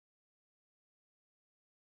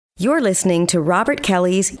You're listening to Robert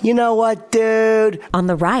Kelly's You Know What, Dude? On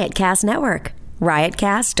the Riotcast Network.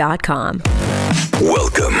 Riotcast.com.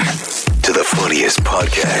 Welcome to the funniest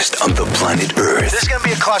podcast on the planet Earth. This is going to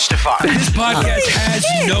be a clusterfuck. This podcast has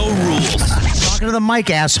no rules. Talking to the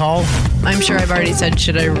mic, asshole. I'm sure I've already said,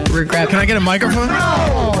 should I regret? Can I get a microphone?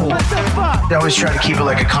 No! What the fuck? I always try to keep it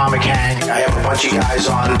like a comic hang. I have a bunch of guys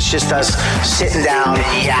on. It's just us sitting down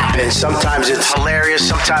and yapping. Sometimes it's hilarious.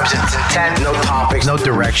 Sometimes it's intent. No topics. No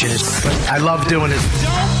direction. I love doing it.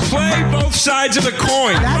 Don't play both sides of the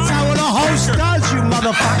coin. That's how a host does, you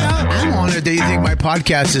motherfucker. I'm honored that you think my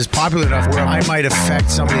podcast is popular enough where I might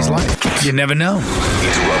affect somebody's life. You never know.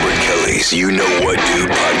 It's Robert Kelly's You Know What Dude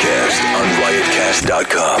podcast on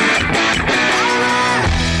riotcast.com.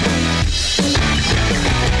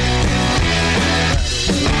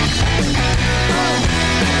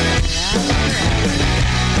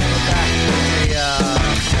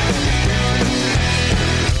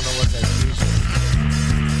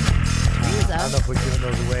 I don't know if we're giving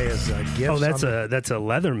those away as gifts. Oh, that's a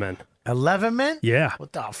Leatherman. a Leatherman? Yeah.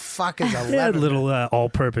 What the fuck is a Yeah, a Leatherman? little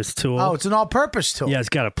all-purpose tool. Oh, it's an all-purpose tool. Yeah, it's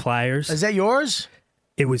got a pliers. Is that yours?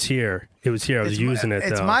 It was here. I was using it.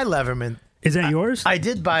 It's though. my Leatherman. Is that yours? I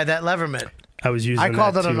did buy that Leatherman. I was using. I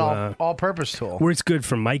called that it an to, all-purpose tool. Works good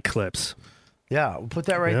for mic clips. Yeah, we'll put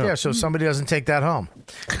that right Yeah. there so somebody doesn't take that home.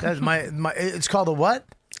 That's my. It's called a what?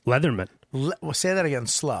 Leatherman. Well, say that again,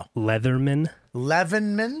 slow. Leatherman.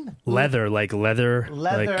 Leatherman? Leather, like leather,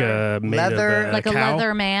 Leather. like made Leather. of a Like a cow.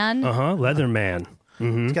 leather man. Leatherman.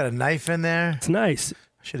 It's got a knife in there. It's nice.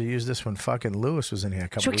 I should have used this when fucking Lewis was in here a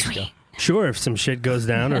couple weeks ago. Sure, if some shit goes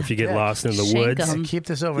down or if you get lost in the Shake woods. 'em. Keep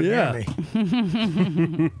this over Yeah. near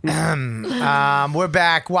me. We're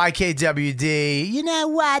back. YKWd. You know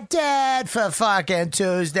what, Dad? For fucking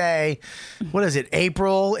Tuesday. What is it?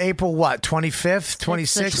 April what? 25th?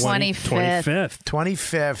 26th? 25th.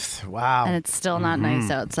 25th. Wow. And it's still not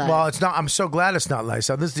nice outside. Well, it's not. I'm so glad it's not nice.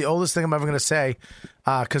 This is the oldest thing I'm ever going to say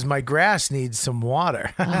because my grass needs some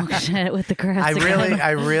water. Oh, shit, with the grass.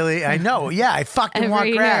 I know. Yeah, I fucking want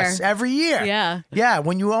Every grass year. every year. Yeah. Yeah,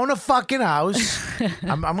 when you own a fucking house,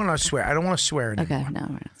 I'm going to swear. I don't want to swear anymore. Okay, no,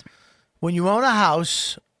 we're not. When you own a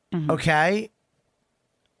house, Mm-hmm. okay,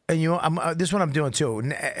 and this is what I'm doing too.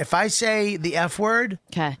 If I say the F word,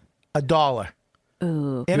 Okay. $1.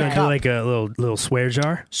 Ooh. In You a want to do cup. like a little swear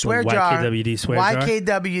jar? Swear Little jar. YKWd swear jar?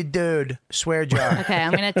 YKW dude swear jar. Okay,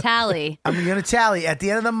 I'm going to tally. I'm going to tally. At the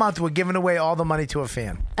end of the month, we're giving away all the money to a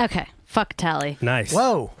fan. Okay, fuck tally. Nice.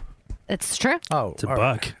 Whoa. It's true. Oh, It's a all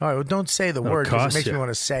buck. right. All right, well, don't say the It'll word because cost it makes you. me want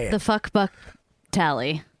to say it. The fuck buck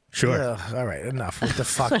tally. Sure. Ugh, all right, enough with the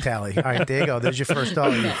fuck tally. All right, there you go. There's your first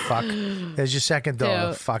 $1, you fuck. There's your second $1,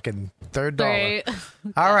 Two. fucking third $1. Three.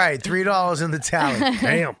 All right, $3 in the tally.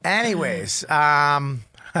 Damn. Anyways,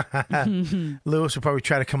 Lewis will probably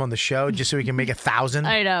try to come on the show just so he can make 1,000.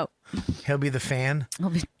 I know. He'll be the fan. I'll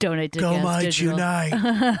be donate to Go Gas Mites Digital.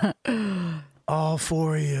 Unite. All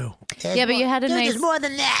four of you. Yeah, but you had a nice. more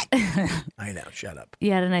than that. I know. Shut up.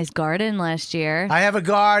 You had a nice garden last year. I have a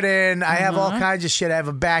garden. I have Uh-huh. all kinds of shit. I have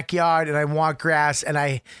a backyard, and I want grass. And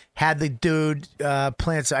I had the dude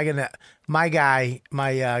plant. So I got my guy,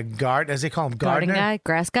 my garden, as they call him, Garden gardener. guy,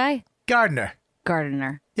 grass guy, Gardener.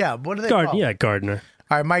 gardener. Yeah. What do they call? Yeah, gardener.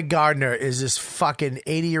 All right, my gardener is this fucking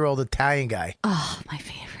 80-year-old Italian guy. Oh, my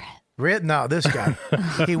favorite. No, this guy.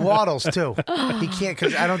 He waddles too. He can't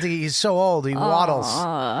because I don't think he's so old. He waddles.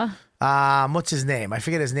 What's his name? I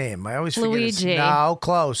forget his name. I always forget. Luigi. No,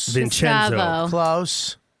 close. Vincenzo. Gustavo.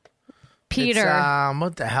 Close. Peter. It's,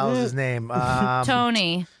 what the hell is his name?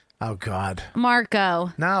 Tony. Oh God.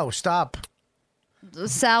 Marco. No, stop.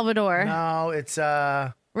 Salvador. No, it's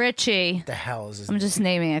Richie. what the hell is his I'm name? just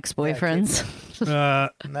naming ex-boyfriends.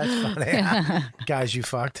 That's funny. Guys, you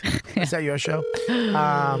fucked. Is that your show?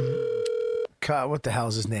 What the hell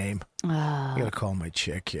is his name? I gotta call my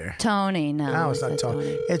chick here. Tony. No, it's not Tony.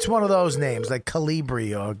 It's one of those names like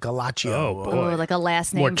Calibri or Galaccio. Oh, or- boy. Oh, like a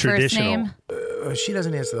last name, More first traditional. name. She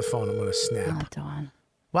doesn't answer the phone. I'm gonna snap. Oh, Dawn.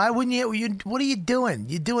 Why wouldn't you? What are you doing?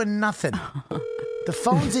 You're doing nothing. The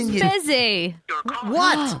phone's in your. Busy.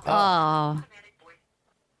 What? Oh.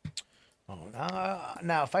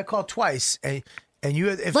 Now, if I call twice and you,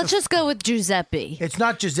 if Let's just go with Giuseppe. it's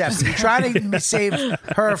not Giuseppe. You're trying to save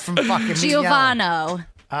her from fucking me yelling.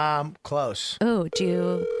 Giovanno. Close. Oh,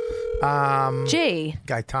 G.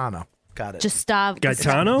 Gaetano. Got it. Gustavo.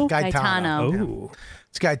 Gaetano? Gaetano. Oh.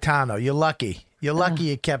 It's Gaetano. You're lucky. You're lucky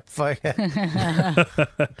you kept fucking.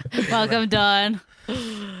 Welcome, Dawn.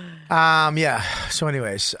 Yeah. So,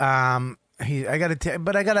 anyways, I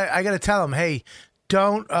gotta tell him, hey,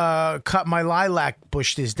 don't cut my lilac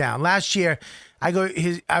bushes down. Last year, I go, are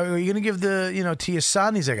you going to give the, to your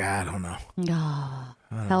son? He's like, I don't know. Oh,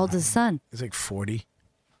 how old's his son? He's like 40.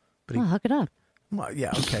 Oh, hook it up. Well,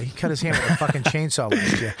 yeah, okay. He cut his hand with a fucking chainsaw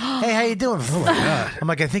last year. Hey, how you doing? Oh, my God. I'm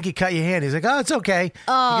like, I think he cut your hand. He's like, oh, it's okay. You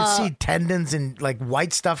can see tendons and, like,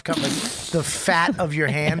 white stuff coming, like, the fat of your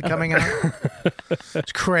hand coming out.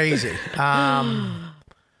 It's crazy.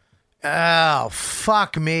 Oh,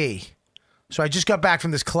 fuck me. So I just got back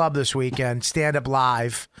from this club this weekend, Stand Up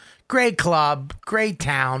Live. Great club, great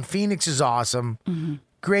town. Phoenix is awesome. Mm-hmm.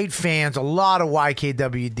 Great fans, a lot of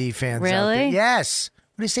YKWd fans out there. Really? Yes.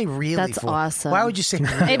 What do you say really That's for? awesome. Why would you say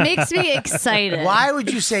really? It makes me excited. Why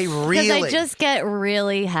would you say really? Because I just get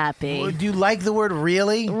really happy. Do you like the word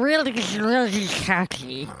really? Really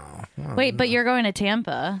happy. Wait, but you're going to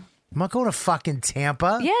Tampa. I'm not going to fucking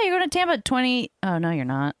Tampa. Yeah, you're going to Tampa 20... Oh, no, you're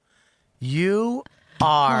not. You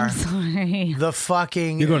are Sorry. the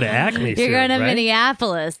fucking... You're going to Acme You're soon, going to right?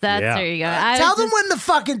 Minneapolis. That's Yeah. where you go. Tell them when the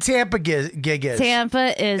fucking Tampa gig is.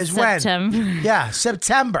 Tampa is September. When? Yeah,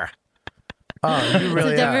 September. Oh, you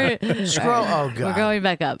really are. Scroll. Oh, God. We're going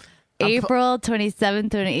back up. April 27th,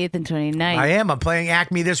 28th, and 29th. I am. I'm playing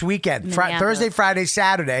Acme this weekend. Thursday, Friday,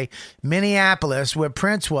 Saturday, Minneapolis, where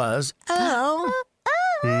Prince was. Oh.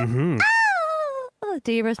 Mm-hmm. Oh,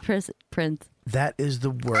 do you rest Prince? That is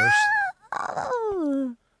the worst.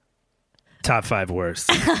 Top 5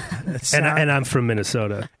 worst. and I'm from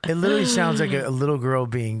Minnesota. It literally sounds like a little girl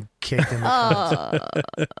being kicked in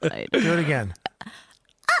the face. Do it again.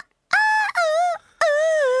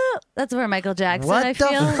 That's where Michael Jackson, What I the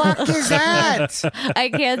feel. fuck is that? I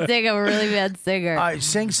can't sing. I'm a really bad singer. All right,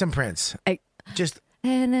 sing some Prince. Just...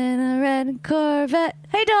 And in a red Corvette.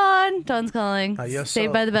 Hey, Dawn. Dawn's calling. you're Saved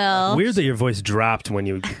so- by the Bell. Weird that your voice dropped when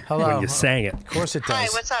you sang it. Of course it does. Hi,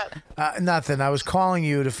 what's up? Nothing. I was calling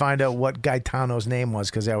you to find out what Gaetano's name was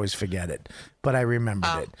because I always forget it. But I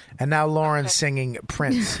remembered it. And now Lauren's singing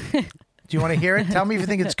Prince. Do you want to hear it? Tell me if you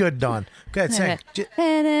think it's good, Dawn. Go ahead, sing.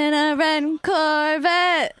 And in a red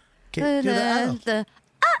Corvette. Okay, do the,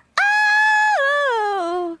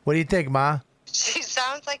 What do you think, Ma? She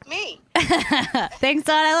sounds like me. Thanks,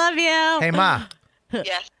 Dawn. I love you. Hey, Ma.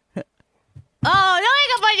 Yes. Oh, don't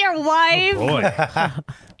hang up on your wife. Boy.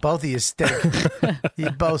 Both of you stink. You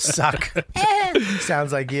both suck.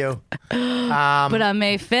 Sounds like you. But on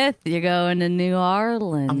May 5th, you're going to New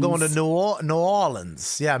Orleans. I'm going to New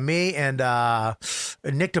Orleans. Yeah, me and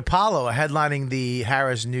Nick DiPaolo are headlining the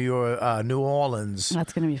Harris New Orleans.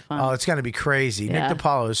 That's going to be fun. Oh, it's going to be crazy. Yeah. Nick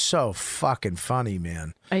DiPaolo is so fucking funny,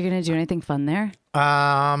 man. Are you going to do anything fun there?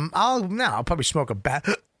 I'll probably smoke a bat.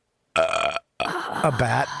 A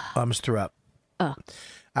bat. I almost threw up. Oh.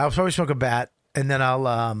 I'll probably smoke a bat, and then I'll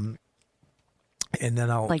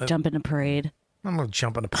Like jump in a parade. I'm gonna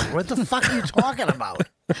jump on a parade. What the fuck are you talking about?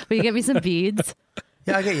 Will you get me some beads?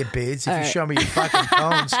 Yeah, I get your beads. If All you right. show me your fucking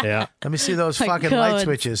cones. Yeah. Let me see those My fucking light cones.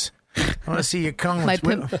 switches. I want to see your cones.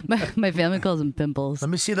 My family calls them pimples. Let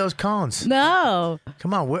me see those cones. No.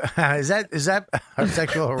 Come on. Is that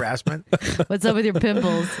sexual harassment? What's up with your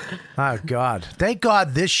pimples? Oh, God. Thank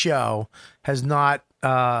God this show has not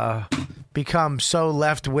become so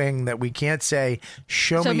left-wing that we can't say,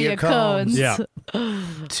 show me your cones. Yeah.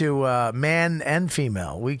 To man and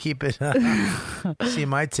female. We keep it, see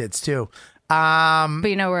my tits, too. But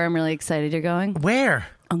you know where I'm really excited you're going? Where?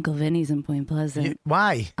 Uncle Vinny's in Point Pleasant.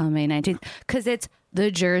 Why? On May 19th. Because it's the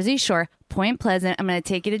Jersey Shore, Point Pleasant. I'm going to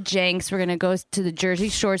take you to Jenks. We're going to go to the Jersey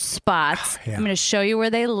Shore spots. Yeah. I'm going to show you where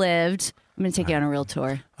they lived. I'm going to take you on a real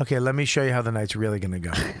tour. Okay, let me show you how the night's really going to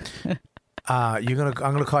go. I'm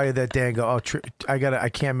gonna call you that day and go. I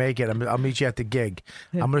can't make it. I'll meet you at the gig.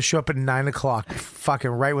 I'm gonna show up at 9:00, fucking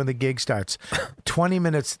right when the gig starts. 20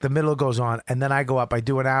 minutes, the middle goes on, and then I go up. I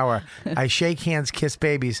do an hour. I shake hands, kiss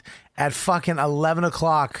babies. At fucking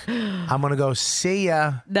 11:00, I'm gonna go. See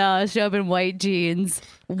ya. No, show up in white jeans,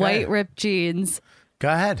 white ripped jeans, Go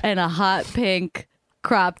ahead. and a hot pink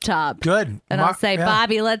crop top. Good. And I'll say, yeah.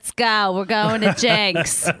 Bobby, let's go. We're going to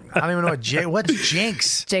Jenks. I don't even know what's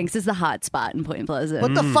Jinx. Jenks is the hot spot in Point Pleasant.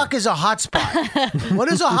 What the fuck is a hot spot?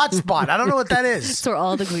 What is a hot spot? I don't know what that is. It's where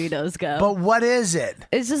all the Guidos go. But what is it?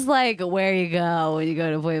 It's just like where you go when you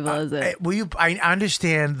go to Point Pleasant. I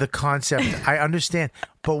understand the concept. I understand.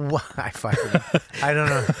 But what? I don't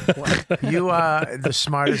know. What, you are the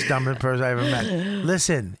smartest, dumbest person I ever met.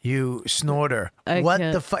 Listen, you snorter. What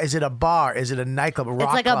the fuck? Is it a bar? Is it a nightclub? A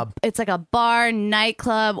rock club? It's like a bar,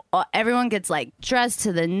 nightclub. Everyone gets like dressed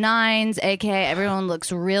to the nines, aka everyone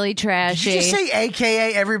looks really trashy. Did you just say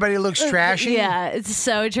AKA everybody looks trashy? Yeah, it's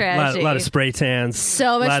so trashy. A lot of spray tans.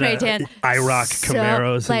 So much spray tan. IROC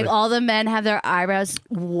Camaros. Like all the men have their eyebrows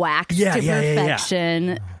waxed to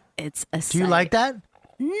perfection. It's a Do you like that?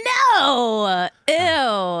 No.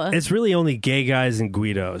 Ew. It's really only gay guys and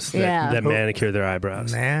Guidos that manicure their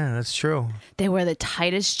eyebrows. Man, that's true. They wear the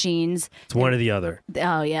tightest jeans. It's one or the other.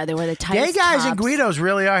 Oh yeah, they wear the Gay tightest guys and tops. Guidos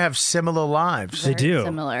really have similar lives. They do.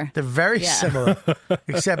 Similar. They're very similar.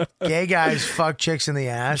 Except gay guys fuck chicks in the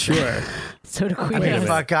ass. Sure. So do They Guidos.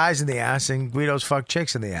 fuck guys in the ass, and Guidos fuck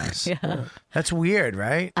chicks in the ass. Yeah. That's weird,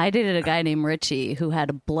 right? I dated a guy named Richie who had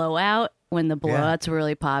a blowout when the blowouts were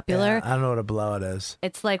really popular. Yeah, I don't know what a blowout is.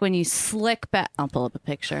 It's like when you slick back. I'll pull up a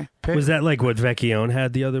picture. Was that like what Vecchione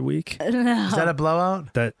had the other week? No. Is that a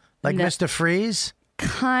blowout? That Like No. Mr. Freeze?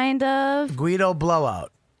 Kind of. Guido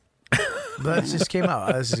blowout. That just came out.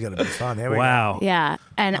 Oh, this is going to be fun. Here we wow. Yeah.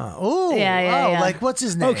 And go. Ooh. Yeah. Like what's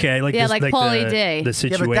his name? Okay, like Yeah, this, like Pauly D. the Yeah,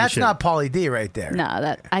 situation. but that's not Pauly D right there. no,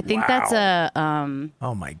 that I think that's a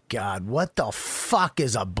Oh my God. What the fuck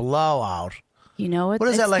is a blowout? you know what? What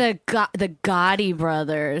is it's that like? The Gotti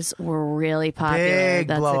brothers were really popular. Big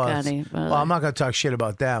That's blowouts. a Gotti brother. Well, I'm not going to talk shit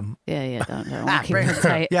about them. Yeah, don't. We'll keep Bring that it-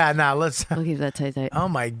 tight. Yeah, now let's. We'll keep that tight. Oh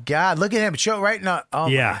my God. Look at him. Show right now. Oh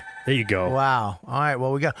Yeah, there you go. Wow. All right.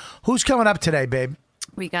 Well, we got. Who's coming up today, babe?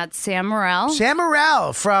 We got Sam Morril Sam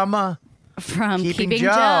Morril from from Keeping Joe.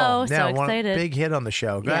 Joe. So Yeah, excited. Big hit on the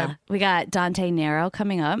show. Go yeah. ahead. We got Dante Nero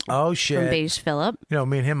coming up Oh, shit. from Beige Phillip. You know,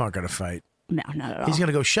 me and him aren't going to fight. No, not at all. He's going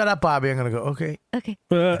to go, shut up, Bobby. I'm going to go, okay. Okay.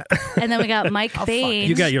 And then we got Mike Bain.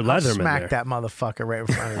 You got your I'll Leatherman smack there. that motherfucker right in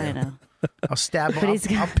front of you. I know. I'll stab But him.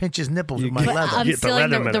 he's I'll pinch his nipples with my But leather. I'm Get the stealing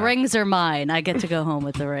Leatherman the out. rings are mine. I get to go home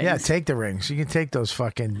with the rings. Yeah, take the rings. You can take those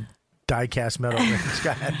fucking die-cast metal rings. Go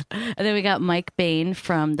ahead. And then we got Mike Bain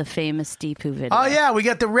from the famous Deepu video. Oh, yeah. We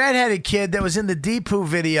got the redheaded kid that was in the Deepu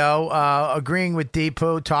video, agreeing with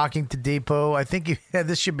Deepu, talking to Deepu. I think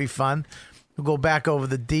this should be fun. We'll go back over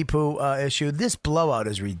the Deepu issue. This blowout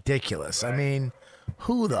is ridiculous. I mean,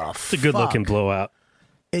 who the It's a good looking blowout.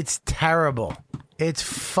 It's terrible. It's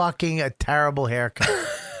fucking a terrible haircut.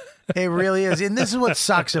 It really is. And this is what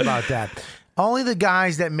sucks about that. Only the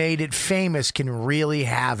guys that made it famous can really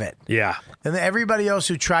have it. Yeah. And everybody else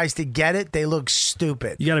who tries to get it, they look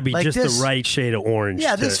stupid. You got to be Like just this- the right shade of orange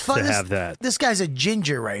Yeah, to, this to have that. This guy's a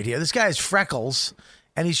ginger right here. This guy has freckles,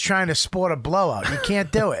 and he's trying to sport a blowout. You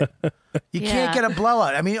can't do it. You can't get a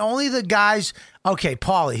blowout. I mean, only the guys. Okay,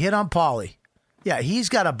 Paulie, hit on Paulie. Yeah, he's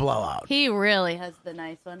got a blowout. He really has the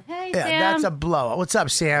nice one. Hey, Yeah, Sam. that's a blowout. What's up,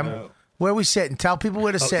 Sam? Where we sitting? Tell people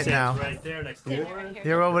where to sit now. Right there next to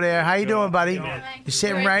You're over there. How you doing, buddy? You're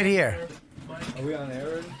sitting right here.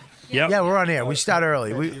 Yep. Yeah, we're on air. We start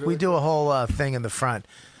early. We do a whole thing in the front.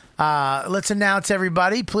 Let's announce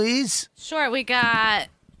everybody, please. Sure, we got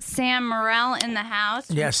Sam Morril in the house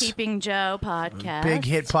from Yes. Keeping Joe podcast. Big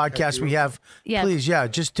hit podcast we have. Yeah. Please,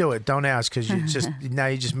 just do it. Don't ask because you just now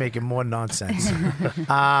you're just making more nonsense.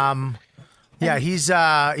 Yeah, he's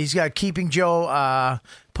got Keeping Joe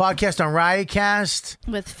podcast on Riotcast.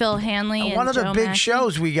 with Phil Hanley and One of the Joe big Mackey.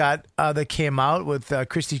 shows we got that came out with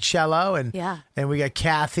Christy Cello and we got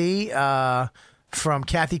Kathy from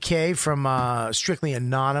Kathy K from Strictly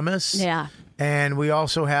Anonymous. Yeah. And we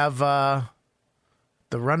also have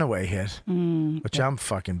the Runaway hit, which I'm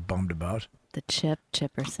fucking bummed about. The Chip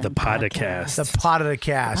Chipperson. The podcast. The Pot of the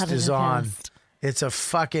Cast Pot of is the on. Cast. It's a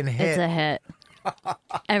fucking hit. It's a hit.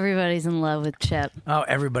 Everybody's in love with Chip. Oh,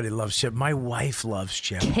 everybody loves Chip. My wife loves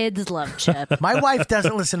Chip. Kids love Chip. My wife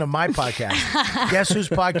doesn't listen to my podcast. Guess whose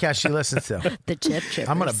podcast she listens to? The Chip Chipperson.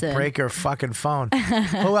 I'm going to break her fucking phone.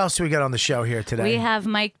 Who else do we got on the show here today? We have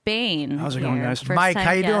Mike Bain. How's it going, here. guys? First Mike, time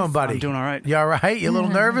how you guest. doing, buddy? I'm doing all right. You all right? You a little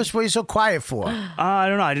nervous? What are you so quiet for? I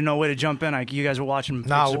don't know. I didn't know where to jump in. You guys were watching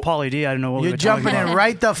No. pictures of Pauly D. I didn't know what we You're were talking jumping in about.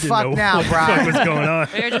 right the fuck know now, what the fuck Brian. was going on?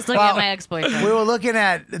 We were just looking at my ex-boyfriend. We were looking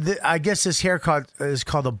at, I guess this haircut is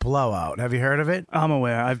called a blowout. Have you heard of it? I'm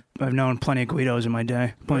aware. I've known plenty of Guidos in my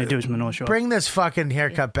day. Plenty of dudes from the North Shore. Bring this fucking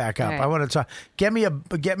haircut back up. All right. I want to talk. Get me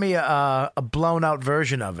a blown out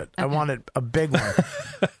version of it. I want it a big one.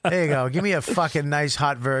 There you go. Give me a fucking nice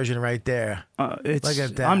hot version right there. Look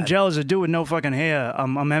at that. I'm jealous of a dude with no fucking hair.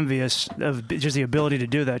 I'm envious of just the ability to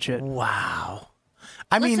do that shit. Wow.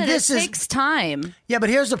 I mean, Listen, this it is takes time. yeah, but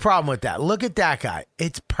here's the problem with that. Look at that guy.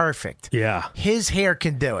 It's perfect. Yeah. His hair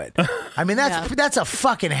can do it. I mean, that's a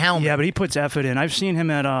fucking helmet. Yeah, but he puts effort in. I've seen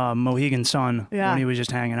him at Mohegan Sun Yeah. when he was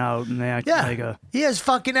just hanging out, and they act Yeah, like a. he has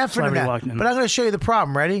fucking effort in celebrity that. walking in. But I'm going to show you the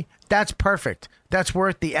problem. Ready? That's perfect. That's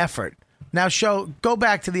worth the effort. Now go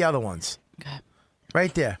back to the other ones. Okay.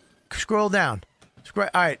 Right there. Scroll down. All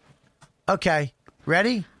right. Okay.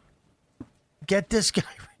 Ready? Get this guy.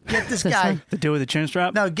 Get this guy. The dude with the chin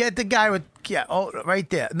strap? No, get the guy with right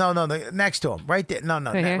there. No, next to him. Right there. No,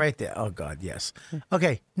 Right here? right there. Oh God, yes.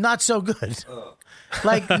 Okay, not so good.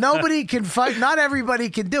 Like nobody can fight. Not everybody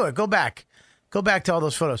can do it. Go back. Go back to all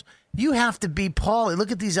those photos. You have to be Paulie.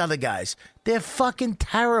 Look at these other guys. They're fucking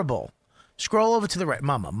terrible. Scroll over to the right.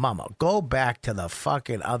 Mama, go back to the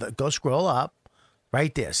fucking other. Go scroll up.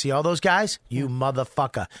 Right there. See all those guys? You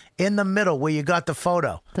motherfucker. In the middle where you got the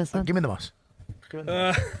photo. Give me the mouse.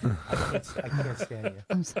 I can't stand you.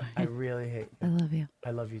 I'm sorry. I really hate you. I love you.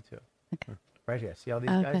 I love you too. Okay. Right here. See all these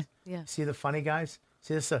Okay. guys? Yeah. See the funny guys?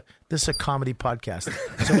 See, this is a comedy podcast.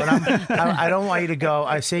 So when I don't want you to go.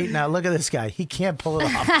 I see, now look at this guy. He can't pull it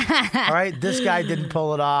off. All right? This guy didn't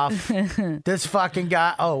pull it off. This fucking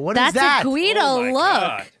guy. Oh, what is that? That's a Guido look.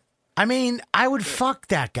 God. I mean, I would fuck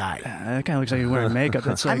that guy. That kind of looks like he's wearing makeup.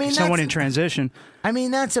 That's like someone that's- in transition. I mean,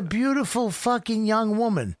 that's a beautiful fucking young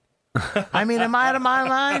woman. I mean, am I out of my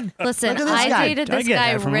mind? Listen, Look at this I guy. dated Can I this get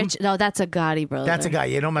guy, that from Rich. No, that's a Gotti brother. That's a guy.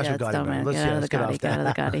 You don't mess with it's Gotti, dumb, bro. man. Let's Get out of the get off Gotti. Get out of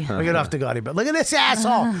the that. Gotti. We get off the Gotti, but look at this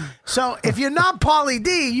asshole. So if you're not Paulie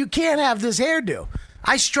D, you can't have this hairdo.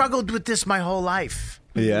 I struggled with this my whole life.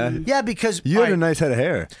 Yeah. Yeah, because You had a nice head of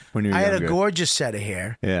hair when you were I had younger. a gorgeous set of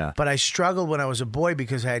hair. Yeah. But I struggled when I was a boy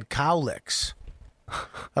because I had cowlicks.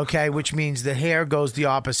 Okay, which means the hair goes the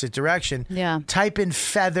opposite direction. Yeah. Type in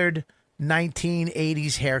feathered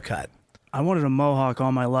 1980s haircut. I wanted a mohawk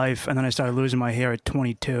all my life, and then I started losing my hair at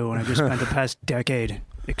 22, and I just spent the past decade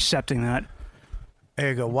accepting that. There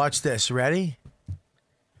you go. Watch this. Ready?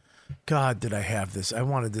 God, did I have this? I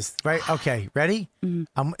wanted this. Right? Okay. Ready?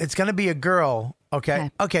 It's going to be a girl.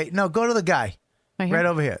 Okay. Okay. No, go to the guy. Right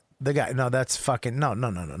over here. The guy. No, that's fucking. No,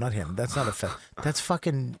 not him. That's not a That's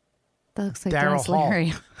fucking. That looks like Daryl Dennis Hall.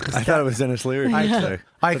 Leary. I thought it was Dennis Leary. All Yeah. right,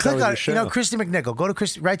 But click that on was the you know show. Christy McNichol. Go to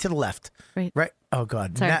Christy right to the left. Right. Oh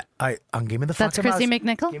God. Sorry. Give me the That's fucking Christy mouse.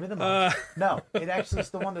 McNichol? Give me the mouse. No, it actually is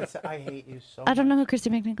the one that I hate you so. I don't know who Christy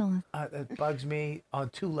McNichol is. That bugs me on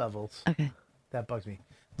two levels. Okay. That bugs me.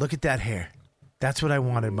 Look at that hair. That's what I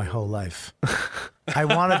wanted my whole life. I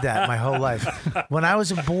wanted that my whole life. When I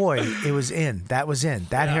was a boy, it was in. That was in.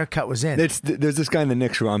 That haircut was in. There's this guy in the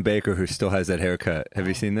Knicks, Ron Baker, who still has that haircut. Have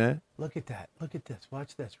you seen that? Look at that. Look at this.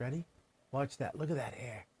 Watch this. Ready? Watch that. Look at that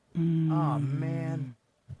hair. Oh, man.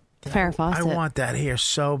 Farrah Fawcett. I want that hair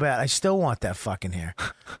so bad. I still want that fucking hair.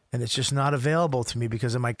 And it's just not available to me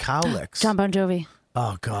because of my cowlicks. John Bon Jovi.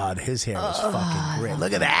 Oh, God. His hair is fucking great.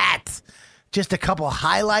 Look at that. Just a couple of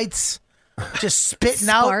highlights. Just spitting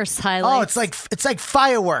out. Sparse highlights. Oh, it's like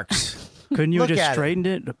fireworks. Couldn't you have Look just at it. straightened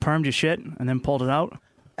it, permed your shit, and then pulled it out?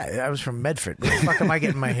 I was from Medford. What the fuck am I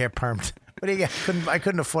getting my hair permed? What do you get? I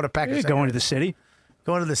couldn't afford a package. You're going to the city.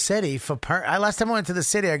 Going to the city for last time I went to the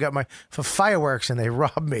city, I got for fireworks and they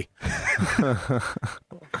robbed me.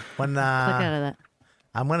 When Click out of that.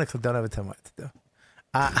 I'm gonna don't ever tell me what to do.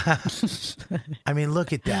 I mean,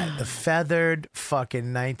 look at that. The feathered fucking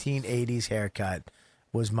 1980s haircut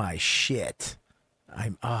was my shit.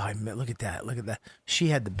 Look at that. Look at that. She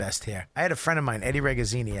had the best hair. I had a friend of mine, Eddie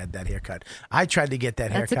Regazzini, had that haircut. I tried to get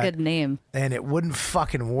that That's haircut. a good name. And it wouldn't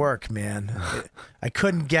fucking work, man. I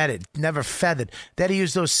couldn't get it. Never feathered. Then he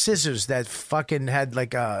used those scissors that fucking had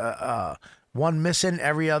like one missing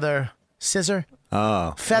every other scissor.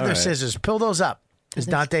 Oh. Feather all right. scissors. Pull those up. Is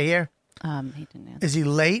Dante here? He didn't answer. Is he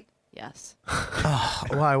late? Yes. Oh,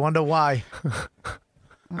 well, I wonder why.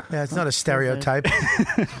 Yeah, it's not a stereotype.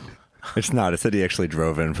 It's not. It said he actually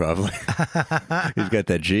drove in, probably. He's got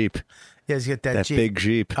that Jeep. Yeah, he's got that That Jeep. big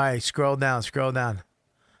Jeep. All right, scroll down.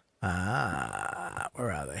 Where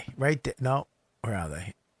are they? Right there. No, where are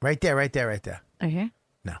they? Right there. Are you here?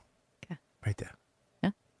 No. Okay. Right there.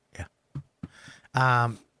 Yeah? Yeah.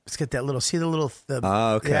 Let's get that little. See the little.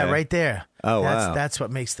 Oh, okay. Yeah, right there. Oh, that's, wow. That's what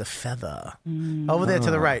makes the feather. Over there to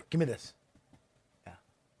the right. Give me this. Yeah.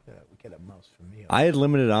 Get a mouse from you. I had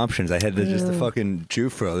limited options. I had just the fucking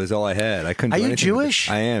Jufro. That's all I had. I couldn't. Are do you anything with it. Jewish?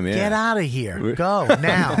 I am. Yeah. Get out of here. Go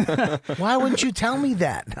now. Why wouldn't you tell me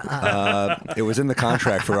that? It was in the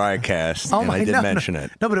contract for Riotcast, and I did mention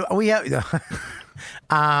it. No, but we have.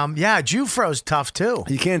 Yeah, Jufro's tough too.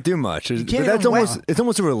 You can't do much. can't But that's even almost. It's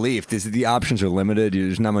almost a relief. The options are limited.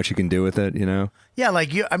 There's not much you can do with it. You know. Yeah,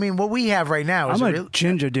 like you. I mean, what we have right now is I'm a a real.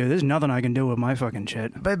 ginger dude. There's nothing I can do with my fucking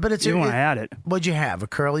shit. But it's even when I had it. What'd you have? A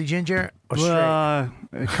curly ginger or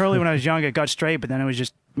straight? Curly when I was young, it got straight, but then it was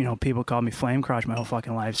just, people called me flame crotch my whole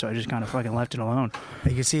fucking life, so I just kind of fucking left it alone.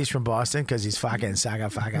 You can see he's from Boston because he's fucking.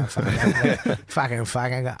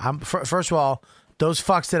 First of all, those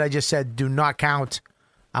fucks that I just said do not count.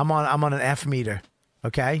 I'm on an F meter.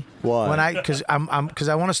 Okay. Why? Because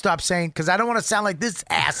I want to stop saying, because I don't want to sound like this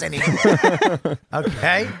ass anymore.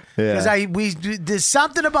 Okay. Yeah. Because there's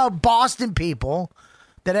something about Boston people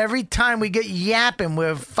that every time we get yapping,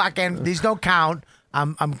 we're fucking. These don't count.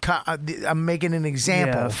 I'm making an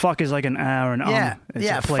example. Yeah, fuck is like an R and Yeah, It's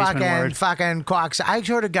yeah, a placement word. fucking quacks. I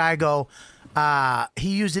heard a guy go, he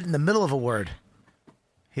used it in the middle of a word.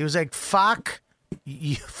 He was like, fuck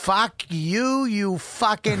you, you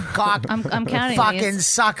fucking cock. I'm counting fucking these.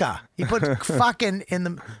 sucker. He put fucking in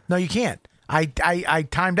the. No, you can't. I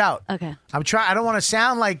timed out. Okay. I'm trying. I don't want to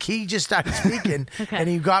sound like he just started speaking, Okay. and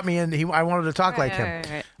he got me in. I wanted to talk like him.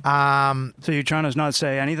 Right. So you're trying to not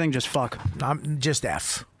say anything, just fuck. I'm just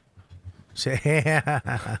F. Say,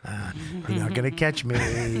 you're not gonna catch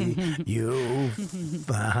me, you.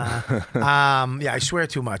 Yeah, I swear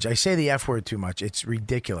too much. I say the F word too much. It's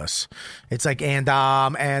ridiculous. It's like I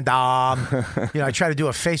try to do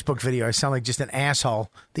a Facebook video. I sound like just an asshole.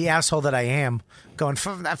 The asshole that I am. Going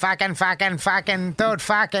fucking, dude,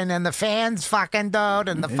 fucking, and the fans, fucking, dude,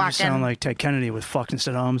 and the You fucking. sound like Ted Kennedy with fuck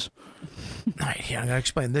instead of ums. All right, here, I'm going to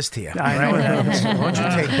explain this to you. I know Right? that. Why don't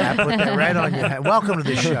you take that, put that right on your head. Welcome to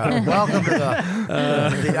the show. Welcome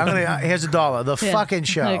to here's $1. The fucking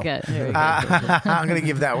show. Okay, here we go. I'm going to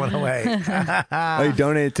give that one away. Oh, you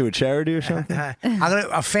donate it to a charity or something?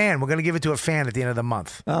 A fan. We're going to give it to a fan at the end of the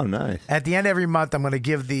month. Oh, nice. At the end of every month, I'm going to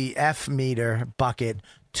give the F meter bucket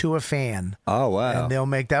to a fan. Oh, wow. And they'll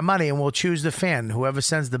make that money, and we'll choose the fan. Whoever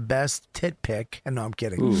sends the best tit pic. And no, I'm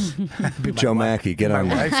kidding. Joe Mackey, get on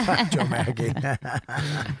My that. wife, Joe Mackey.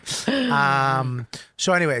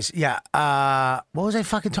 So, anyways, yeah. What was I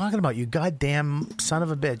fucking talking about? You goddamn son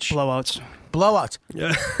of a bitch. Blowouts.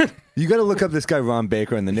 You got to look up this guy Ron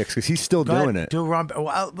Baker in the Knicks because he's still Go doing ahead, it. Do Ron,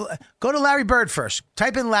 well, go to Larry Bird first.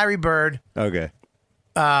 Type in Larry Bird Okay.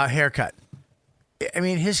 haircut. I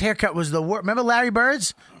mean, his haircut was the worst. Remember Larry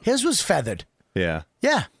Bird's? His was feathered. Yeah.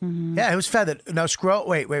 Yeah. Yeah, it was feathered. Now scroll.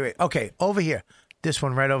 Wait. Okay, over here. This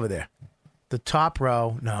one right over there. The top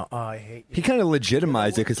row. No, I hate He kind of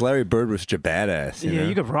legitimized it because Larry Bird was such a badass. Yeah, know?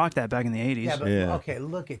 you could rock that back in the 80s. Yeah, but Yeah. okay,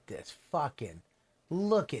 look at this. Fucking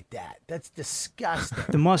look at that. That's disgusting.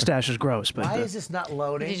 The mustache is gross, but Why is this not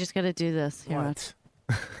loading? You just got to do this. Here, watch.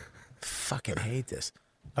 What? Fucking hate this.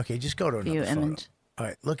 Okay, just go to another View photo. image. All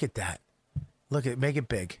right, look at that. Make it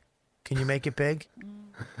big. Can you make it big?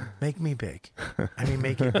 Make me big. I mean,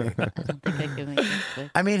 make it big. I don't think I can make this big.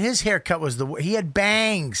 I mean, his haircut was he had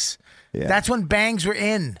bangs. Yeah. That's when bangs were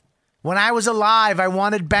in. When I was alive, I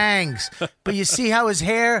wanted bangs. But you see how his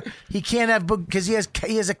hair, he can't have, because he has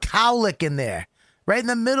a cowlick in there. Right in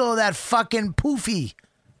the middle of that fucking poofy.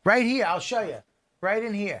 Right here, I'll show you. Right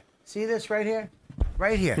in here. See this right here?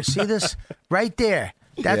 Right here. See this? Right there.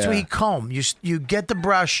 That's where he combed. You get the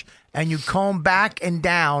brush and you comb back and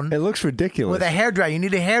down. It looks ridiculous. With a hairdryer. You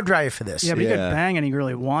need a hairdryer for this. yeah, but you could bang and you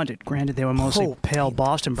really wanted. Granted, they were mostly pale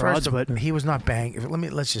Boston broads, but he was not banging.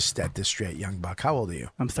 Let's just set this straight, young buck. How old are you?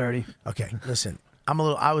 I'm 30. Okay, listen.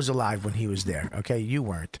 I was alive when he was there. Okay, you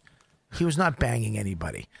weren't. He was not banging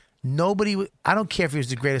anybody. Nobody. I don't care if he was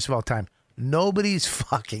the greatest of all time. Nobody's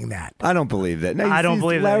fucking that. I don't believe that. No, I don't he's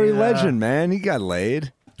believe that Larry either. Legend, man. He got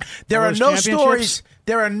laid. There are those no championships? stories.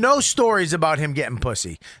 There are no stories about him getting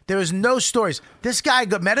pussy. There is no stories. This guy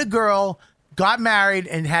met a girl, got married,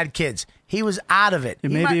 and had kids. He was out of it.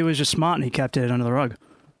 Maybe he was just smart and he kept it under the rug.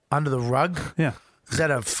 Under the rug? Yeah. Is that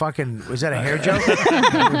a hair joke?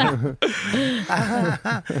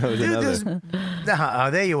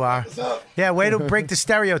 There you are. Yeah, way to break the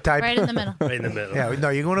stereotype. Right in the middle. Right in the middle. Yeah, no,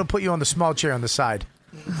 you're going to put you on the small chair on the side.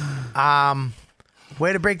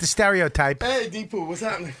 Way to break the stereotype. Hey, Deepu, what's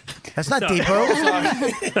happening? That's not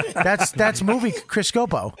Deepu. That's movie Chris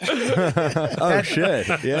Scopo. Oh, shit.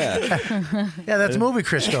 Yeah. Yeah, that's movie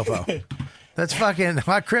Chris Scopo. That's fucking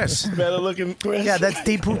hot Chris. Better looking Chris. Yeah, that's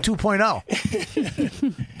Deepu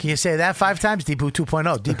 2.0. Can you say that 5 times? Deepu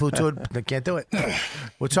 2.0. Deepu 2. I can't do it.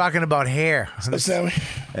 We're talking about hair. What's that?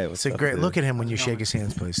 Hey, It's a great. Look at him when you shake his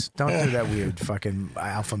hands, please. Don't do that weird fucking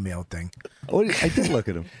alpha male thing. I did look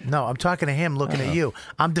at him. No, I'm talking to him, looking at you.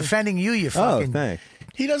 I'm defending you. You Oh, fucking. thanks.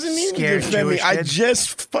 He doesn't need to Scared defend me. Jewish I kid.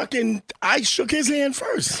 just I shook his hand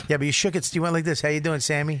first. Yeah, but you shook it. You went like this. How you doing,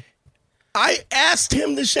 Sammy? I asked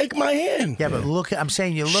him to shake my hand. Yeah, but look. I'm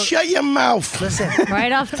saying you look. Shut your mouth. Listen. Right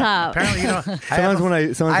off top. Apparently, you know.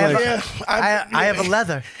 I have a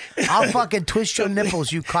leather. I'll fucking twist your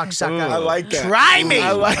nipples, you cocksucker. I like that. Try me.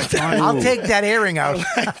 I like that. I'll take that earring out.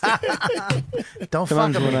 Don't fuck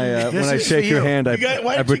Sometimes with when me. I This when I is shake for your you. hand, Why I didn't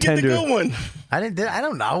you get pretend the to. good one? I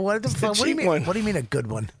don't know. What the fuck? What do you the mean? What do you cheap mean? one. What do you mean a good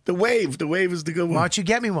one? The wave is the good one. Why don't you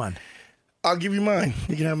get me one? I'll give you mine.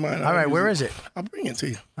 You can have mine. All right, where is it? I'll bring it to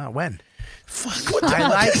you. When? Fuck. What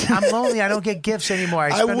the I'm lonely. I don't get gifts anymore.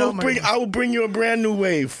 I will bring you a brand new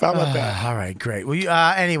wave. How about that? All right, great. Well,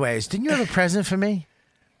 anyways, didn't you have a present for me?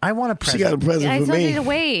 I want a present. She got a present I for told me. you to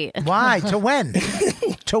wait. Why? To when?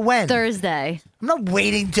 To when? Thursday. I'm not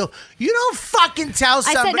waiting till you don't fucking tell I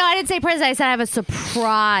somebody. said no. I didn't say present. I said I have a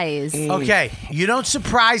surprise. Okay, you don't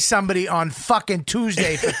surprise somebody on fucking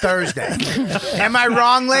Tuesday for Thursday. Am I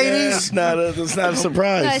wrong, ladies? That's not a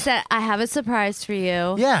surprise. No, I said I have a surprise for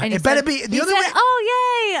you. Yeah, and he it better said- be- the he other said, way-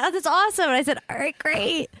 "Oh yay, that's awesome!" And I said, "All right,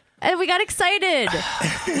 great." And we got excited.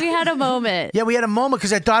 We had a moment. Yeah, we had a moment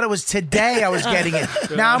because I thought it was today I was getting it.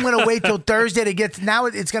 Now I'm going to wait till Thursday to get. Now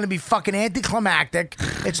it's going to be fucking anticlimactic.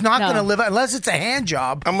 It's not No. going to live unless it's a hand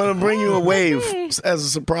job. I'm gonna bring you a wave okay. as a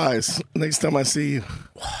surprise next time I see you.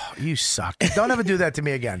 You suck. Don't ever do that to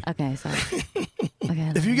me again. Okay, sorry.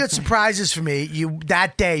 Okay. If you get surprises for me,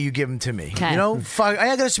 that day you give them to me. Okay. You know, fuck.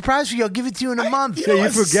 I got a surprise for you. I'll give it to you in a month. Yeah, you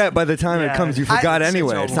forget by the time it comes. You forgot I-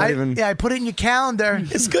 anyway. It's not even. Yeah, I put it in your calendar.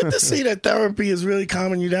 It's good to see that therapy is really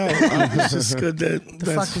calming you down. It's just good that.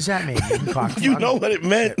 The fuck does that mean? You know what it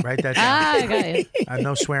meant. Write that down. Okay.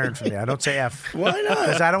 No swearing for me. I don't say F. Why not?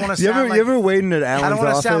 Because I don't want to You sound ever, like. you ever waiting at Alan's I don't want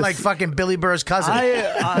to office? sound like fucking Billy Burr's cousin.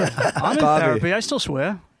 I'm in Bobby. therapy. I still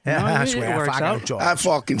swear. Yeah, You know, I it swear. works Fuck out. George. I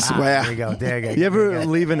fucking swear. There you go. There you go. You ever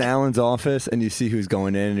leave in Alan's office and you see who's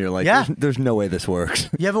going in and you're like, Yeah. there's no way this works.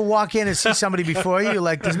 You ever walk in and see somebody before you? You're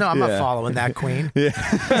like, there's no, I'm not Yeah. following that queen. Yeah.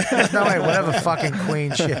 There's no way, whatever fucking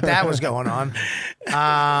queen shit that was going on.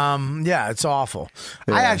 Yeah, it's awful.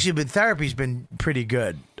 I actually been therapy's been pretty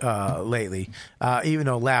good lately. Even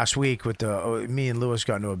though last week with me and Lewis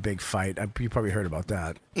got into a big fight. You probably heard about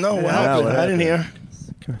that. No, what happened? what I didn't hear.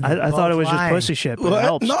 I thought it was just lying. pussy shit, but it What?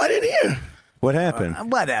 helps. No, I didn't hear. What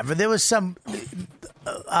happened? Whatever. There was some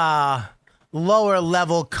lower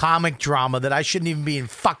level comic drama that I shouldn't even be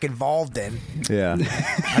fucking involved in. Yeah.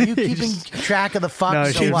 Are you keeping track of the fucks? No,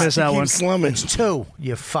 or she what? missed that one. Keep slumming. It's 2.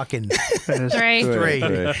 You fucking Three. 3.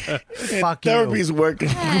 Right. Fuck you. Therapy's working.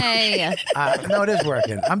 Hey. No, it is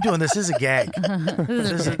working. I'm doing this. This is a gag.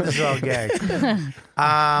 This is all gag.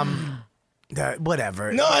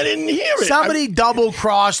 Whatever. No, I didn't hear it. Somebody double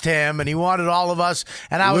crossed him, and he wanted all of us.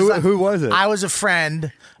 And I was Who was it? I was a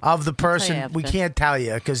friend of the person. after. We can't tell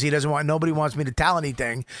you because he doesn't want. Nobody wants me to tell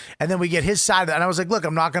anything. And then we get his side of it. And I was like, look,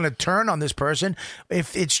 I'm not going to turn on this person.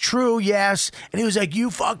 If it's true, yes. And he was like, you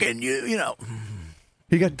fucking you know.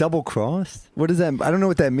 He got double crossed? What does that? I don't know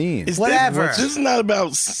what that means. Whatever. This is not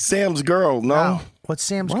about Sam's girl, no? Oh, what's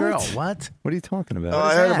Sam's What? girl? What? What are you talking about? Oh,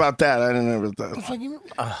 I heard that? about that. I didn't know about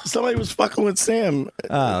that. Somebody was fucking with Sam.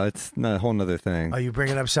 Oh, it's not a whole nother thing. Are you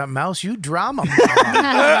bringing up something else? You drama.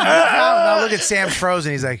 No, look at Sam's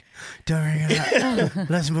frozen. He's like, don't bring it up.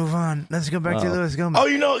 Let's move on. Let's go back to Lewis Gomez. Oh,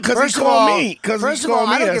 you know, because he First of called all- me. First of all,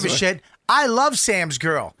 I don't give a shit. I love Sam's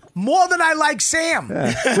girl more than I like Sam.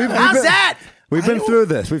 How's that? We've been through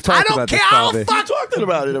this. We've I talked don't about care. this, I'll Bobby. fuck. You talked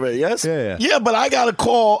about it already, yes? Yeah. Yeah, but I got a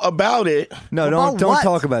call about it. No, About don't what?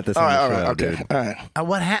 talk about this All on right, the all show, right, okay. dude. All right.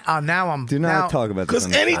 What? Now I'm. Do not now, talk about this Because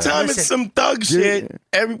on the show. anytime it's Listen. some thug shit,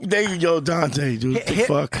 every day, yo, Dante, dude, what the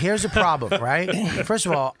fuck? Here's the problem, right? First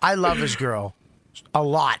of all, I love this girl a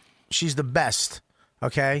lot. She's the best.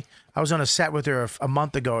 Okay, I was on a set with her a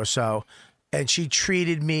month ago or so, and she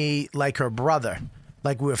treated me like her brother,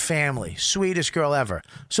 like we were family. Sweetest girl ever.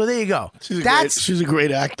 So there you go. She's a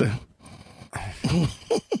great actor.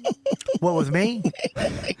 What with me?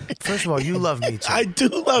 First of all, you love me too. I do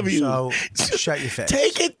love you. So shut your face.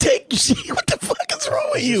 Take it. What the fuck is wrong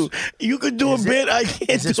with you? You could do a bit. I can't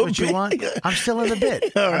Is this do a what you bit. want? I'm still in the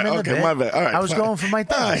bit. All right, I'm in the okay, bit. my bad. All right, I was fine. going for my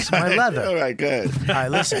things, my leather. All right, good. All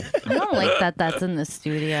right, listen. I don't like that. That's in the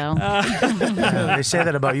studio. They say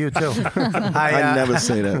that about you too. I never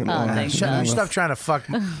say that. Oh, thank God. Stop trying to fuck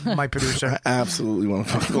my producer. I absolutely want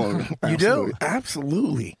to fuck over. You do?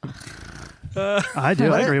 Absolutely. I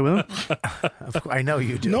do. I agree with him. I know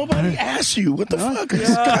you do. Nobody asked you. What the fuck?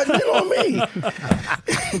 This guy's been on me.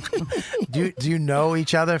 Do you know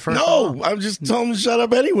each other? First of all? No, I'm just telling him to shut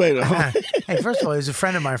up anyway. Though. Hey, first of all, he's a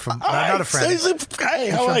friend of mine from All not a right, friend. hey, He's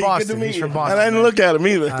how from are you? Boston. Good to meet He's you. from Boston. And I didn't look at him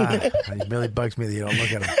either. It really bugs me that you don't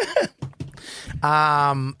look at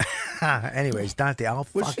him. Anyways, Dante, I'll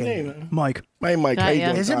What's fucking. your name, man? Mike. Hey, Mike. How you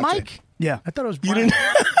doing, Is it Dante? Mike? Yeah. I thought it was. You Brian.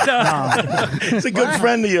 didn't. It's a good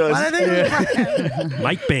friend of yours. Why did I think it was Brian?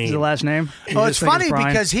 Mike Is Bain. the last name? You Oh, just it's think funny Brian?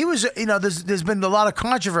 because he was, there's been a lot of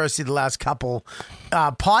controversy the last couple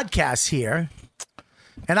podcasts here,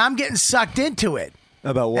 and I'm getting sucked into it.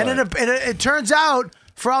 About what? And it turns out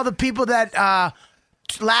for all the people that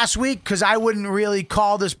last week, because I wouldn't really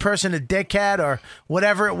call this person a dickhead or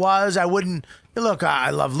whatever it was, I wouldn't. Look,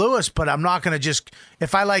 I love Lewis, but I'm not going to just,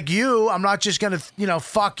 If I like you, I'm not just going to,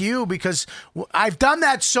 fuck you, because I've done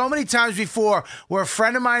that so many times before where a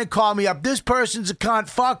friend of mine called me up, this person's a cunt,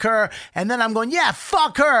 fuck her. And then I'm going, yeah,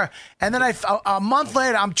 fuck her. And then a month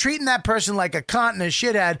later, I'm treating that person like a cunt and a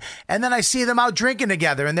shithead. And then I see them out drinking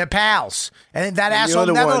together and they're pals. And that asshole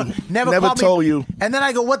never called told me. you. And then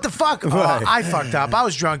I go, what the fuck? Right. I fucked up. I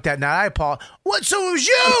was drunk that night. I apologize. What? So it was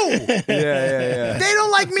you? Yeah. They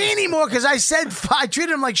don't like me anymore because I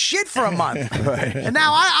treated them like shit for a month. Right. And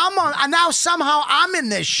now now somehow I'm in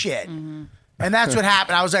this shit. Mm-hmm. And that's what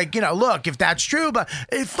happened. I was like, look, if that's true, but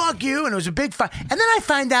fuck you. And it was a big fight. And then I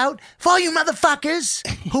find out, for all you motherfuckers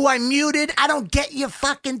who I muted, I don't get your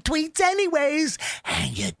fucking tweets anyways.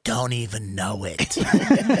 And you don't even know it.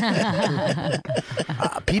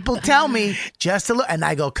 People tell me just to look. And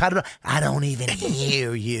I go, cut it off. I don't even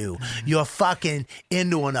hear you. You're fucking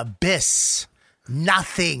into an abyss.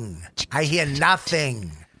 Nothing. I hear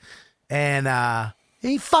nothing. And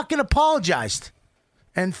he fucking apologized.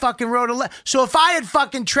 And fucking wrote a letter. So if I had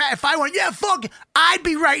fucking if I went, yeah, fuck, I'd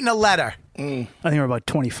be writing a letter. I think we're about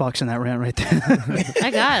 20 fucks in that rant right there.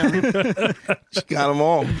 I got him. She got them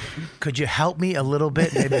all. Could you help me a little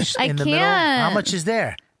bit? Maybe in the middle. can't. How much is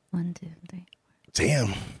there? 1, 2, 3. Damn.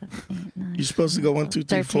 7, 8, 9. You're supposed to go 1, 2,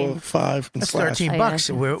 3, 4, 5, and That's slash.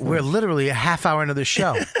 $13. We're literally a half hour into the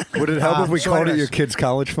show. Would it help if we so called it anyways. your kid's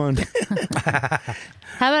college fund?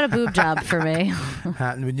 How about a boob job for me?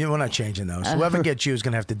 We're not changing those. Whoever gets you is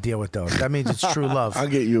going to have to deal with those. That means it's true love. I'll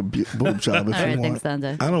get you a boob job if All you right, want. thanks,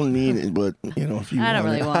 Sunday. I don't need it, but if you I don't want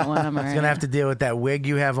really it. want one. I'm all He's going to right. have to deal with that wig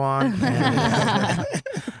you have on.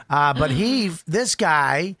 But this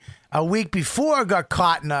guy, a week before, got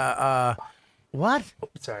caught in a what?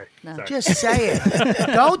 Sorry. No. Sorry. Just say it.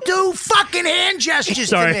 Don't do fucking hand gestures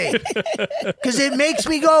Sorry. to me. Because it makes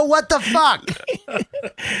me go, what the fuck?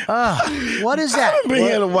 What is that? I've been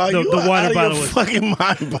here a while. The You are water out of bottle your was- fucking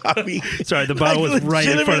mind, Bobby. Sorry, the bottle was right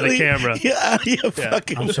in front of the legitimately, camera. You're out of your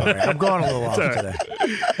fucking I'm sorry. I'm going a little off Sorry. today.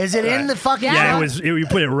 Is it in the fucking Yeah. Yeah, shot? you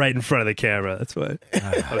put it right in front of the camera. That's why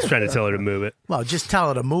I was trying to tell her to move it. Well, just tell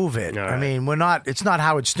her to move it. All I right. mean, it's not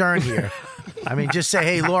Howard Stern here. I mean, just say,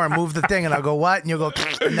 hey, Laura, move the thing. And I'll go, what? And you'll go,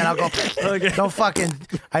 and then I'll go, don't fucking,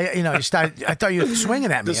 you start, I thought you were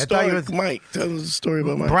swinging at me. The I thought you story, were, Mike. Tell us the story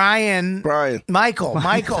about Mike. Brian. Michael.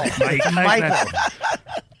 Michael.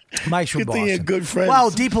 Mike's from Good thing Boston. you're good friends.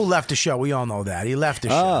 Well, Deepu left the show. We all know that. He left the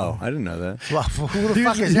show. Oh, I didn't know that. Well, who the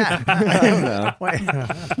fuck is that? I don't know. Wait.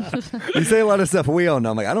 You say a lot of stuff we all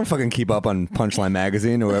know. I'm like, I don't fucking keep up on Punchline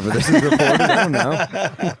Magazine or wherever this is reported. I don't know.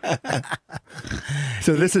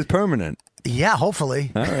 So this is permanent. Yeah,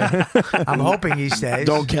 hopefully. All right. I'm hoping he stays.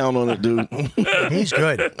 Don't count on it, dude. He's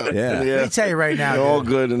good. Yeah. Let me tell you right now. They're all dude.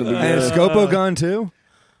 good in the And beginning. is Scopo gone too?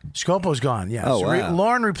 Scopo's gone, yes. Oh, wow.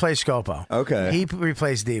 Lauren replaced Scopo. Okay. He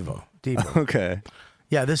replaced Devo. Okay.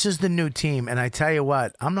 Yeah, this is the new team, and I tell you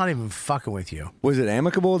what, I'm not even fucking with you. Was it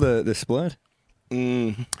amicable, the split?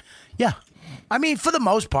 Yeah. I mean, for the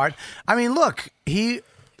most part. I mean, look, he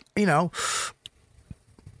didn't.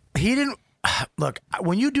 Look,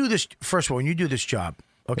 when you do this, first of all, when you do this job,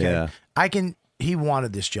 okay, Yeah. He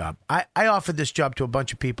wanted this job. I offered this job to a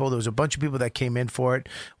bunch of people. There was a bunch of people that came in for it.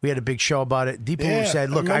 We had a big show about it. Deepu Yeah, said,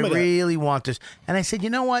 I look, I remember that. really want this. And I said, you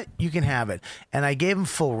know what? You can have it. And I gave him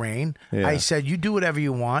full reign. Yeah. I said, you do whatever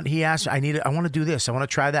you want. He asked, I want to do this. I want to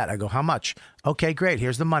try that. I go, how much? Okay, great.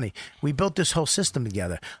 Here's the money. We built this whole system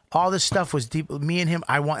together. All this stuff was deep. Me and him,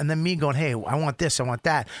 and then me going, hey, I want this. I want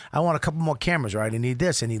that. I want a couple more cameras, right? I need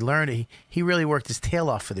this. And he learned. He really worked his tail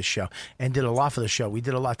off for the show and did a lot for the show. We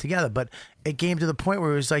did a lot together. But it came to the point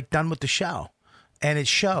where it was like done with the show. And it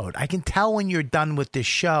showed. I can tell when you're done with this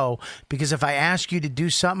show because if I ask you to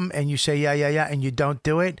do something and you say, yeah, and you don't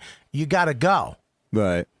do it, you got to go.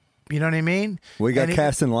 Right. You know what I mean? We got And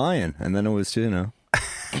cast in Lion, and then it was,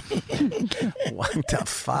 What the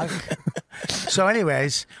fuck? So,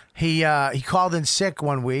 anyways, he called in sick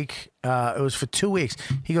one week. It was for 2 weeks.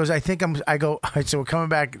 He goes, I go, all right, so we're coming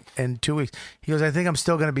back in 2 weeks. He goes, I think I'm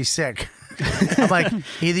still going to be sick. I'm like,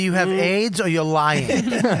 either you have AIDS or you're lying.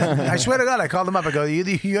 I swear to God, I called him up. I go,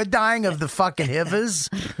 either you're dying of the fucking hivers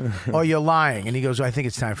or you're lying. And he goes, well, I think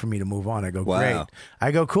it's time for me to move on. I go, Wow. great.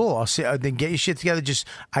 I go, cool. I'll see. Then get your shit together.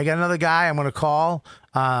 I got another guy I'm going to call.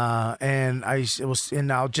 And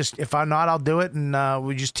I'll just, if I'm not, I'll do it. And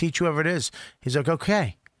we just teach whoever it is. He's like,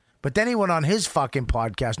 okay. But then he went on his fucking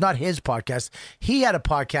podcast, not his podcast. He had a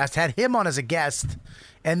podcast, had him on as a guest,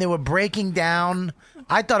 and they were breaking down.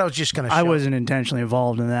 I thought I was just going to show. I wasn't intentionally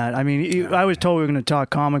involved in that. I mean, I was told we were going to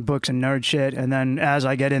talk comic books and nerd shit, and then as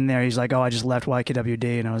I get in there, he's like, oh, I just left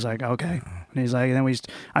YKWd, and I was like, okay. And he's like,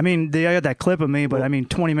 and then they got that clip of me, but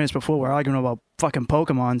 20 minutes before we're arguing about fucking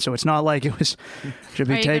Pokemon, so it's not like it was should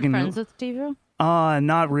be Are you taken. good friends with Steve?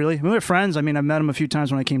 Not really. We were friends. I met him a few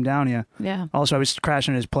times when I came down here. Yeah. Also, I was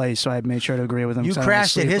crashing at his place, so I made sure to agree with him. You 'cause I don't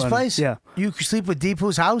crashed at sleep his on- place? Yeah. You sleep with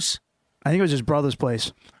Deepu's house? I think it was his brother's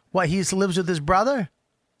place. What, he lives with his brother?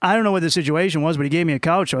 I don't know what the situation was, but he gave me a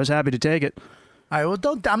couch, so I was happy to take it. All right,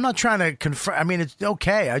 well, I'm not trying to confront. It's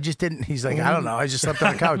okay. I just didn't. He's like, I don't know. I just slept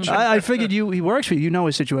on the couch. I figured he works for you. You know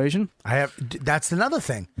his situation. That's another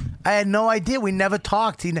thing. I had no idea. We never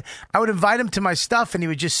talked. I would invite him to my stuff, and he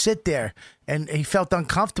would just sit there, and he felt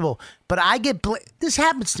uncomfortable. But this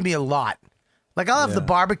happens to me a lot. Like, I'll have the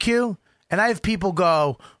barbecue, and I have people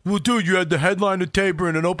go, well, dude, you had the headliner table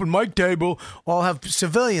and an open mic table. I'll have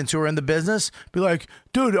civilians who are in the business be like,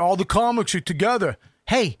 dude, all the comics are together.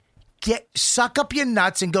 Hey, suck up your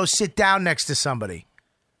nuts and go sit down next to somebody.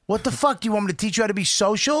 What the fuck? Do you want me to teach you how to be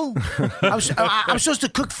social? I'm supposed to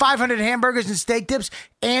cook 500 hamburgers and steak tips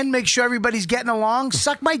and make sure everybody's getting along?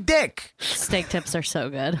 Suck my dick. Steak tips are so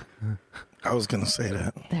good. I was gonna say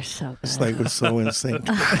that. They're so good. It's like we're so in sync.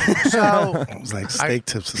 So I was like, steak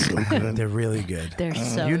tips are so good. They're really good. They're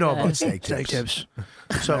so You know good. about steak tips. Steak tips.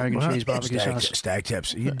 So American cheese barbecue sauce. Steak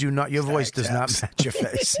tips. You do not. Your voice does not match your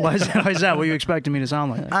face. Why is that? What are you expecting me to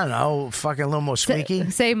sound like? I don't know. Fucking a little more squeaky.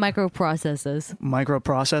 Say microprocesses.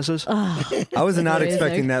 Microprocessors? I was not Amazing.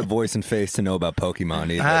 expecting that voice and face to know about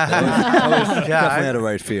Pokemon either. Definitely had a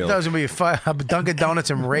right feel. That was gonna be Dunkin' Donuts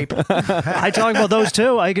and rape. I talk about those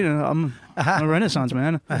too. I'm a Renaissance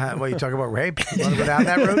man. What, you talk about rape? Want to go down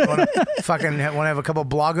that route? Want to have a couple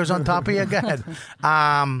bloggers on top of you? Go ahead.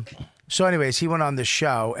 So, anyways, he went on the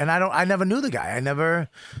show, and I never knew the guy. I never,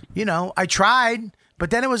 I tried, but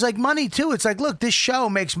then it was like money too. It's like, look, this show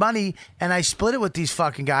makes money, and I split it with these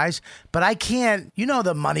fucking guys, but I can't.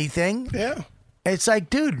 The money thing. Yeah. It's like,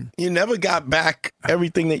 dude, You never got back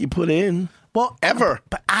everything that you put in. well, Ever.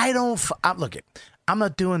 But I don't. Look it. I'm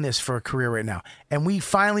not doing this for a career right now. And we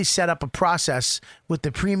finally set up a process with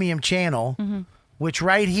the premium channel, which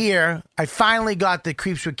right here, I finally got the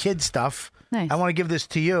Creeps with Kids stuff. Nice. I want to give this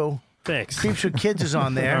to you. Thanks. Creeps with Kids is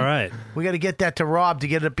on there. All right. We got to get that to Rob to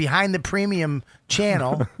get it behind the premium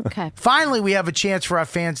channel. Okay. Finally, we have a chance for our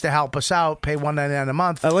fans to help us out, pay $1.99 a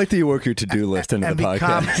month. I like that you work your to-do list into the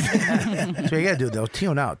become. podcast. That's what you got to do. They'll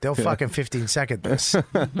tune out. They'll fucking 15-second this.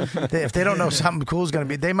 If they don't know something cool is going to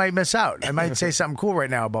be, they might miss out. I might say something cool right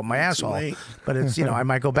now about my asshole. late. But it's, I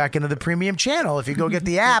might go back into the premium channel if you go get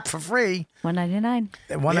the app for free. $1.99.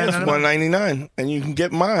 Yeah, it's $1.99. $1.99, and you can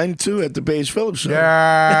get mine too at the Paige Phillips show. Do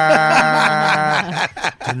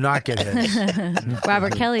not get his.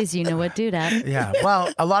 Robert Kelly's You Know What Do That. Yeah.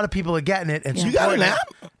 Well, a lot of people are getting it. And You got an app?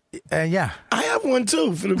 Yeah. I have one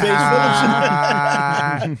too for the Paige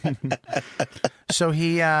Phillips show. So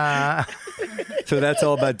he. So that's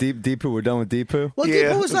all about Deepu. We're done with Deepu? Well,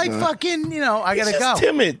 Yeah. Deepu was like, fucking, I He's got to just go.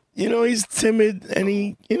 timid. He's timid, and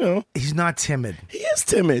He's not timid. he is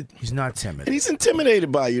timid. He's not timid. And he's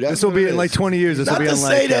intimidated by you. That's This will what be it in is. like 20 years. This Not will be to on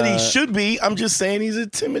say like that he should be. I'm just saying he's a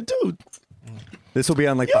timid dude. This will be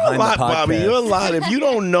on like You're a behind lot, the podcast. Bobby. You're a lot. If you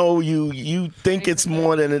don't know, you think it's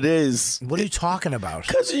more than it is. What are you talking about?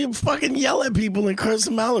 Because you fucking yell at people and curse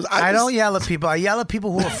them out. I don't yell at people. I yell at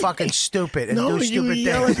people who are fucking stupid and No, do you stupid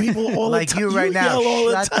yell things. at people all the like time. you right You now. yell all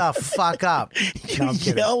the Shut the fuck up. No, I'm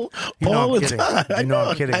kidding. yell You know all I'm the kidding. time. You know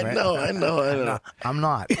I'm kidding, I right? know. No, I'm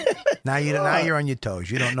not. Now you're on your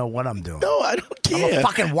toes. You don't know what I'm doing. No, I don't care. I'm a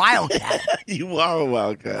fucking wildcat. You are a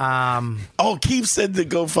wildcat. Oh, Keith said to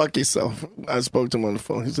go fuck yourself. I spoke to him on the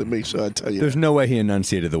phone. He said, make sure I tell you. There's no way he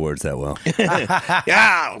enunciated the words that well.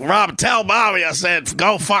 Yeah, Rob, tell Bobby I said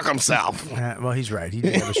go fuck himself. Well, he's right. He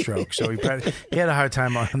did have a stroke, so he had a hard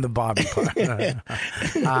time on the Bobby part.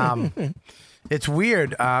 It's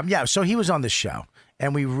weird. So he was on the show,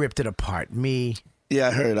 and we ripped it apart. Me. Yeah,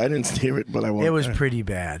 I heard. I didn't hear it, but I won't. It was pretty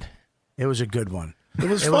bad. It was a good one. It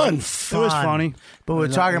was fun. It was funny. But we're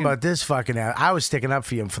talking about this fucking. I was sticking up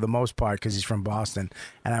for him for the most part because he's from Boston,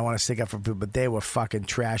 and I want to stick up for people. But they were fucking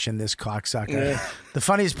trashing this cocksucker. Yeah. The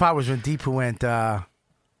funniest part was when Deepu went.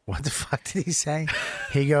 What the fuck did he say?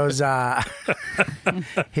 He goes.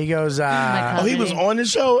 He goes. Oh, he was on the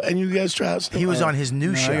show, and you guys trashed him? He was on his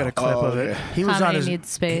new show. I got a clip of it. He was on Comedy his. needs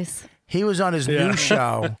space. He was on his new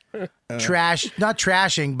show. Not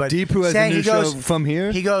trashing, but Deepu has a saying new he goes, show from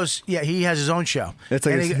here? He goes, yeah, he has his own show. It's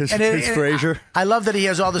like his Frasier. I love that he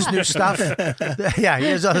has all this new stuff. Yeah, he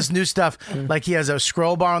has all this new stuff. Like he has a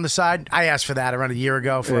scroll bar on the side. I asked for that around a year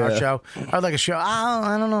ago for our show. I'd like a show.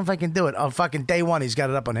 I don't know if I can do it. On fucking day one, he's got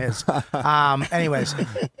it up on his. Anyways,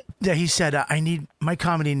 yeah, he said, my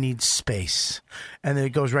comedy needs space. And then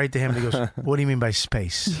it goes right to him and he goes, what do you mean by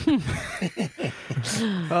space?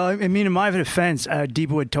 I mean, in my defense,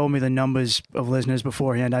 Deepu had told me the numbers of listeners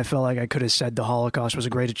beforehand. I felt like I could have said the Holocaust was a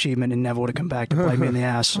great achievement and never would have come back to bite me in the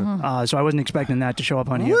ass. So I wasn't expecting that to show up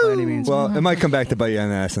on here by any means. Well, it might come back to bite you on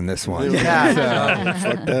the ass in this one. Yeah.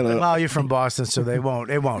 Fuck that up. Well, you're from Boston, so they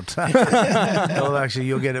won't. It won't. Well, actually,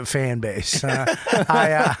 you'll get a fan base.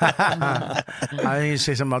 I need to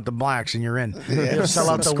say something about the blacks, and you're in. You'll sell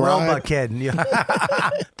out the Wilbur kid.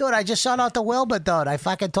 Dude, I just sold out the Wilbur, dude. I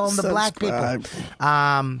fucking told him the black people.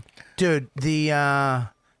 Dude,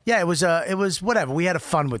 it was whatever. We had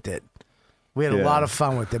fun with it. We had a lot of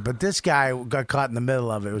fun with it, but this guy got caught in the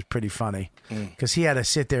middle of it. It was pretty funny because he had to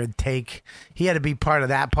sit there and he had to be part of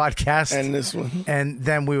that podcast And this one. and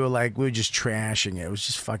then we were just trashing it. It was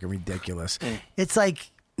just fucking ridiculous. It's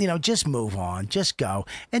like, just move on, just go,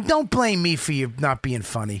 and don't blame me for you not being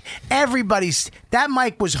funny. That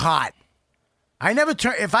mic was hot.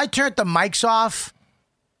 If I turned the mics off,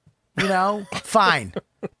 fine.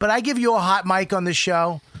 But I give you a hot mic on this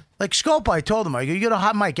show. Like Scope, I told him, you get a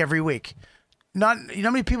hot mic every week. You know how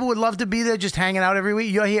many people would love to be there just hanging out every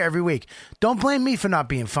week? You're here every week. Don't blame me for not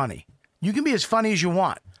being funny. You can be as funny as you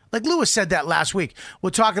want. Like Lewis said that last week. We're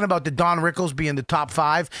talking about the Don Rickles being the top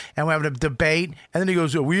 5, and we're having a debate. And then he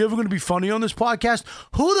goes, are we ever going to be funny on this podcast?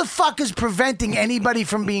 Who the fuck is preventing anybody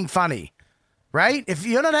from being funny? Right? If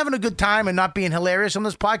you're not having a good time and not being hilarious on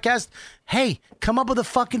this podcast, hey, come up with a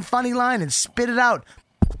fucking funny line and spit it out.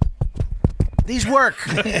 These work.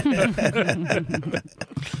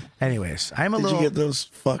 Anyways, I'm a Did little... you get those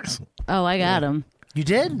fucks? Oh, I got him. You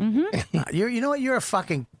did? Mm-hmm. You know what? You're a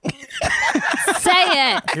fucking...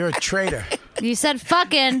 Say it. You're a traitor. You said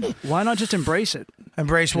fucking. Why not just embrace it?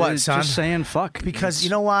 Embrace what, son? Just saying fuck. Because you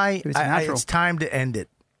know why? It's natural. It's time to end it.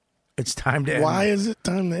 It's time to end Why it. is it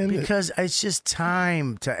time to end it? Because it's just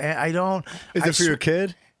time to end. I don't... Is it for your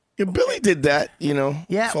kid? Yeah, Billy did that,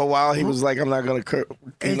 Yeah. For a while, he was like, I'm not going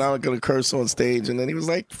to curse on stage. And then he was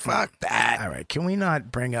like, fuck that. All right. Can we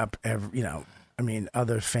not bring up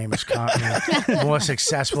other famous, more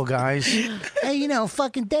successful guys? Hey,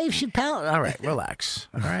 fucking Dave Chappelle. All right, relax.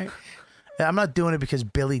 All right. I'm not doing it because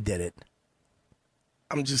Billy did it.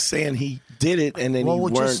 I'm just saying he did it, and then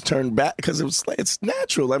turned back because it's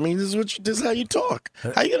natural. I mean, this is how you talk.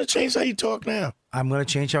 How you gonna change how you talk now? I'm gonna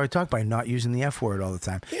change how I talk by not using the F word all the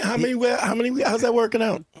time. Yeah, how many? How's that working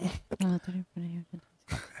out?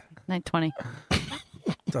 9:20.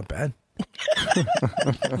 It's not bad.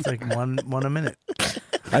 It's like one a minute.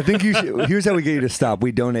 I think you should. Here's how we get you to stop.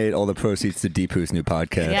 We donate all the proceeds to Deepu's new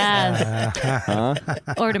podcast. Yes.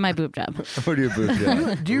 Or to my boob job. Or to your boob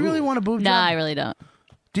job. Do you really want a boob job? No, I really don't.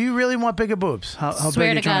 Do you really want bigger boobs? How Swear big to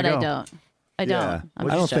are you trying God, to go? I don't. I don't. Yeah. I'm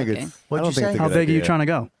I don't just think joking. it's. What'd I you don't think say? it's a How good big are you idea. trying to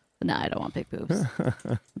go? No, I don't want big boobs.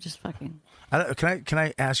 I'm just fucking. Can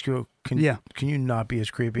I ask you? Can you not be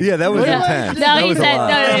as creepy? Yeah, that was intense. No, That he was a said lot.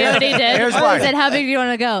 no. You know what he did? Here's He why. said, "How big do you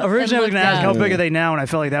want to go?" Originally, I was And going to ask how looked big are they now, and I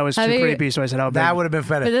felt like that was How too big- creepy, so I said how big. That would have been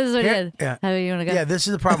better. But this is what he Here- did. Yeah. How big you want to go? Yeah, this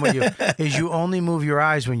is the problem with you is you only move your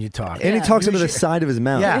eyes when you talk. And he talks into the side of his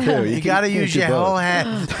mouth. Yeah, too. you got to can't use do your both. whole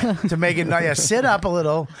head to make it. Yeah, sit up a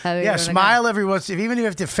little. How big you Yeah, wanna smile every once. Even if you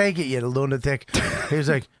have to fake it, you lunatic. He was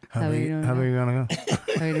like, "How big you gonna go?"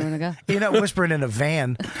 How big do you want to go? You're not whispering in a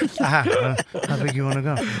van. How big you want to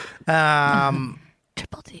go?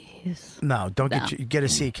 Triple D's. No, don't get a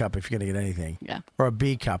C cup if you're gonna get anything. Yeah. Or a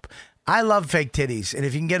B cup. I love fake titties, and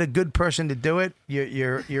if you can get a good person to do it,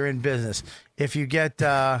 you're in business. If you get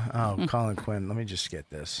Colin Quinn, let me just get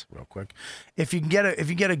this real quick. If you get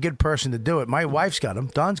a good person to do it, my wife's got them.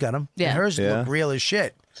 Dawn's got them. Yeah. And hers Yeah. look real as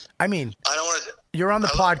shit. I mean, I don't want to. you're on the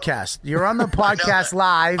podcast. You're on the podcast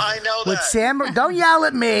live. I know with that. Sam. Don't yell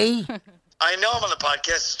at me. I know I'm on the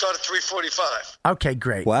podcast. It started at 3:45. Okay,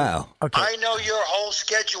 great. Wow. Okay. I know your whole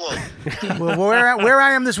schedule. Well, where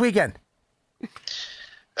I am this weekend?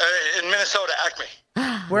 In Minnesota, Acme.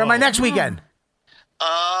 Where am I next weekend?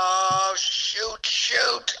 Oh,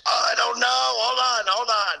 shoot. I don't know. Hold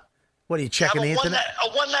on. What are you checking the Have internet? a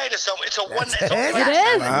one night or something. It's a one night. it?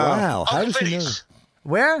 It is. Wow. How Uncle does he know? Vinny's.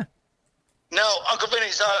 Where? No, Uncle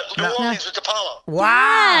Vinny's New Orleans with Apollo. Wow.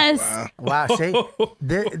 Yes. Wow. See,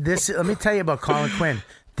 this. Let me tell you about Colin Quinn.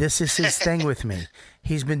 This is his thing with me.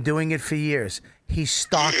 He's been doing it for years. He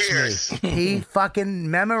stalks me. He fucking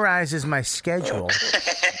memorizes my schedule.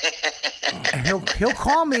 And he'll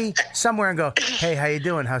call me somewhere and go, "Hey, how you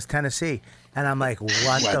doing? How's Tennessee?" And I'm like,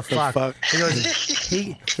 what the fuck? He goes,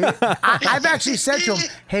 I've actually said to him,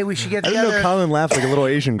 "Hey, we should get together." I didn't know Colin laughed like a little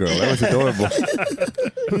Asian girl. That was adorable.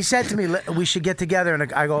 He said to me, "We should get together."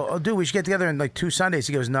 And I go, "Oh, dude, we should get together in like 2 Sundays."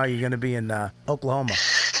 He goes, "No, you're going to be in Oklahoma."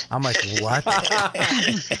 I'm like, what?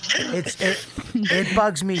 It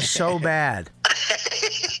bugs me so bad.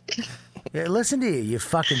 Yeah, listen to you, you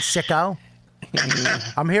fucking sicko.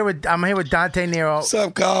 I'm here with Dante Nero. What's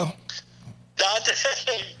up, Carl? Dante.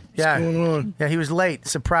 Yeah. What's going on? Yeah, he was late.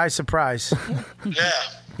 Surprise, surprise. Yeah.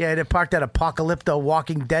 Yeah, they parked that Apocalypto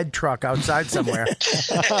Walking Dead truck outside somewhere.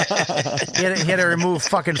 he had to remove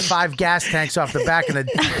fucking 5 gas tanks off the back and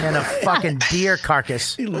a fucking deer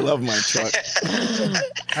carcass. You love my truck.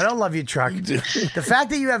 I don't love your truck. The fact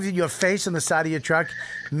that you have your face on the side of your truck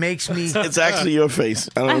makes me... It's actually your face.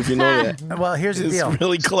 I don't know if you know that. Well, here's the deal. It's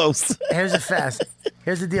really close. Here's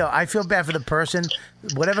the deal. I feel bad for the person,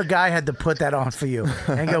 whatever guy had to put that on for you.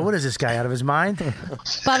 And go, what is this guy, out of his mind?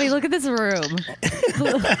 Bobby, look at this room.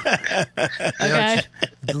 Okay.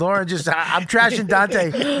 Lauren I'm trashing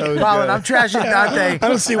Dante. Colin, I'm trashing Dante. I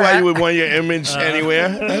don't see why you would want your image anywhere.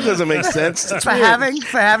 That doesn't make sense. It's for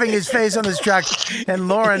having his face on this truck. And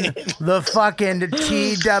Lauren, the fucking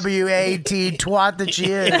TWAT twat that she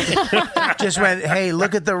is, just went, "Hey,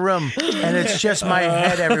 look at the room." And it's just my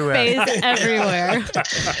head everywhere. Face everywhere.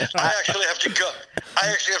 I actually have to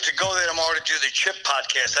go there tomorrow to do the Chip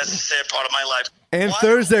podcast. That's the sad part of my life. And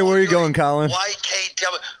Thursday, where are you going, Colin?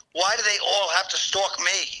 YKW. Why do they all have to stalk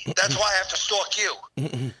me? That's why I have to stalk you.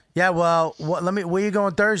 Yeah, well, where are you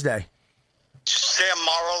going Thursday? Sam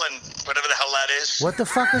Morrill and whatever the hell that is. What the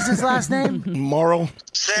fuck is his last name? Morrill.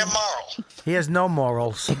 Sam Morrill. He has no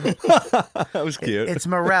morals. That was cute. It's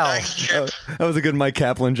Morrell. That was a good Mike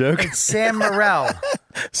Kaplan joke. It's Sam Morrell.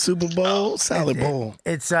 Super Bowl, salad bowl.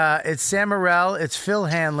 It's Sam Morrell. It's Phil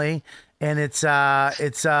Hanley, and it's Joe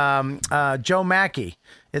Mackey.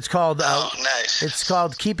 It's called nice. It's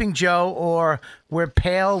called Keeping Joe, or We're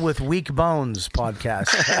Pale with Weak Bones podcast.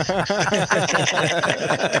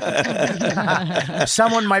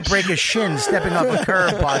 Someone might break a shin stepping off a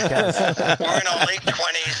curb podcast. We're in our late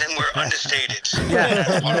 20s and we're understated.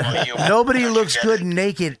 Yeah. Nobody looks good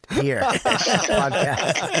naked here.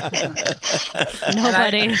 Podcast.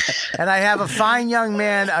 Nobody. And I have a fine young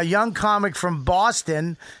man, a young comic from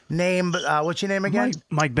Boston named, what's your name again?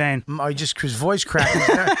 Mike Bain. Oh, his voice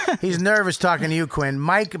cracked. He's nervous talking to you, Quinn.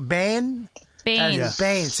 Mike Bain? Bain.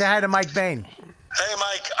 Bain. Say hi to Mike Bain. Hey,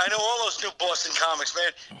 Mike, I know all those new Boston comics,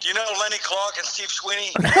 man. Do you know Lenny Clark and Steve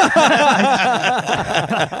Sweeney?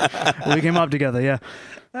 We came up together, yeah.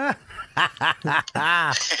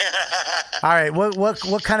 All right,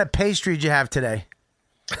 what kind of pastry did you have today?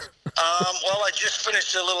 Well, I just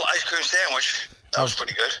finished a little ice cream sandwich. That was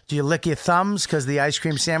pretty good. Do you lick your thumbs because the ice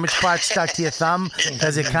cream sandwich part stuck to your thumb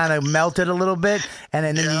because it kind of melted a little bit, and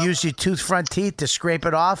then you use your front teeth to scrape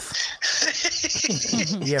it off?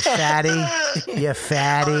 You fatty. You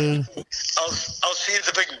fatty. I'll see you at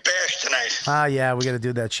the Big Bash tonight. Oh, yeah, we got to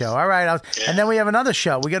do that show. All right. And then we have another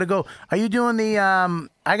show. We got to go. Are you doing the,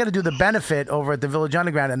 I got to do the benefit over at the Village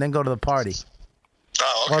Underground and then go to the party.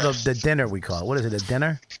 Oh, okay. Or the dinner, we call it. What is it, a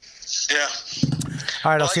dinner? Yeah.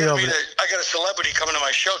 All right, I'll see you over there. I got a celebrity coming to my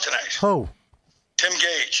show tonight. Who? Tim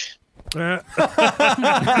Gage. Sons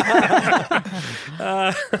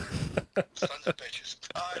of bitches.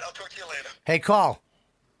 All right, I'll talk to you later. Hey, call.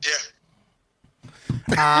 Yeah.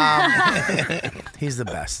 He's the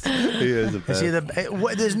best. He is the best.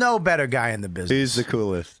 There's no better guy in the business. He's the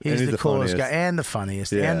coolest. He's the coolest funniest guy and the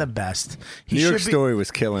funniest and the best. New York Story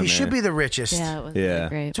was killing. He should be the richest. Yeah, it was really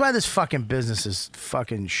great. That's why this fucking business is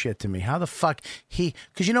fucking shit to me. How the fuck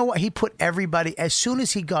because you know what? He put everybody, as soon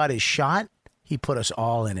as he got his shot, he put us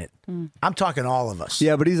all in it. I'm talking all of us.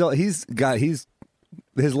 Yeah, but his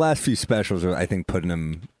last few specials are, I think, putting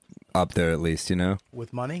him up there at least, you know?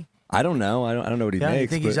 With money? I don't know. I don't know what he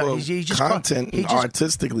makes. Think but, he's just content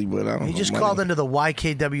artistically, but I don't know. He just money. called into the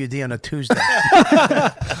YKWd on a Tuesday.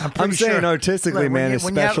 I'm saying artistically, man, his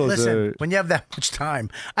specials are. When you have that much time,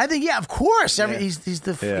 I think, of course. He's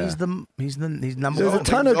number one. There's a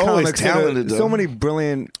ton of always comics. Talented, So many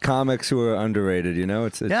brilliant comics who are underrated. You know,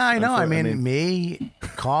 it's I know. I mean, me,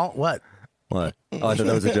 call what? What? Oh, I thought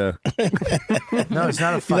that was a joke. No, it's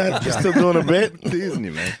not a fucking joke. You're still doing a bit? Teasing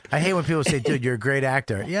you, man. I hate when people say, dude, you're a great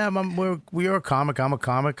actor. Yeah, we are a comic. I'm a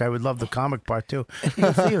comic. I would love the comic part, too.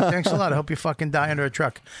 Good for you. Thanks a lot. I hope you fucking die under a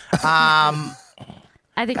truck. I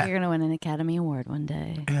think you're going to win an Academy Award one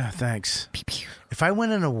day. Yeah, thanks. Pew, pew. If I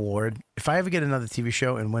win an award, if I ever get another TV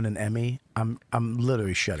show and win an Emmy, I'm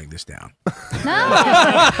literally shutting this down. No,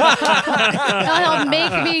 he'll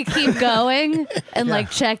make me keep going and like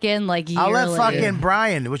check in like yearly. I'll let fucking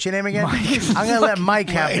Brian. What's your name again? I'm gonna let Mike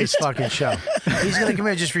have this fucking show. He's gonna come here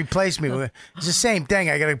and just replace me. It's the same thing.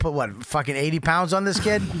 I gotta put what fucking 80 pounds on this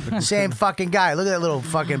kid. Same fucking guy. Look at that little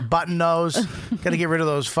fucking button nose. Gotta get rid of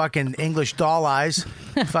those fucking English doll eyes.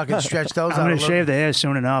 Fucking stretch those. I'm out gonna a little. shave the hair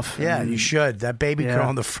soon enough. Yeah, you should. That baby curl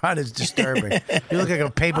on the front is disturbing. You look like a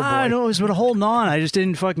paper boy. I know it was holding on. I just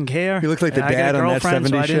didn't fucking care. You look like the dad on that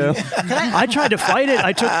 70s show. I tried to fight it.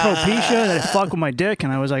 I took Propecia and it fucked with my dick,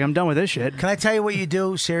 and I was like, I'm done with this shit. Can I tell you what you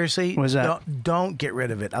do? Seriously? What's that? Don't get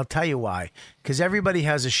rid of it. I'll tell you why. Because everybody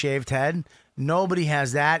has a shaved head. Nobody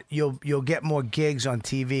has that. You'll get more gigs on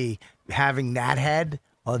TV having that head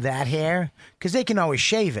or that hair because they can always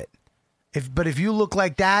shave it. But if you look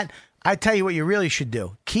like that, I tell you what you really should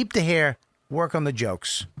do. Keep the hair, work on the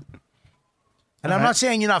jokes. And I'm not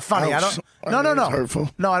saying you're not funny. No. Hurtful.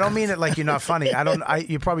 No, I don't mean it like you're not funny.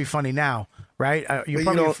 You're probably funny now, right? You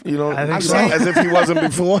don't as if he wasn't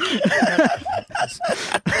before.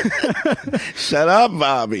 Shut up,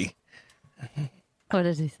 Bobby. What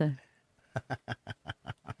did he say?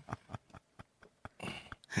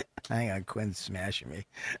 Hang on, Quinn's smashing me.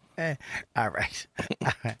 All right.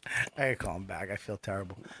 I gotta call him back. I feel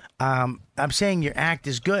terrible. I'm saying your act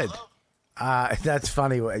is good. That's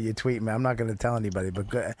funny what you tweet me. I'm not going to tell anybody, but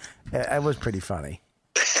good. It was pretty funny.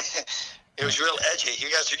 It was real edgy.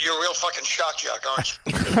 You're a real fucking shock jock, aren't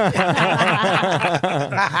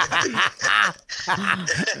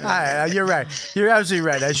you? You're right. You're absolutely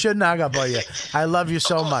right. I shouldn't hang up on you. I love you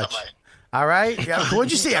so much. All right? Yeah,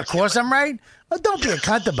 what'd you say? Of course I'm right? Well, don't be a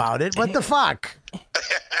cunt about it. What the fuck?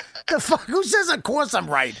 The fuck? Who says, of course I'm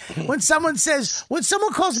right? When someone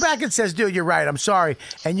calls back and says, dude, you're right, I'm sorry,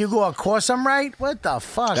 and you go, of course I'm right? What the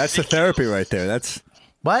fuck? That's the therapy right there. That's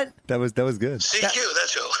what? That was good. CQ,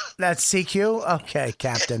 that's who. That's CQ? Okay,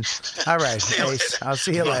 Captain. All right. I'll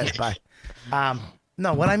see you later. Bye.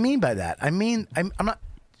 No, what I mean by that, I'm not.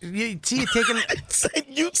 You see, you're taking.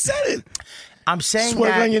 You said it. I'm saying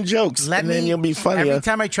Swerve that. on your jokes, and then you'll be funnier. Every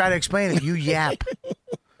time I try to explain it, you yap.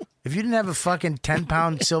 If you didn't have a fucking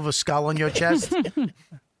 10-pound silver skull on your chest,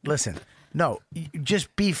 listen. No, just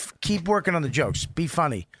keep working on the jokes. Be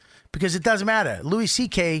funny, because it doesn't matter. Louis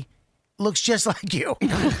C.K. looks just like you,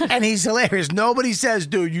 and he's hilarious. Nobody says,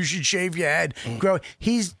 "Dude, you should shave your head." Grow.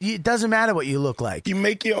 It doesn't matter what you look like. You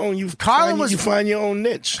make your own. You find your own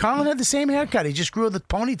niche. Carlin had the same haircut. He just grew the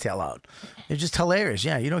ponytail out. It's just hilarious.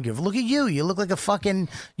 Yeah, you don't give. Look at you. You look like a fucking.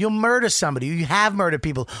 You'll murder somebody. You have murdered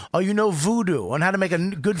people. Oh, you know voodoo on how to make a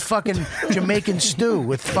good fucking Jamaican stew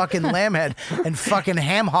with fucking lamb head and fucking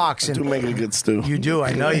ham hocks. And you do make a good stew. You do.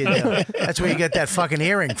 I know you do. That's where you get that fucking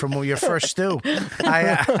earring from your first stew.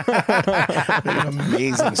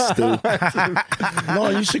 Amazing stew. No,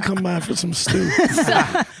 you should come by for some stew.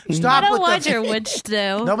 Stop. I don't want your witch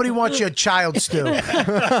stew. Nobody wants your child stew.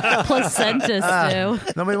 Placenta stew.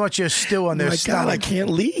 Nobody wants your stew on their stomach. God, I can't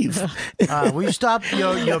leave. Will you stop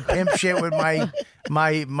your pimp shit with my?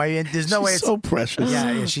 There's no way. It's so precious.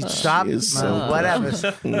 Yeah, she stop. She is so whatever.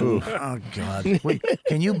 Oh God. Wait,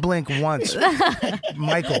 can you blink once,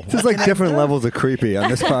 Michael? There's like different levels of creepy on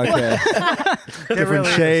this podcast. Different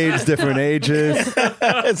shades, different ages.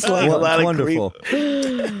 It's like a lot of wonderful.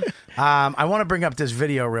 I want to bring up this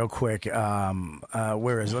video real quick.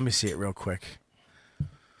 Where is it? Let me see it real quick.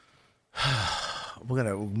 We're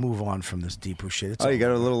gonna move on from this Deepu shit. You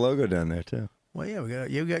got a little logo down there too. Well, yeah,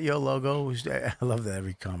 you got your logo. I love that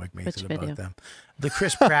every comic makes it about them. The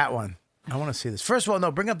Chris Pratt one. I want to see this. First of all,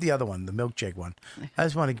 no, bring up the other one, the milkshake one. I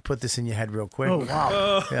just want to put this in your head real quick. Oh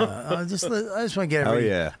wow! Yeah, I just want to get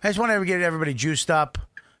everybody. Oh yeah! I just want to get everybody juiced up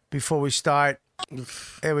before we start.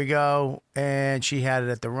 There we go. And she had it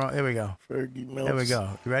at the wrong. There we go. Fergie Mills. There we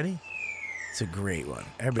go. You ready? It's a great one.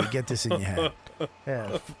 Everybody, get this in your head.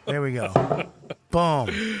 Yeah. There we go. Boom.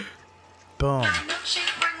 Boom.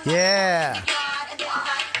 Yeah.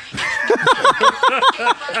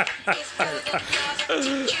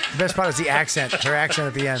 The best part is the accent. Her accent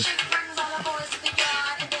at the end.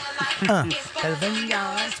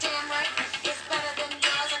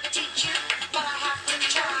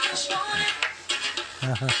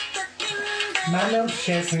 My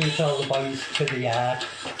milkshake brings all the boys to the yard.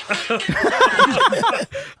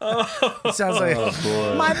 It sounds like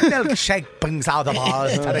my milkshake brings out the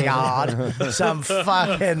balls to the yard. Some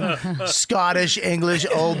fucking Scottish English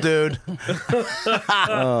old dude.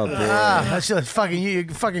 Oh boy. That's just fucking you. Your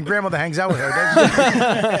fucking grandmother hangs out with her.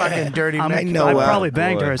 That's fucking dirty. I probably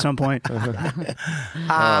banged her at some point.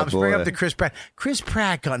 Let's bring up the Chris Pratt. Chris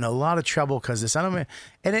Pratt got in a lot of trouble because this. I don't mean,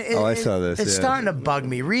 and I saw this. It's yeah. starting to bug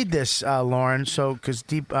me. Read this, Lauren. So because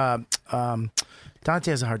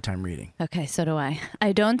Dante has a hard time reading. Okay, so do I.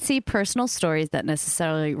 I don't see personal stories that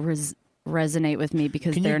necessarily resonate with me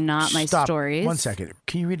because they're not my stories. 1 second.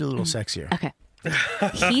 Can you read a little sexier? Okay.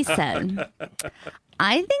 He said,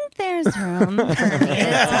 I think there's room for me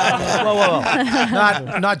to Whoa.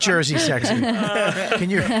 Not Jersey sexy.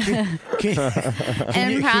 Can you and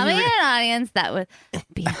probably an audience that would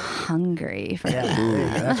be hungry for that.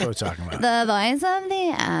 That's what we're talking about. The voice of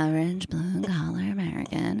the average blue-collar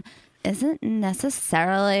American isn't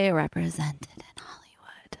necessarily represented in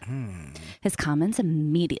Hollywood. His comments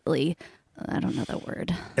immediately, I don't know the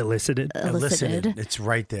word. Elicited. It's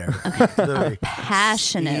right there. A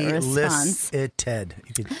passionate response Ted.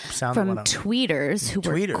 You could sound from the one out. tweeters who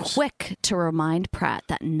were quick to remind Pratt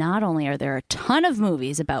that not only are there a ton of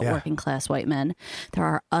movies about working class white men, there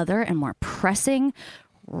are other and more pressing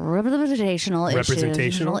representational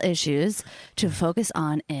issues to focus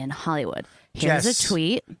on in Hollywood. Here's a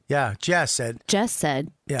tweet. Yeah, Jess said,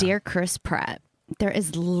 Dear Chris Pratt, there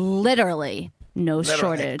is literally no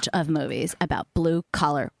shortage of movies about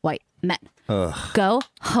blue-collar white men. Ugh. Go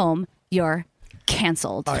home. You're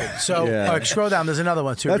canceled. All right, so scroll down. There's another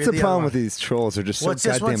one, too. That's Read the problem with these trolls. They're just so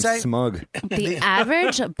goddamn smug. The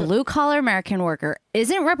average blue-collar American worker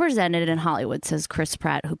isn't represented in Hollywood, says Chris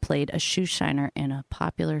Pratt, who played a shoe shiner in a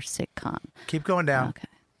popular sitcom. Keep going down. Okay.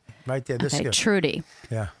 Right there. This is good. Trudy.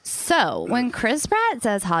 Yeah. So when Chris Pratt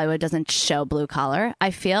says Hollywood doesn't show blue collar,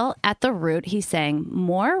 I feel at the root he's saying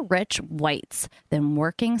more rich whites than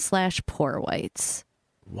working/poor whites.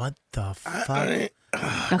 What the fuck? Okay.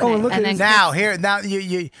 Oh, look and at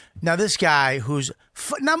then now this guy who's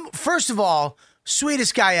first of all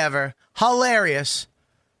sweetest guy ever, hilarious.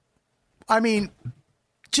 I mean,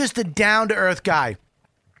 just a down to earth guy,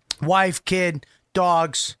 wife, kid,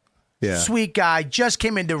 dogs. Yeah. Sweet guy, just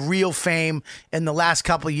came into real fame in the last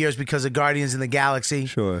couple of years because of Guardians of the Galaxy.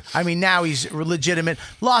 Sure. I mean, now he's legitimate.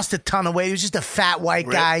 Lost a ton of weight. He was just a fat white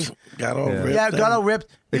guy. Got all ripped. Yeah, got all ripped.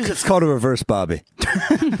 It's called a reverse Bobby. Why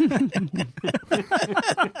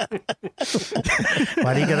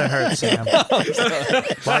do you gotta hurt, Sam?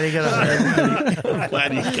 Why do you gotta hurt? Why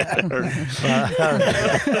do you gotta hurt?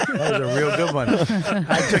 That was a real good one.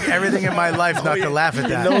 I took everything in my life not to laugh at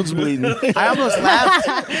that. Your nose bleeding. I almost laughed.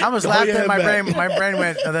 And my brain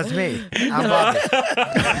went, "Oh, that's me. I'm Bobby."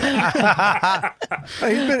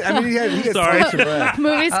 He gets Sorry.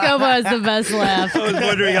 Movie Scope has the best laugh. I was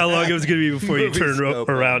wondering how long it was going to be before you turned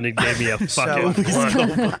around and gave me a fucking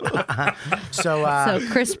one. So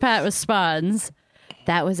Chris Pratt responds,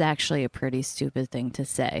 that was actually a pretty stupid thing to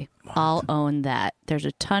say. I'll own that. There's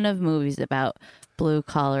a ton of movies about blue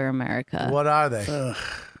collar America. What are they?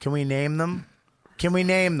 Can we name them?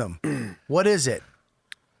 What is it?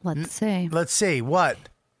 Let's see. Let's see. What?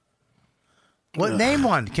 Name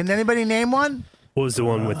one. Can anybody name one? What was the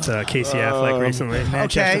one with Casey Affleck recently?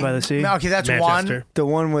 Manchester by the Sea. Okay, that's Manchester. one. The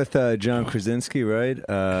one with John Krasinski, right? You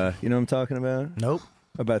know what I'm talking about? Nope.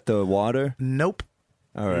 About the water? Nope.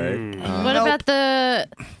 All right. What about the...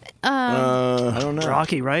 I don't know.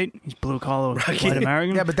 Rocky, right? He's blue collar white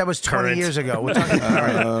American. Yeah, but that was 20 Current. years ago. We're talking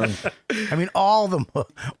I mean, all of them.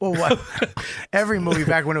 Well, what? Every movie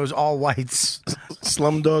back when it was all whites.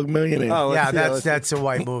 Slumdog Millionaire. Oh, Yeah, that's a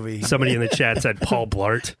white movie. Somebody in the chat said Paul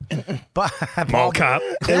Blart. But Mall Cop.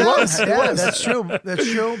 It was. Yeah, that's true.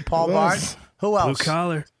 That's true. Paul Bart. Who Blue else?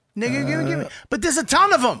 collar. Nigga, give me. But there's a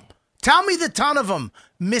ton of them. Tell me the ton of them.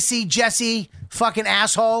 Missy, Jesse, fucking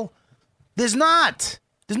asshole. There's not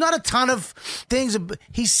a ton of things.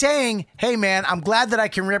 He's saying, hey, man, I'm glad that I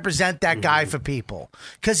can represent that guy for people.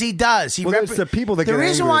 Because he does. It's the people that get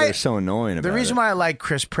angry that are so annoying about it. The reason why I like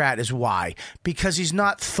Chris Pratt is why. Because he's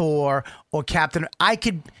not Thor or Captain.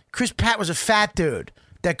 Chris Pratt was a fat dude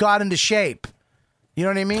that got into shape. You know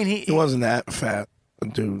what I mean? He wasn't that fat,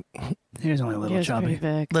 dude. He was only a little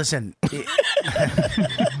chubby. Listen,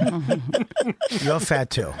 you're fat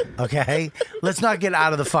too, okay? Let's not get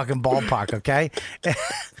out of the fucking ballpark, okay? All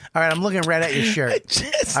right, I'm looking right at your shirt.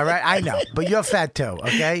 All right, I know, but you're fat too,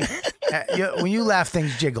 okay? When you laugh,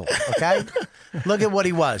 things jiggle, okay? Look at what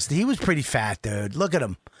he was. He was pretty fat, dude. Look at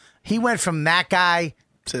him. He went from that guy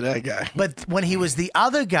to that guy. But when he was the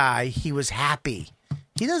other guy, he was happy.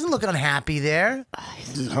 He doesn't look unhappy there.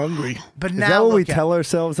 He's hungry. But Is now that what we look at- tell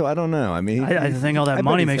ourselves? So I don't know. I mean, I think all that bet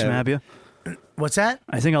money he's makes him happy. happier. What's that?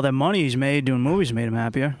 I think all that money he's made doing movies made him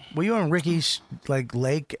happier. Were you on Ricky's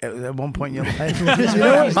lake at one point in your life? You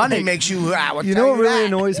know what? Money makes you. You know what really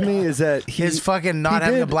annoys me is that his fucking not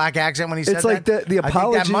having a black accent when he said It's like that. the I think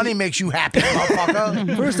apology. that money makes you happy,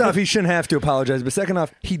 motherfucker. First off, he shouldn't have to apologize, but second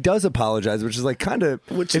off, he does apologize, which is like kind of.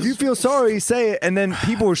 If you feel sorry, say it, and then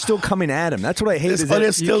people are still coming at him. That's what I hate. Is that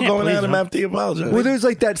They're still going at him after he apologized. Well, there's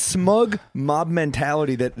like that smug mob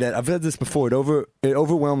mentality that I've said this before. It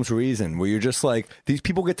overwhelms reason. Where you're just like, these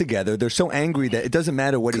people get together, they're so angry that it doesn't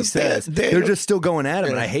matter what he says. They're just still going at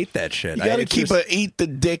him, and I hate that shit. You got to eat the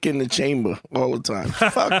dick in the chamber all the time.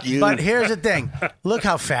 Fuck you. But here's the thing. Look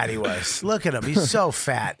how fat he was. Look at him. He's so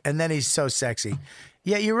fat, and then he's so sexy.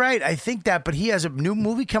 Yeah, you're right. I think that, but he has a new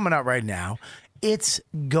movie coming out right now. It's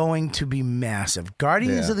going to be massive.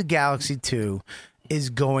 Guardians of the Galaxy 2 is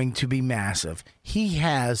going to be massive. He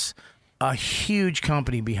has a huge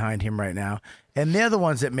company behind him right now, and they're the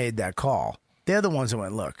ones that made that call. They're the ones that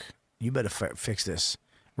went, look, you better fix this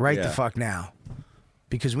right the fuck now.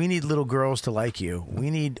 Because we need little girls to like you. We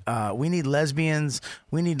need lesbians.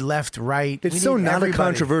 We need left, right. It's we so need not everybody. a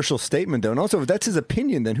controversial statement, though. And also, if that's his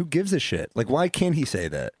opinion, then who gives a shit? Like, why can't he say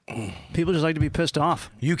that? People just like to be pissed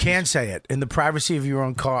off. You can say it in the privacy of your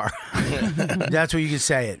own car. That's where you can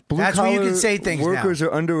say it. That's where you can say things workers now.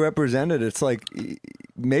 are underrepresented. It's like,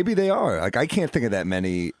 maybe they are. Like, I can't think of that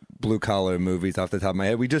many blue-collar movies off the top of my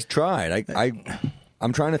head. We just tried.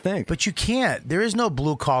 I'm trying to think. But you can't. There is no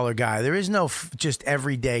blue-collar guy. There is no just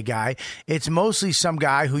everyday guy. It's mostly some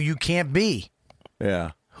guy who you can't be.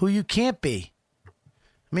 Yeah. Who you can't be.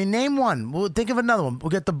 I mean, name one. We'll think of another one. We'll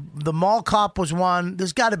get the mall cop was one.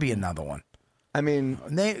 There's got to be another one. I mean,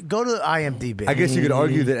 go to IMDb. I guess you could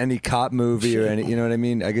argue that any cop movie or any, you know what I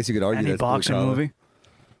mean? I guess you could argue Any that's boxing blue-collar. movie?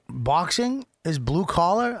 Boxing is blue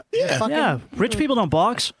collar. Yeah. Rich people don't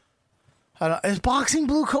box. Is boxing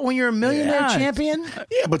blue collar when you're a millionaire champion?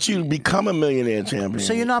 Yeah, but you become a millionaire champion.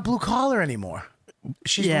 So you're not blue collar anymore.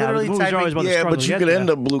 She's Yeah, literally the movies are always typing. about the struggle but to you get could there. end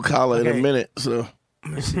up blue collar in Okay. a minute. So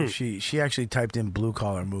Let me see. She actually typed in blue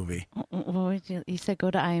collar movie. You said go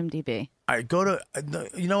to IMDb. All right, go to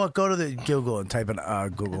you know what? Go to the Google and type in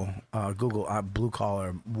Google blue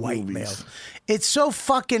collar white male. It's so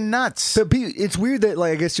fucking nuts. But it's weird that,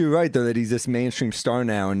 like, I guess you're right though, that he's this mainstream star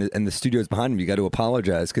now, and the studio's behind him. You got to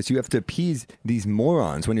apologize because you have to appease these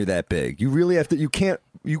morons when you're that big. You really have to. You can't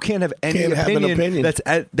have any Can't have an opinion.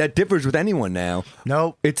 that differs with anyone now.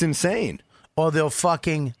 Nope, it's insane. Or they'll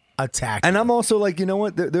fucking attack. And I'm also like, you know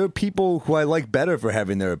what? There are people who I like better for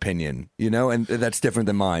having their opinion, you know, and that's different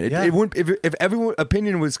than mine. It wouldn't if everyone's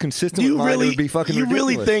opinion was consistent with mine, it would be fucking You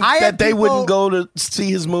ridiculous. really think that they wouldn't go to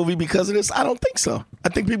see his movie because of this? I don't think so. I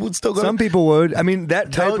think people would still go. Some people would. I mean,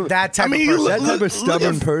 that type of that type I mean, of person. that type of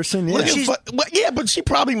stubborn person. Yeah. Yeah, but she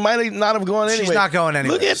probably might not have gone anyway. She's not going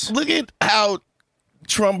anywhere. Look at how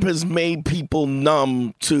Trump has made people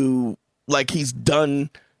numb to, like, he's done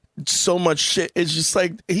so much shit. It's just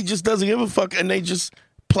like he just doesn't give a fuck, and they just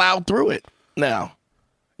plow through it now.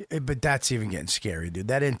 But that's even getting scary, dude.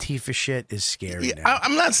 That Antifa shit is scary. Yeah, now.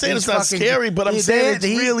 I'm not saying These it's not fucking- scary, but I'm saying it's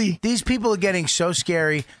really. These people are getting so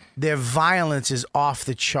scary. Their violence is off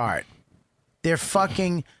the chart. They're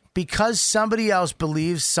fucking because somebody else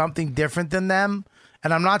believes something different than them.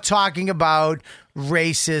 And I'm not talking about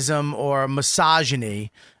racism or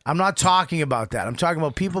misogyny. I'm not talking about that. I'm talking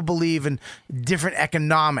about people believe in different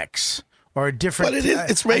economics or a different. But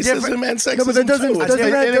it's racism and sexism. No, but that doesn't too.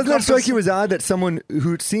 doesn't that strike you as odd that someone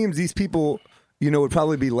who it seems these people, you know, would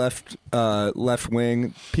probably be left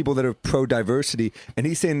wing, people that are pro diversity, and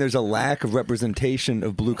he's saying there's a lack of representation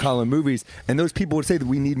of blue collar movies, and those people would say that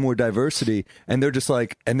we need more diversity, and they're just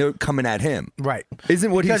like, and they're coming at him, right?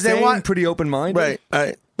 Isn't what Because he's they saying want- pretty open minded,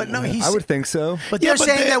 right? But no, I would think so. But they're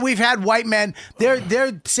saying that we've had white men.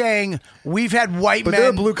 They're saying we've had white But men. there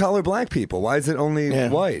are blue collar black people. Why is it only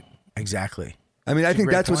white? Exactly. I mean, I think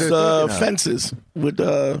that's what they're thinking of. Fences with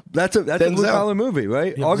that's a Denzel. blue collar movie,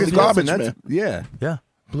 right? Yeah, August Blue Wilson, Garbage that's yeah. Yeah,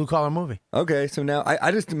 blue collar movie. Okay, so now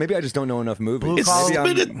I just maybe I just don't know enough movies.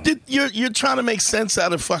 You're trying to make sense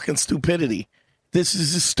out of fucking stupidity. This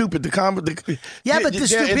is just stupid. Yeah, but the they're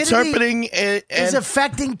stupidity interpreting is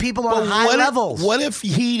affecting people on But high what if- levels. What if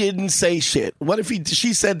he didn't say shit? What if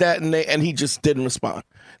she said that and he just didn't respond?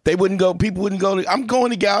 They wouldn't go. People wouldn't go. I'm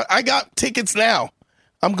going to I got tickets now.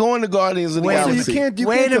 I'm going to Guardians of the Galaxy.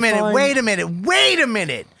 Wait a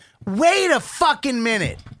minute. Wait a fucking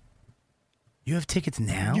minute. You have tickets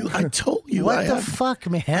now? I told you. What I the have- fuck,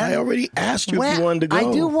 man? I already asked you if you wanted to go.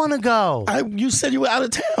 I do want to go. You said you were out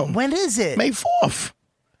of town. When is it? May 4th.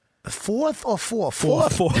 Fourth or fourth?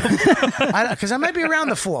 Fourth. Because I might be around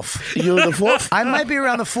the fourth. You're the fourth? I might be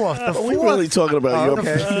around the fourth. The fourth. We're really talking about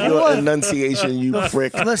your enunciation, you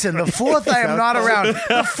prick. Listen, the fourth I am not around.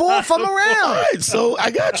 The fourth I'm around. All right, so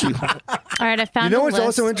I got you. All right, I found. You know a what's list.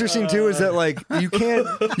 also interesting too is that like you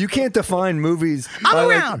can't define movies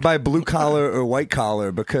by blue collar or white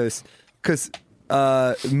collar because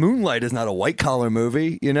Moonlight is not a white collar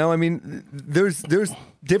movie. You know, I mean, there's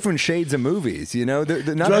different shades of movies. You know,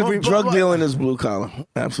 drug dealing is blue collar.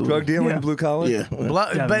 Absolutely, drug dealing blue collar. Yeah,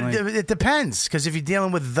 but it depends because if you're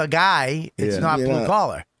dealing with the guy, it's not blue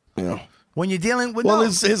collar. Yeah. When you're dealing with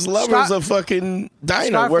his lover's a fucking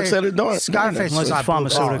diner, works at a diner. Scarface is not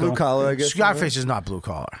blue collar. I guess Scarface is not blue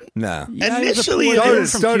collar. No, initially it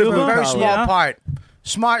started a very collar. small part.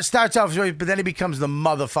 Smart starts off, but then he becomes the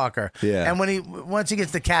motherfucker. Yeah. And once he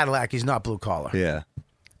gets the Cadillac, he's not blue collar. Yeah.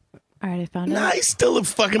 All right, I found it. Nah, he's still a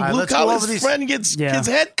fucking All right, blue let's go collar. over His these- friend gets his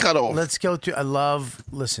head cut off. Let's go to.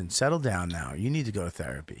 Listen, settle down now. You need to go to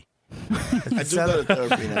therapy. I do go to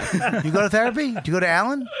therapy now. You go to therapy? Do you go to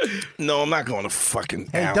Alan? No, I'm not going to fucking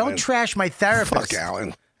Hey, Alan. don't trash my therapist. Fuck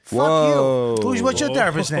Alan. Fuck Whoa. you. What's your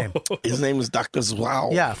therapist's name? His name is Dr.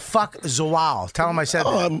 Zwal. Yeah, fuck Zawal. Tell him I said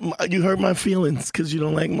that. You hurt my feelings because you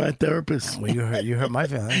don't like my therapist. Well, you hurt my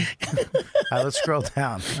feelings. All right, let's scroll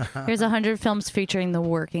down. Here's 100 films featuring the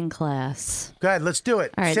working class. Go ahead, let's do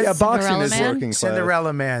it. All right, Yeah, boxing Cinderella is Man? working class.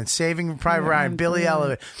 Cinderella Man, Saving Private Ryan, Billy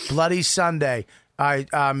Elliot, Bloody Sunday,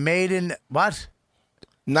 Maiden, what?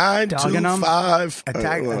 925.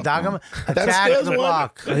 Attack That's the one.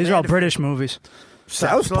 Block. These are all British movies.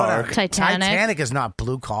 South Slow down. Park. Titanic. Titanic is not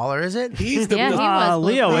blue collar, is it? He's the Yeah, he was.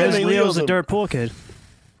 Leo blue is. collar. Leo's a dirt poor kid.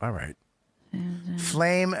 All right.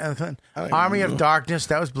 Flame, Army of Darkness,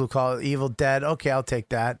 that was blue collar. Evil Dead, okay, I'll take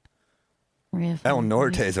that. El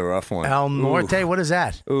Norte's a rough one. El Norte, what is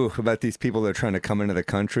that? Ooh, about these people that are trying to come into the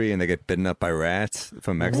country and they get bitten up by rats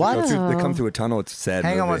from Mexico. What? They come through a tunnel. It's a sad.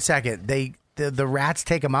 Hang on movie. one second. The rats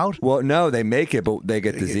take them out? Well, no, they make it, but they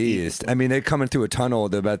get diseased. I mean, they're coming through a tunnel.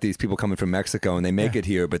 They're about these people coming from Mexico, and they make it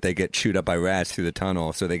here, but they get chewed up by rats through the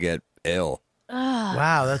tunnel, so they get ill.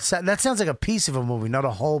 Wow, that sounds like a piece of a movie, not a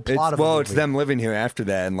whole plot of a movie. It's them living here after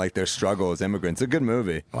that and like their struggle as immigrants. It's a good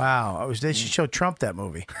movie. Wow, they should show Trump that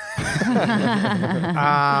movie.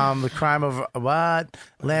 The Crime of what?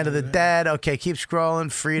 Land of the Dead. Okay, keep scrolling.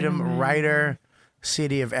 Freedom, Writer,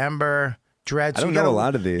 City of Ember, Dread. I don't know a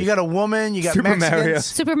lot of these. You got a woman. You got Super Mexicans. Mario.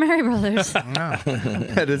 Super Mario Brothers.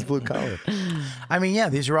 That is blue collar. I mean, yeah,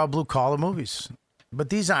 these are all blue collar movies, but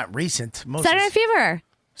these aren't recent. Most Saturday Night Fever.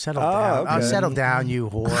 Settle down. okay. Oh, settle down, you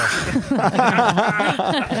whore.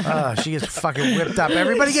 She gets fucking whipped up.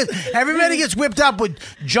 Everybody gets whipped up with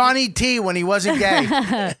Johnny T when he wasn't gay.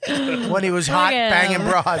 When he was hot, banging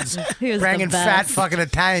broads. He was banging the fat best. fucking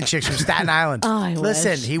Italian chicks from Staten Island. Oh, I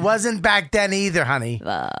Listen, wish. he wasn't back then either, honey.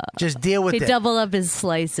 Just deal with He it. doubled up his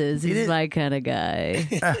slices. He's did? my kind of guy.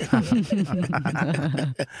 Yeah,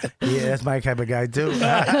 that's my type of guy, too. All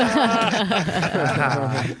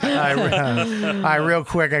right, real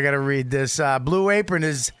quick, I got to read this. Blue Apron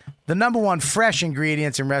is the #1 fresh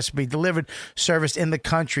ingredients and recipe delivered service in the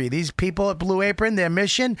country. These people at Blue Apron, their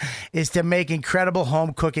mission is to make incredible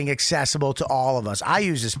home cooking accessible to all of us. I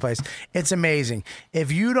use this place. It's amazing.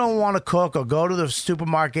 If you don't want to cook or go to the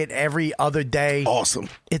supermarket every other day, awesome.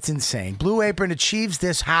 It's insane. Blue Apron achieves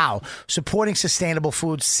this how? Supporting sustainable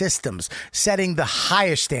food systems, setting the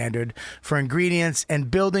highest standard for ingredients, and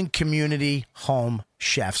building community home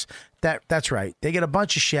chefs. That's right. They get a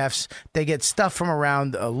bunch of chefs. They get stuff from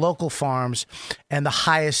around local farms and the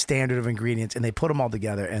highest standard of ingredients, and they put them all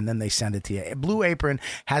together, and then they send it to you. Blue Apron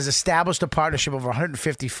has established a partnership of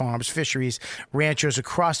 150 farms, fisheries, ranchers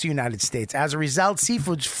across the United States. As a result,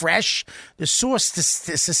 seafood's fresh, they're sourced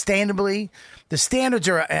sustainably. The standards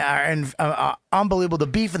are unbelievable. The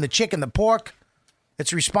beef and the chicken, the pork.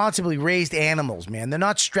 It's responsibly raised animals, man. They're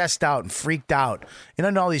not stressed out and freaked out. You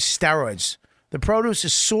don't know all these steroids. The produce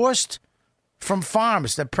is sourced from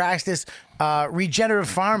farms that practice regenerative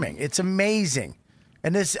farming. It's amazing.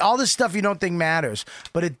 And all this stuff you don't think matters,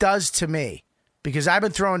 but it does to me. Because I've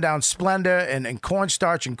been throwing down Splenda and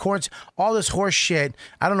cornstarch and all this horse shit.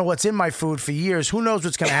 I don't know what's in my food for years. Who knows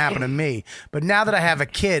what's going to happen to me? But now that I have a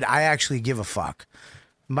kid, I actually give a fuck.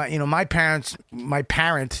 My parent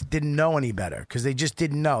didn't know any better because they just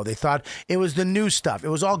didn't know. They thought it was the new stuff. It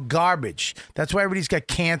was all garbage. That's why everybody's got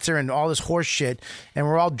cancer and all this horse shit, and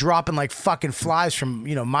we're all dropping like fucking flies from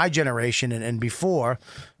my generation and before.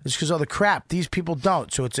 It's because all the crap. These people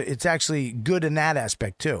don't. So it's actually good in that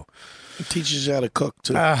aspect too. It teaches you how to cook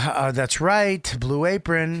too. That's right. Blue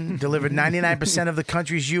Apron delivered 99% of the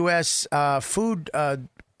country's U.S. food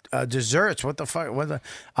desserts. What the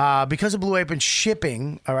fuck? Because of Blue Apron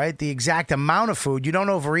shipping, all right, the exact amount of food, you don't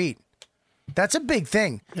overeat. That's a big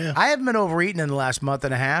thing. Yeah. I haven't been overeating in the last month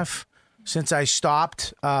and a half since I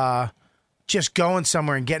stopped just going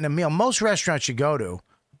somewhere and getting a meal. Most restaurants you go to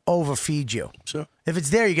overfeed you. Sure. If it's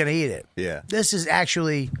there, you're going to eat it. Yeah. This is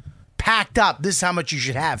actually packed up. This is how much you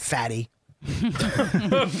should have, fatty. And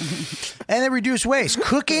then reduce waste.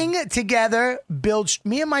 Cooking together builds.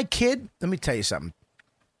 Me and my kid, let me tell you something.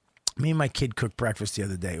 Me and my kid cooked breakfast the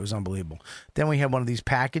other day. It was unbelievable. Then we had one of these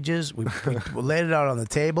packages. We laid it out on the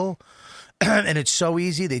table. And it's so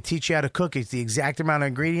easy. They teach you how to cook. It's the exact amount of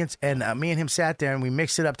ingredients. And me and him sat there and we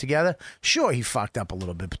mixed it up together. Sure, he fucked up a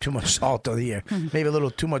little bit, but too much salt on the air. Maybe a little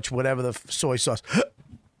too much whatever the soy sauce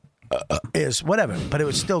is. Whatever. But it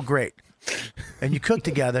was still great. And you cook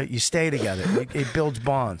together. You stay together. It builds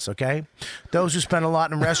bonds, okay? Those who spend a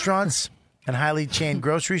lot in restaurants and highly chained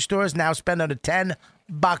grocery stores now spend under $10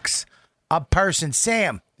 a person.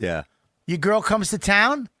 Sam. Yeah. Your girl comes to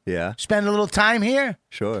town? Yeah. Spend a little time here?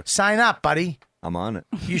 Sure. Sign up, buddy. I'm on it.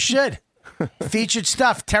 You should. Featured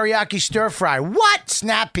stuff, teriyaki stir fry. What?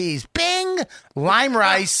 Snap peas. Bing. Lime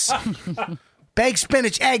rice. Baked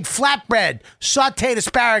spinach, egg, flatbread, sauteed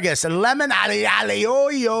asparagus, lemon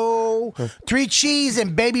aglio, 3 cheese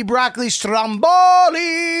and baby broccoli,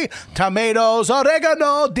 stromboli, tomatoes,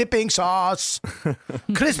 oregano, dipping sauce,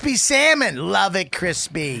 crispy salmon, love it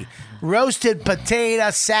crispy, roasted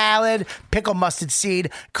potato salad, pickle mustard seed,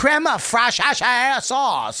 crema fraiche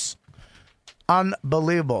sauce.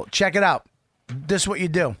 Unbelievable. Check it out. This is what you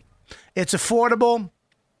do. It's affordable.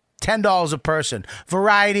 $10 a person.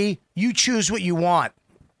 Variety, you choose what you want.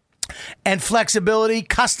 And flexibility,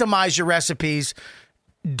 customize your recipes.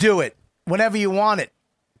 Do it whenever you want it.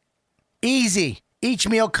 Easy. Each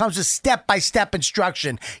meal comes with step-by-step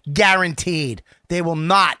instruction. Guaranteed. They will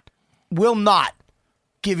not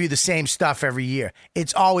give you the same stuff every year.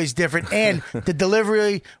 It's always different. And the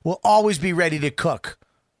delivery will always be ready to cook.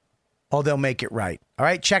 Oh, they'll make it right. All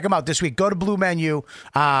right, check them out this week. Go to Blue Menu.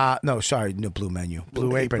 No, Blue Menu.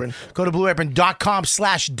 Blue Apron. Go to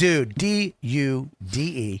blueapron.com/dude,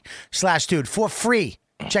 DUDE/dude for free.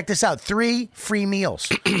 Check this out. 3 free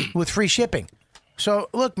meals with free shipping. So,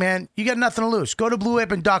 look, man, you got nothing to lose. Go to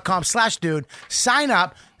blueapron.com/dude. Sign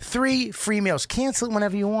up. 3 free meals. Cancel it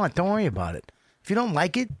whenever you want. Don't worry about it. If you don't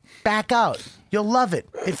like it, back out. You'll love it.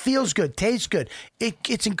 It feels good. Tastes good.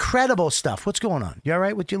 It's incredible stuff. What's going on? You all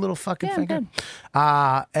right with your little fucking finger?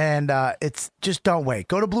 Good. It's just don't wait.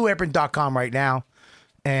 Go to blueapron.com right now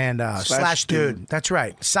and /dude. That's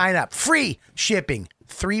right. Sign up. Free shipping.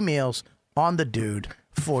 3 meals on the dude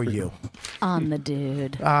for you. On the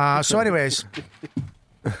dude. So anyways,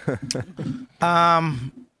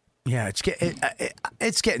 yeah,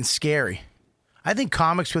 it's getting scary. I think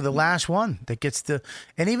comics were the last one that gets to,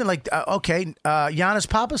 and even like, Giannis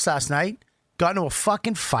Papas last night got into a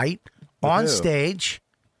fucking fight on stage.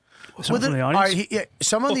 Someone from the audience?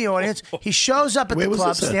 Someone in the audience. He shows up at the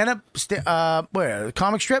club, where? The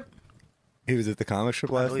comic strip? He was at the comic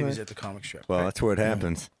strip last night? I believe he was at the comic strip. Well, that's where it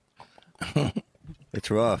happens. It's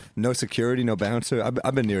rough. No security, no bouncer.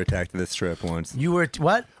 I've been near attacked at this strip once. You were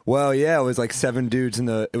what? Well, yeah, it was like 7 dudes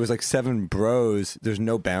it was like 7 bros. There's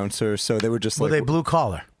no bouncer, so they were just they blue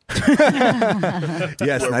collar.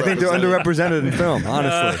 Yes, and I think they're underrepresented in film,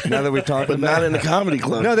 honestly. Now that we've talked but not in the comedy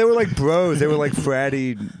club. No, they were like bros. They were like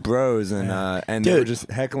fratty bros, and they were just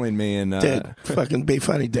heckling me. And dead. Fucking be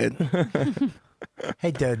funny, dead.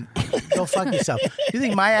 Hey, dude, go fuck yourself. You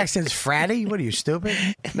think my accent's fratty? What are you, stupid?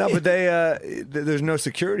 No, but there's no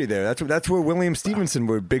security there. That's where William Stevenson,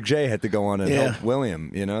 where Big J had to go on and help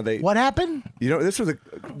William. You know, what happened? You know, this was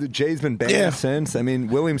the J's been banned since. I mean,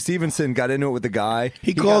 William Stevenson got into it with the guy.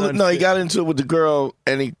 He got into it with the girl,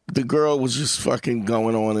 and the girl was just fucking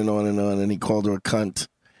going on and on and on, and he called her a cunt.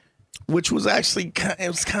 Which was actually, it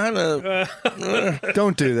was kind of...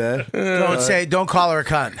 Don't do that. Don't call her a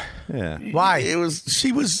cunt. Yeah. Why?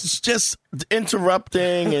 She was just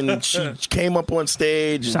interrupting, and she came up on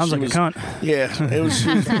stage. And Sounds like a cunt. Yeah,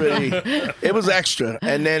 it was extra.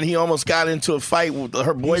 And then he almost got into a fight with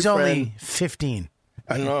her boyfriend. He's only 15.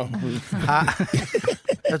 I know.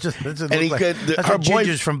 That's what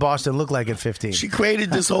gingers from Boston look like at 15. She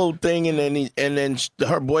created this whole thing, and then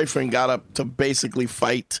her boyfriend got up to basically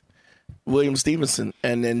fight William Stevenson,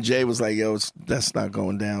 and then Jay was like, "Yo, that's not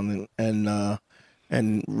going down," and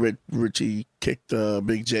Richie kicked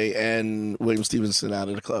Big J and William Stevenson out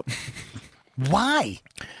of the club. Why?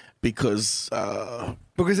 Because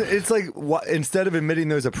it's like instead of admitting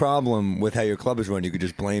there's a problem with how your club is run, you could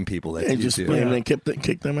just blame people. And just blame and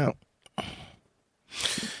kick them out.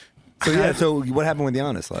 So what happened with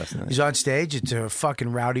Giannis last night? He's on stage. It's a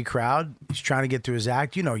fucking rowdy crowd. He's trying to get through his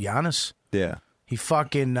act. You know Giannis. Yeah. He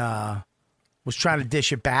fucking was trying to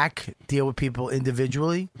dish it back, deal with people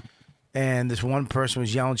individually. And this one person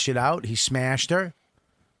was yelling shit out. He smashed her.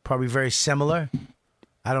 Probably very similar.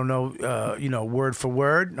 I don't know, word for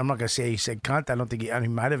word. I'm not going to say he said cunt. I don't think he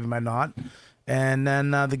might have, he might not. And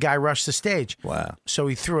then the guy rushed the stage. Wow. So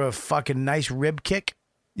he threw a fucking nice rib kick.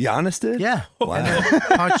 Giannis did? Yeah. Wow. And then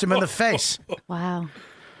punched him in the face. Wow.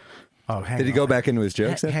 Oh, hang Did he on. go back into his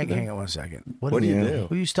jokes? Hang on 1 second. What do you do?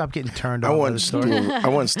 Will you stop getting turned I on by once the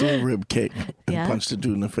story? threw a rib kick and Yeah? punched the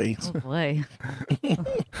dude in the face. Oh, boy.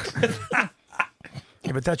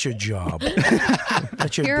 Yeah, but that's your job.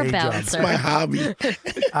 That's your You're a day job. bouncer. My hobby.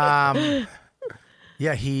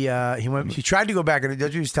 Yeah, he went. He tried to go back, and that's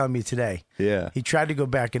what he was telling me today. Yeah. He tried to go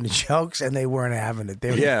back into jokes, and they weren't having it. They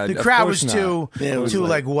were, Yeah, the of crowd course was not. too, Yeah, it was too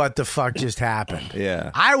like- like, what the fuck just happened? Yeah.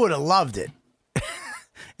 I would have loved it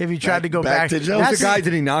if he tried to go back back. to jokes. Was That's the guy,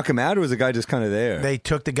 did he knock him out or was the guy just kind of there? They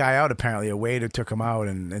took the guy out. Apparently, a waiter took him out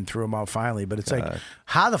and threw him out finally. But it's like,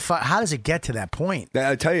 how the fuck? How does it get to that point?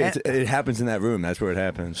 I tell you, it happens in that room. That's where it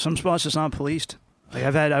happens. Some spots it's not policed. Like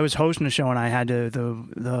I was hosting a show and I had this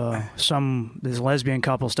lesbian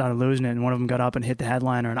couple started losing it and one of them got up and hit the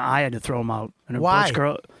headliner and I had to throw him out. And Why?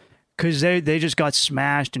 Because they just got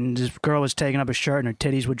smashed and this girl was taking up her shirt and her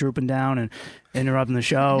titties were drooping down and interrupting the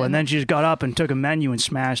show. And then she just got up and took a menu and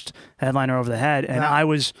smashed headliner over the head. And it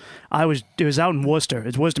was out in Worcester.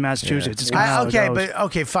 It's Worcester, Massachusetts. It's kinda how it goes.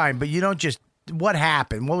 Okay, fine. But you don't just. What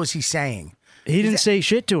happened? What was he saying? He didn't say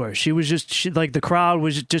shit to her. She was just like the crowd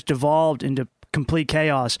was just devolved into complete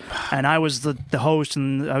chaos, and I was the host,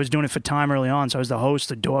 and I was doing it for time early on. So I was the host,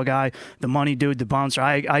 the door guy, the money dude, the bouncer.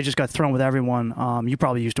 I just got thrown with everyone. You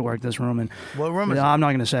probably used to work this room, and What room is it? I'm not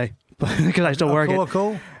going to say because I still work cool, it.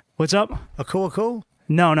 cool. What's up? A cool.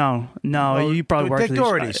 No. You probably Dick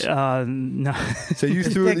work for these. Doherty's. No. So you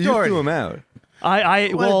threw him out.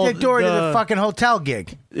 Well, Dick Doherty, the fucking hotel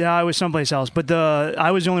gig. Yeah, I was someplace else, but I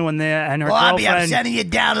was the only one there, and her I'm girlfriend. sending you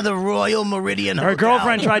down to the Royal Meridian Her Hotel.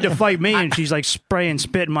 girlfriend tried to fight me, and she's like spraying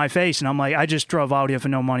spit in my face, and I'm like, I just drove out here for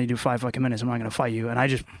no money to do 5 fucking minutes. I'm not going to fight you, and I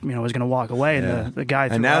just, was going to walk away, and the guy.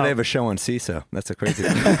 And now out. they have a show on CISO. That's a crazy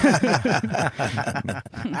thing.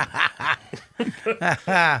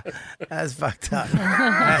 That's fucked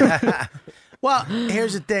up. Well,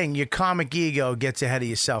 here's the thing: your comic ego gets ahead of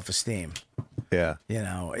your self-esteem. Yeah.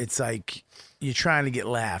 It's like you're trying to get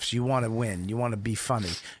laughs. You want to win. You want to be funny.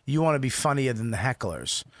 You want to be funnier than the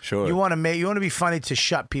hecklers. Sure. You want to be funny to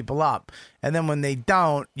shut people up. And then when they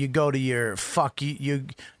don't, you go to your you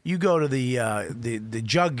go to the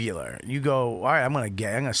jugular. You go, all right, I'm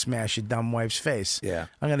gonna smash your dumb wife's face. Yeah.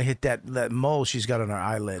 I'm gonna hit that mole she's got on her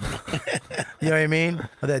eyelid. You know what I mean?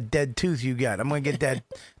 Or that dead tooth you got. I'm gonna get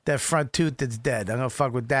that front tooth that's dead. I'm gonna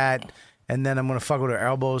fuck with that. And then I'm going to fuck with her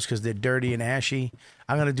elbows because they're dirty and ashy.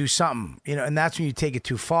 I'm going to do something, and that's when you take it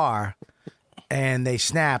too far and they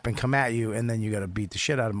snap and come at you, and then you got to beat the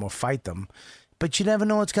shit out of them or fight them. But you never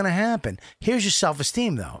know what's going to happen. Here's your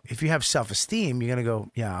self-esteem, though. If you have self-esteem, you're going to go,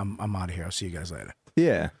 yeah, I'm out of here. I'll see you guys later.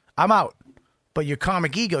 Yeah. I'm out. But your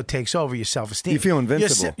comic ego takes over your self-esteem. You feel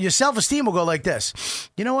invincible. Your self-esteem will go like this.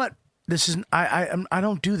 You know what? This is I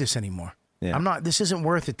don't do this anymore. Yeah. This isn't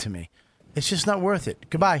worth it to me. It's just not worth it.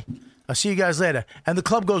 Goodbye. I'll see you guys later. And the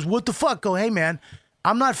club goes, what the fuck? Go, hey, man,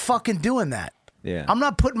 I'm not fucking doing that. Yeah. I'm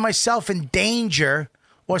not putting myself in danger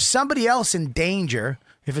or somebody else in danger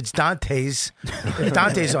if Dante's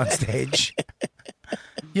on stage.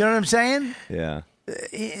 You know what I'm saying? Yeah.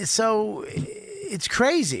 So it's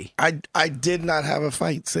crazy. I did not have a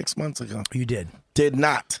fight 6 months ago. You did? Did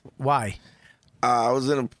not. Why? I was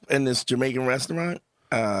in this Jamaican restaurant.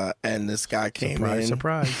 And this guy came in.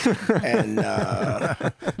 Surprise. And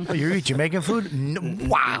you eat Jamaican food? No,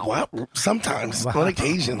 wow. Well, sometimes, on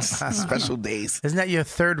occasions, special days. Isn't that your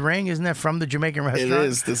third ring? Isn't that from the Jamaican restaurant? It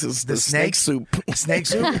is. This is the snake soup. Snake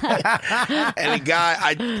soup? And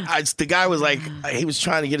the guy was like, he was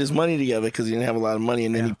trying to get his money together because he didn't have a lot of money,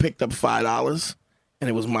 and then he picked up $5. And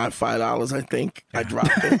it was my $5, I think. I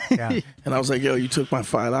dropped it. Yeah. And I was like, yo, you took my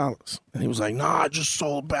 $5. And he was like, nah, I just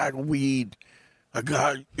sold a bag of weed.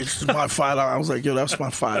 It's my $5. I was like, yo, that's my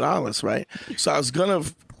 $5, right? So I was gonna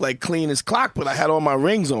clean his clock, but I had all my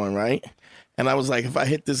rings on, right? And I was like, if I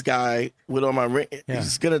hit this guy with all my rings,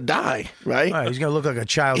 he's gonna die, right? He's gonna look like a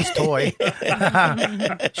child's toy.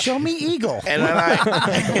 Show me eagle. And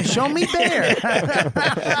then show me bear.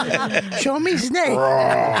 Show me snake.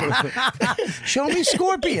 Show me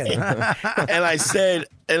scorpion. and I said,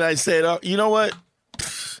 oh, you know what?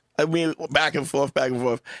 I mean, back and forth.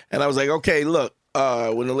 And I was like, okay, look.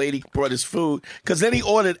 when the lady brought his food, because then he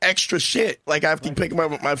ordered extra shit. Like after he picked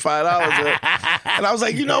up my $5, and I was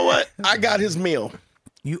like, you know what? I got his meal.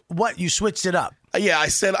 You switched it up? Yeah, I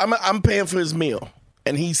said I'm paying for his meal,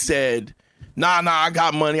 and he said, Nah, I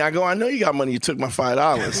got money. I go, I know you got money. You took my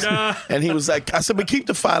 $5. And he was like, I said, but keep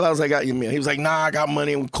the $5. I got your meal. He was like, nah, I got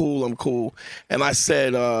money. I'm cool. And I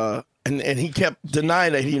said, and he kept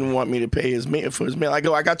denying that he didn't want me to pay his meal for his meal. I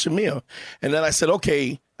go, I got your meal. And then I said,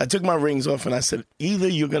 okay. I took my rings off and I said, either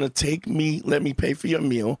you're going to let me pay for your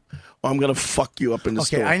meal, or I'm going to fuck you up in the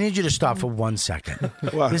store. Okay, I need you to stop for 1 second.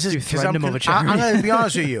 This is because I'm going charity. to be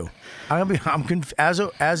honest with you. As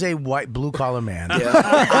a white blue collar man,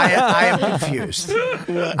 I am confused.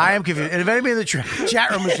 I am confused. And if anybody in the chat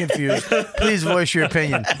room is confused, please voice your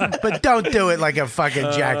opinion. But don't do it like a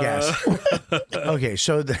fucking jackass. Okay,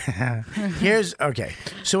 so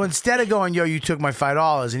So instead of going, yo, you took my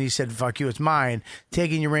 $5, and he said, fuck you, it's mine,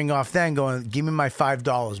 taking your ring off, then going, give me my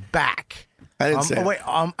 $5 back. I didn't say wait,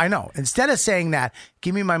 I know. Instead of saying that,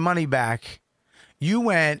 give me my money back, you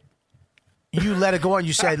let it go on.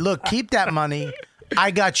 You said, look, keep that money.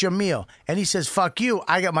 I got your meal. And he says, fuck you.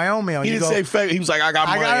 I got my own meal. And he didn't say fake. He was like, I got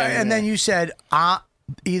money. And then you said,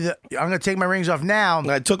 either I'm going to take my rings off now.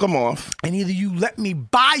 And I took them off. And either you let me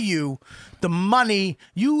buy you the money,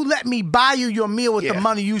 you let me buy you your meal with the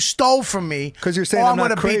money you stole from me. Because you're saying or I'm not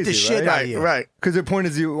gonna crazy, beat the shit out of you. Right. Because the point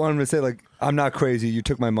is you want him to say, like, I'm not crazy. You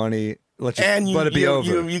took my money. Let it be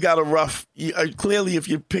over. You got a rough. Clearly, if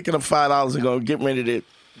you're picking up $5 and going, get ready to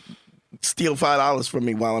steal $5 from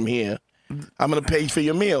me while I'm here, I'm going to pay for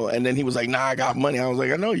your meal. And then he was like, nah, I got money. I was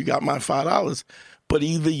like, I know you got my $5. But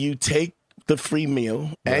either you take the free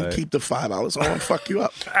meal and keep the $5, or I'm going to fuck you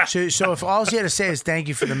up. So if all he had to say is thank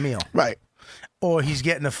you for the meal. Right. Or he's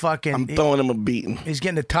getting a fucking... I'm throwing him a beating. He's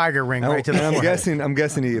getting a tiger ring right to the forehead. I'm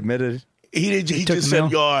guessing he admitted. He just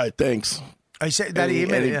said, all right, thanks. I said that he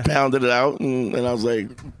admitted. And he pounded it out, and I was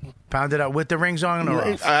like... Pounded out with the rings on or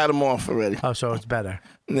off? I had them off already. Oh, so it's better.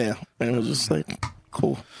 Yeah. And it was just like,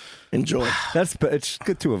 cool. Enjoy. It's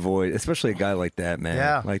good to avoid, especially a guy like that, man.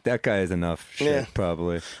 Yeah. Like, that guy is enough shit,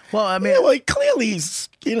 probably. Well, I mean... Yeah, clearly he's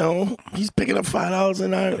picking up $5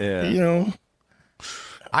 and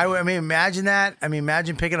I mean, imagine that. I mean,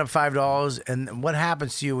 imagine picking up $5 and what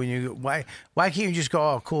happens to you when you... Why can't you just go,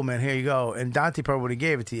 oh, cool, man, here you go. And Dante probably would have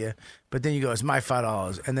gave it to you. But then you go, it's my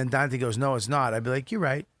 $5. And then Dante goes, no, it's not. I'd be like, you're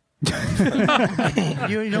right. You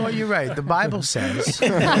know what? You're right. The Bible says,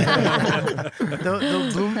 the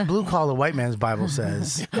blue collar white man's Bible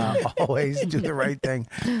says, always do the right thing.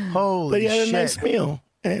 Holy shit! But he had a nice meal,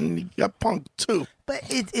 and he got punked too. But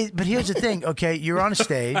but here's the thing. Okay, you're on a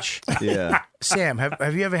stage. Yeah. Sam,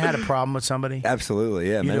 have you ever had a problem with somebody?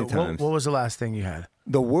 Absolutely. Yeah, many times. What was the last thing you had?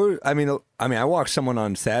 The word. I mean, I walked someone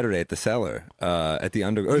on Saturday at the Cellar, at the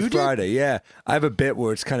Under. Or You did? Friday. Yeah, I have a bit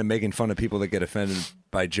where it's kind of making fun of people that get offended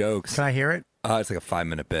by jokes. Can I hear it? It's like a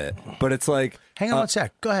 5-minute bit, but it's like. Hang on 1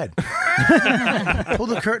 sec. Go ahead. Pull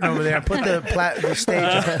the curtain over there and put the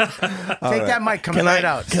stage. Take that mic, come right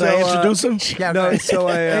out. Can I introduce him? Yeah, No, so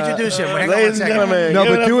I introduce him. Hang on Ladies 1 and second. gentlemen. No,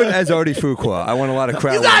 but do it as Artie Fuqua. I want a lot of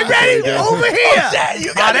crowd. You got ready? Over here.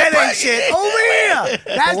 You got that it. ain't shit. Over here.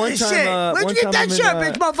 That's one the time, shit. Where'd one you get time that I'm shirt,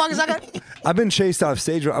 in, bitch, motherfuckers? I've been chased off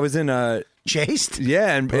stage. I was in Chased?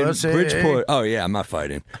 Yeah, in Bridgeport. Oh yeah, I'm not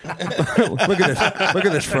fighting. Look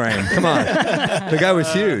at this frame. Come on, the guy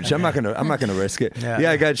was huge. I'm not gonna risk it. Yeah,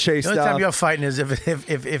 I got chased The only time off. you're fighting is if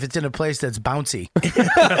it's in a place that's bouncy.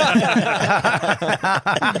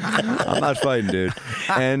 I'm not fighting, dude.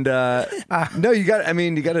 And no, you got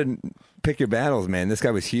to pick your battles, man. This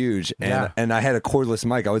guy was huge, and I had a cordless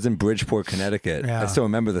mic. I was in Bridgeport, Connecticut. Yeah. I still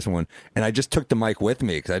remember this one, and I just took the mic with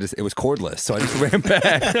me because it was cordless, so I just ran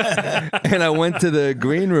back, and I went to the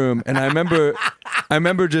green room, and I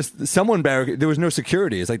remember just someone barricaded. There was no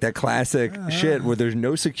security. It's like that classic shit where there's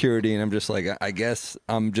no security, and I'm just like, I guess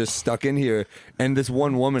I'm just stuck in here, and this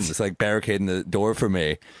one woman is like barricading the door for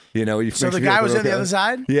me. You know, So the guy was on the other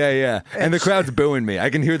side? Yeah. And the crowd's booing me. I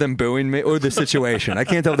can hear them booing me or the situation. I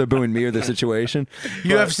can't tell if they're booing me or the situation.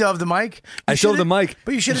 You still have the mic? I still have the mic.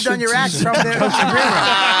 But you should have done your act from the green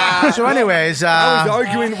room. So anyways. I was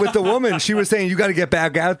arguing with the woman. She was saying, you got to get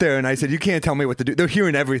back out there. And I said, you can't tell me what to do. They're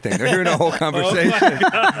hearing everything. They're hearing a whole conversation.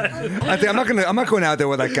 I think I'm not going out there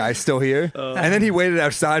with that guy still here. And then he waited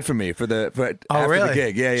outside for me after the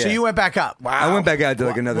gig. Yeah. So you went back up? Wow. I went back out to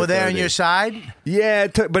like another Were they 30. on your side? Yeah,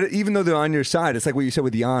 but even though they're on your side, it's like what you said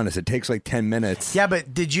with Giannis. It takes like 10 minutes. Yeah,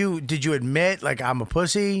 but did you admit like I'm a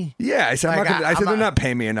pussy? Yeah, Yeah, I said, Like, they're not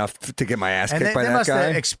paying me enough to get my ass And kicked by they that must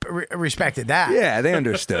guy. have respected that. Yeah, they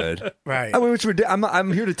understood. Right. I mean,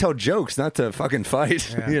 I'm here to tell jokes, not to fucking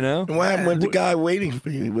fight. Yeah. You know. What happened with the guy waiting for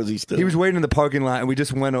you? Was he still? He was waiting in the parking lot, and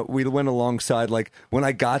we went alongside. Like when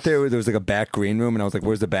I got there was like a back green room, and I was like,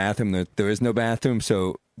 "Where's the bathroom?" There is no bathroom,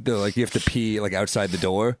 so they're like, "You have to pee like outside the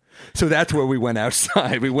door." So that's where we went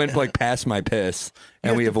outside. We went like past my piss,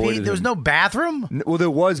 and we avoided. There was no bathroom. Well, there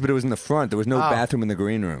was, but it was in the front. There was no bathroom in the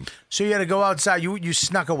green room. So you had to go outside. You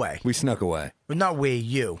snuck away. We snuck away. But not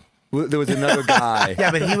you. Well, there was another guy.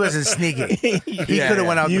 Yeah, but he wasn't sneaky. He could have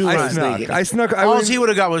went out the front. I snuck. All he would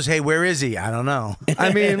have got was, "Hey, where is he? I don't know."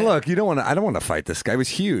 I mean, look, I don't want to fight this guy. He was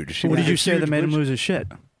huge. What did you say that made him lose his shit?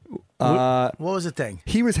 What was the thing?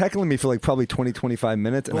 He was heckling me for like probably 20, 25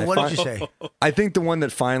 minutes. And Well, what did you say? I think the one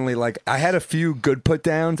that finally, like, I had a few good put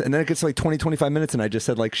downs, and then it gets to like 20, 25 minutes, and I just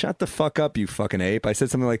said, like, "Shut the fuck up, you fucking ape." I said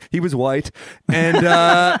something like, he was white, and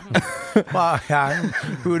Well,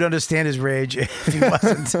 who would understand his rage if he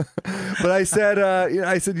wasn't? but I said,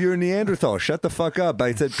 "You're a Neanderthal. Shut the fuck up."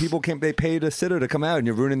 I said, they paid a sitter to come out, and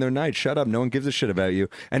you're ruining their night. Shut up. No one gives a shit about you.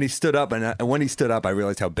 And he stood up, and when he stood up, I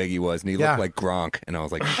realized how big he was, and he looked like Gronk, and I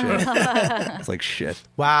was like, shit. It's like shit.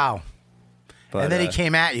 Wow. But, and then he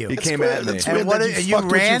came at you. He came at me. And what? You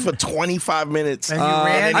ran for 25 minutes. And you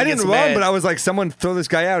ran. I didn't run, but I was like, someone throw this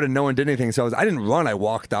guy out, and no one did anything. So I didn't run. I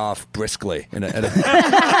walked off briskly. You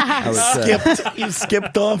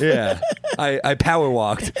skipped off. Yeah, I power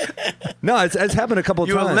walked. No, it's happened a couple of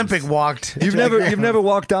times. You Olympic walked. You've never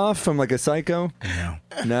walked off from like a psycho?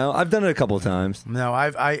 No, I've done it a couple of times. No,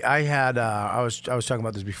 I was talking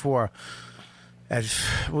about this before. At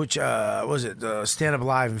which was it? Stand Up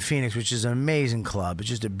Live in Phoenix, which is an amazing club. It's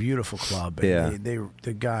just a beautiful club. And Yeah.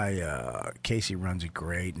 the guy Casey runs it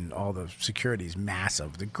great, and all the security is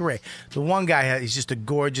massive. They're great. The one guy, he's just a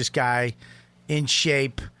gorgeous guy, in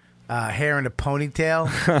shape, hair in a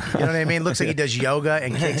ponytail. You know what I mean? Looks like he does yoga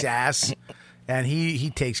and kicks ass, and he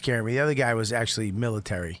takes care of me. The other guy was actually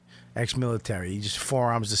military, ex-military. He just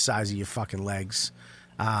forearms the size of your fucking legs.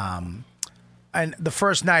 And the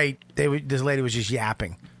first night, this lady was just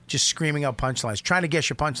yapping, just screaming out punchlines, trying to guess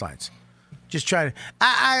your punchlines. Just trying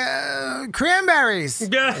to, cranberries.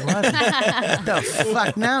 What the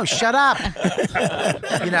fuck? No, shut up.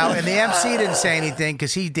 And the MC didn't say anything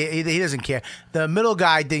because he doesn't care. The middle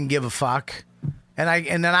guy didn't give a fuck. And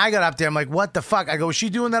then I got up there, I'm like, what the fuck? I go, was she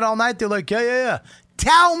doing that all night? They're like, yeah.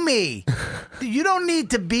 Tell me. You don't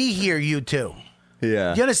need to be here, you two.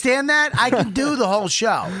 Yeah. Do you understand that? I can do the whole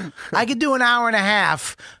show. I can do an hour and a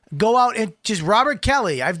half, go out and just Robert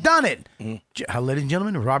Kelly. I've done it. Ladies and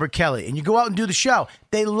gentlemen, Robert Kelly. And you go out and do the show.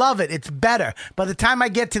 They love it. It's better. By the time I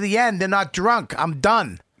get to the end, they're not drunk. I'm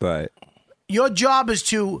done. Right. Your job is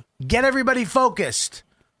to get everybody focused,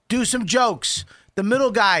 do some jokes. The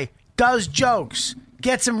middle guy does jokes,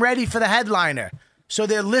 gets them ready for the headliner. So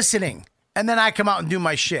they're listening. And then I come out and do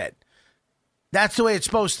my shit. That's the way it's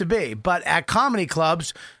supposed to be. But at comedy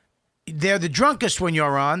clubs, they're the drunkest when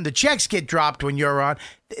you're on. The checks get dropped when you're on.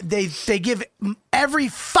 They give every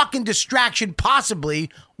fucking distraction possibly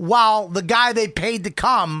while the guy they paid to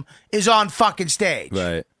come is on fucking stage.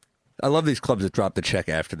 Right. I love these clubs that drop the check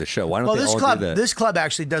after the show. Why don't they all do that? This club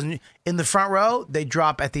actually doesn't. In the front row, they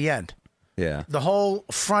drop at the end. Yeah. The whole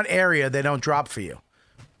front area, they don't drop for you.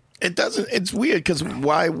 It doesn't. It's weird because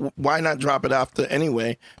why not drop it after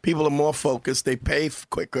anyway? People are more focused. They pay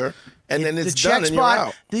quicker, and then it's the done check and you're spot,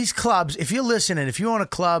 out. These clubs, if you're listening, if you own a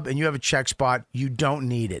club and you have a check spot, you don't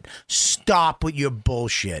need it. Stop with your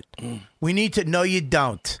bullshit. We need to. No, you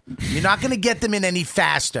don't. You're not going to get them in any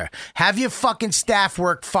faster. Have your fucking staff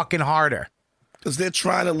work fucking harder. Because they're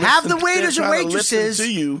trying to listen, have the waiters and waitresses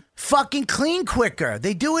to you. Fucking clean quicker.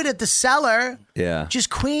 They do it at the cellar. Yeah. Just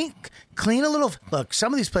clean a little. Look,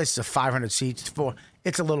 some of these places are 500 seats.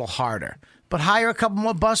 It's a little harder. But hire a couple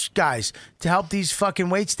more bus guys to help these fucking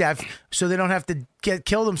wait staff so they don't have to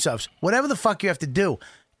kill themselves. Whatever the fuck you have to do,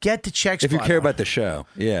 get the check spot. If you care about the show.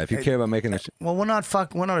 Yeah, if you care about making the Well, we're not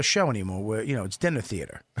a show anymore. We're, it's dinner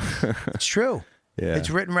theater. It's true. Yeah. It's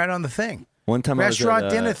written right on the thing. One time restaurant I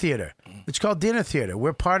was at, dinner theater. It's called dinner theater.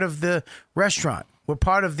 We're part of the restaurant. We're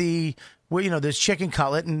part of the there's chicken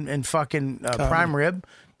cutlet and fucking prime rib,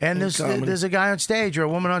 and there's a guy on stage or a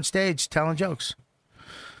woman on stage telling jokes.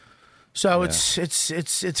 So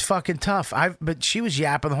it's fucking tough. But she was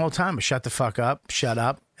yapping the whole time. Shut the fuck up. Shut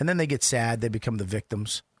up. And then they get sad. They become the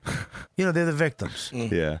victims. They're the victims.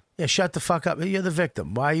 Yeah. Yeah, shut the fuck up. You're the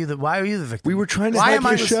victim. Why are you the victim? We were trying to hype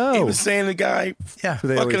the show. He was saying the guy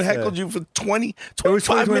fucking heckled you for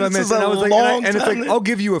 25 minutes is a long time. And it's like, I'll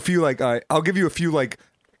give you a few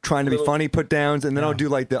trying to be funny put downs, and then I'll do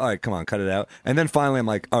like all right, come on, cut it out, and then finally I'm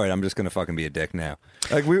like, all right, I'm just gonna fucking be a dick now.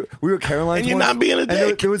 Like we were at Caroline's, and you're once, not being a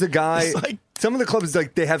dick. There was a guy. Some of the clubs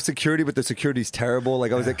like they have security, but the security's terrible.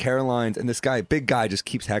 Like I was at Caroline's, and this guy, big guy, just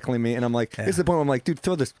keeps heckling me, and I'm like, it's the point where I'm like, dude,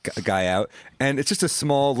 throw this guy out. And it's just a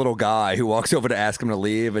small little guy who walks over to ask him to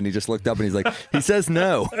leave, and he just looked up and he's like, he says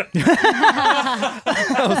no.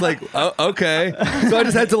 I was like, oh, okay. So I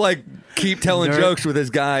just had to like keep telling jokes with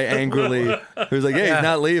this guy angrily. He was like, hey, he's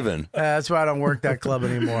not leaving. That's why I don't work that club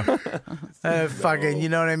anymore. Fucking, you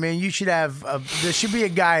know what I mean? You should have, there should be a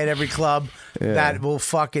guy at every club that will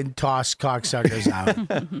fucking toss cocksuckers out.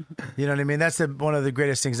 You know what I mean? That's one of the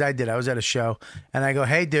greatest things I did. I was at a show, and I go,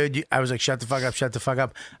 hey, dude, I was like, shut the fuck up, shut the fuck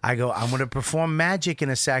up. I go, I'm going to perform magic in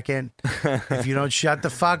a second. If you don't shut the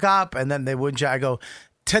fuck up, and then they wouldn't shut. I go,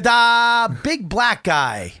 ta-da, big black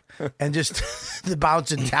guy. And just the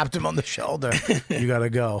bouncer tapped him on the shoulder. You got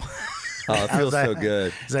to go. Oh, it feels so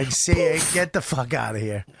good. It's like, see, get the fuck out of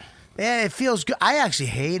here. Yeah, it feels good. I actually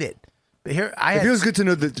hate it. But here, it feels good to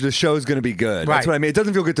know that the show's going to be good. Right. That's what I mean. It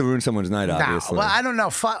doesn't feel good to ruin someone's night, obviously. Well, I don't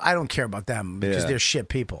know. I don't care about them because they're shit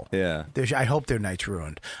people. Yeah. I hope their night's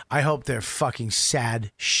ruined. I hope they're fucking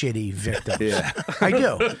sad, shitty victims. Yeah. I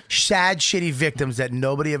do. Sad, shitty victims that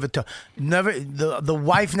nobody ever told. The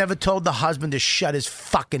wife never told the husband to shut his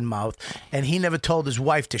fucking mouth, and he never told his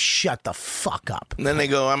wife to shut the fuck up. And then they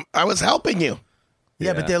go, I was helping you.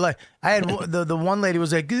 Yeah, but they're like, I had the one lady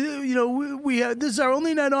was like, you know, we have, this is our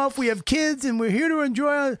only night off. We have kids, and we're here to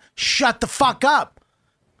enjoy. Shut the fuck up.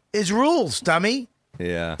 It's rules, dummy.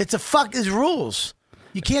 Yeah, it's rules.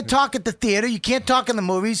 You can't talk at the theater. You can't talk in the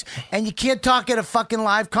movies, and you can't talk at a fucking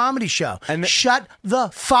live comedy show. And shut the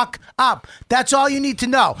fuck up. That's all you need to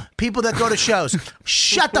know. People that go to shows,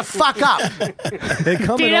 shut the fuck up.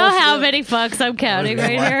 Do you know how many fucks I'm counting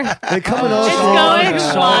right here? They come in all It's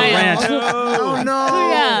going wild. Oh no!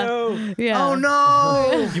 Yeah. Yeah. Oh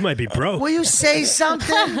no! You might be broke. Will you say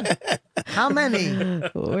something? How many?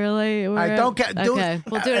 Really? I don't get. Okay,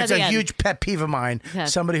 we'll do it at It's the a end. huge pet peeve of mine. Okay.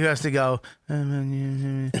 Somebody who has to go. We're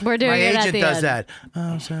doing My it at agent the does end. that.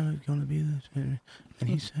 Oh, so it's going to be this, and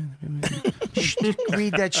he said, Shh,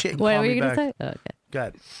 "Read that shit." And What call were me you gonna back. say? Okay.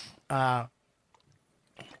 Good.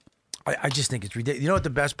 I just think it's ridiculous. You know what the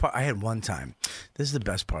best part? I had one time. This is the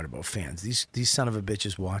best part about fans. These son of a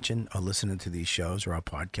bitches watching or listening to these shows or our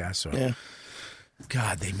podcasts. Or,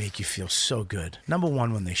 God, they make you feel so good. Number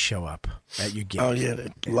one, when they show up at your gig. Oh, yeah,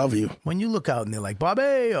 they love you. When you look out and they're like,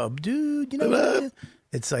 Bobby, or dude, you know,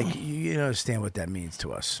 it's like, you understand what that means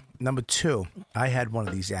to us. Number two, I had one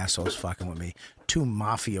of these assholes fucking with me, 2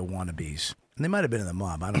 mafia wannabes. And they might have been in the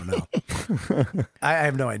mob. I don't know. I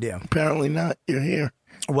have no idea. Apparently not. You're here.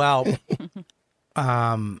 Well,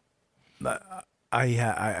 I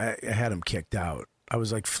had him kicked out. I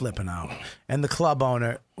was like flipping out. And the club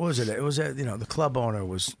owner, what was it? It was, the club owner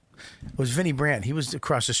was Vinny Brandt. He was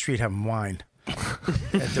across the street having wine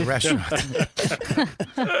at the restaurant.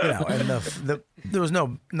 And there was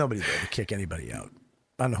nobody there to kick anybody out.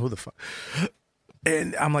 I don't know who the fuck.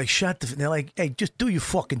 And I'm like, they're like, hey, just do your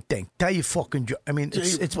fucking thing. Tell your fucking joke. I mean,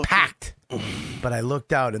 it's packed. But I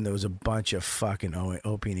looked out and there was a bunch of fucking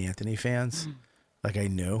Opie and Anthony fans. Like I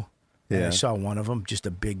knew. And I saw one of them, just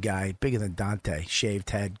a big guy, bigger than Dante, shaved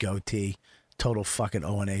head, goatee, total fucking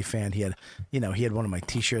O&A fan. He had one of my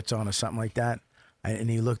T-shirts on or something like that. And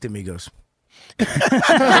he looked at me, goes, he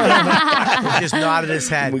just nodded his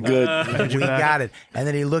head. We're good. We got it. And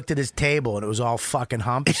then he looked at his table and it was all fucking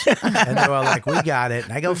humps. And they were like, we got it.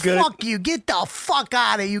 And I go, fuck you. Get the fuck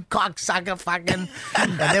out of here, you cocksucker fucking.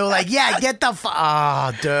 And they were like, yeah, get the fuck.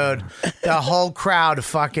 Oh, dude. The whole crowd of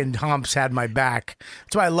fucking humps had my back.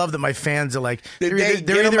 That's why I love that my fans are like, they're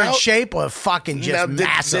either in shape or fucking just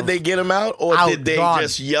massive. Did they get him out or did they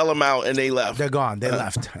just yell him out and they left? They're gone. They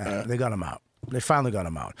left. They got him out. They finally got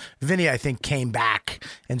him out. Vinny, I think, came back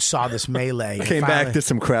and saw this melee. Came back, did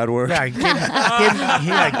some crowd work. Yeah,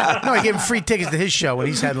 he gave him free tickets to his show when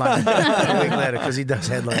he's headlining a week later because he does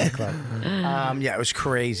headline the club. Yeah, it was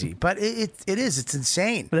crazy, but it's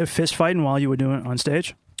insane. Were they fist fighting while you were doing it on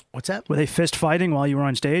stage? What's that? Were they fist fighting while you were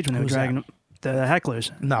on stage when they were Who's dragging that? the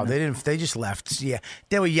hecklers? No, they didn't. They just left. Yeah,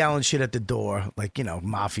 they were yelling shit at the door, like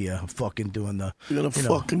mafia, fucking doing the. You're gonna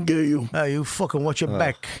fucking get you. You fucking watch your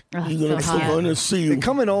back. You're gonna fucking see you. They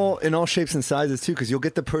come in all shapes and sizes too, because you'll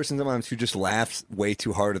get the person sometimes who just laughs way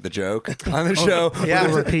too hard at the joke on the show.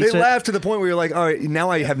 Yeah, they laugh to the point where you're like, all right,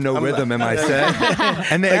 now I have no rhythm in my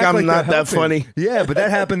set, and they act I'm like not they're that helping. funny. Yeah, but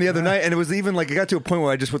that happened the other night, and it was even like it got to a point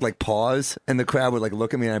where I just would like pause, and the crowd would like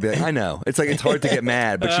look at me, and I'd be like, I know, it's like it's hard to get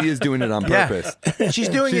mad, but she is doing it on purpose. Chris. She's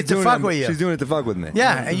doing it to fuck with you. She's doing it to fuck with me.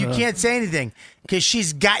 Yeah, and you can't say anything because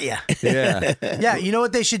she's got you. Yeah. Yeah, you know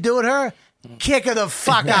what they should do with her? Kick her the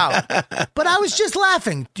fuck out. But I was just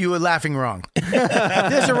laughing. You were laughing wrong.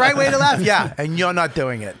 There's a right way to laugh. Yeah, and you're not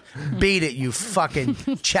doing it. Beat it, you fucking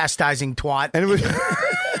chastising twat. And it was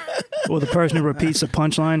Or the person who repeats a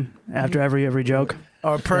punchline after every joke.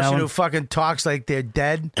 Or a person who fucking talks like they're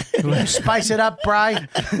dead. Spice it up, Bri.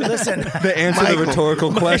 Listen. They answer the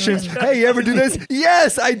rhetorical questions. Hey, you ever do this?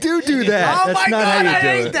 Yes, I do that. Oh That's my not God, how you I do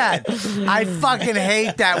hate it. that. I fucking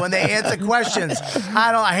hate that when they answer questions.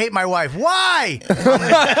 I hate my wife. Why?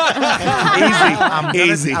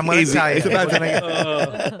 Easy. I'm gonna tell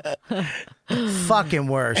you. Fucking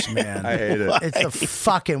worst, man. I hate it. It's the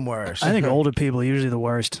fucking worst. I think older people are usually the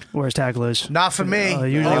worst hecklers. Not for me.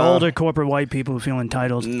 Usually older corporate white people who feel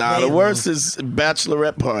entitled. Nah, the worst is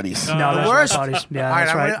bachelorette parties. No, the that's worst. Parties. Yeah, All right,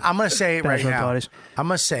 that's right. I'm gonna say it right Bachelor now. parties. I'm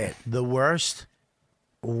gonna say it. The worst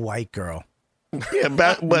white girl. Yeah,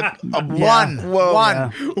 but One. Yeah.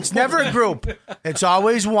 It's never a group. It's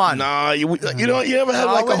always one. Nah, you ever had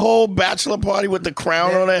like a whole bachelor party with the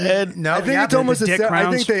crown on their head? No, I think it's almost dick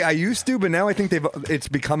crowns. I used to, but now I think it's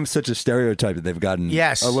become such a stereotype that they've gotten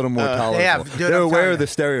Yes. a little more tolerable. they have. Dude, They're I'm aware telling of the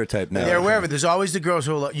stereotype now. They're aware of it. There's always the girls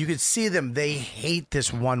who you could see them. They hate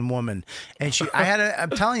this one woman, and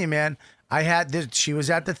I'm telling you, man. She was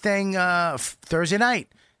at the thing Thursday night,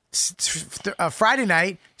 Friday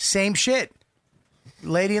night, same shit.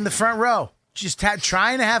 Lady in the front row, just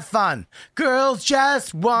trying to have fun. Girls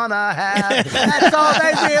just wanna have. That's all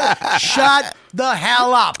they do. Shut the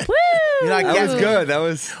hell up. Woo! That was good. That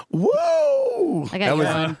was whoa. I got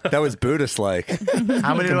one. that was Buddhist-like.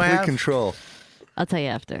 How many do I Complete have? control. I'll tell you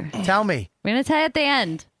after. Tell me. We're going to tell you at the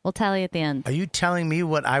end. We'll tell you at the end. Are you telling me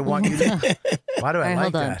what I want you to? Why do I All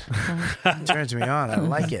right, like hold that? It turns me on. I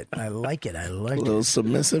like it. I like it. A little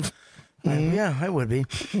submissive. Yeah, I would be.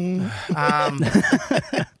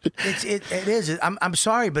 It is. I'm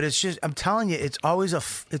sorry, but it's just. I'm telling you, it's always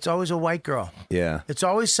a white girl. Yeah. It's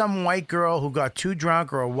always some white girl who got too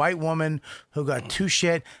drunk or a white woman who got too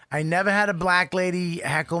shit. I never had a black lady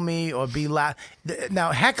heckle me or be loud.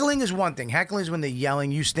 Now, heckling is one thing. Heckling is when they're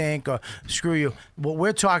yelling, you stink or screw you. What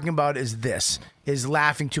we're talking about is this. Is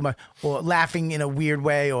laughing too much or laughing in a weird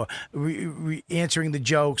way or answering the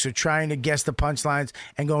jokes or trying to guess the punchlines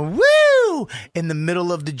and going, woo, in the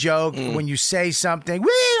middle of the joke when you say something, woo,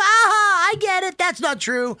 I get it. That's not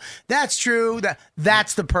true. That's true.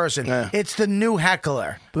 That's the person. It's the new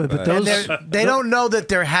heckler. But those, they don't know that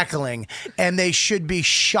they're heckling and they should be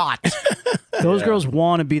shot. Those girls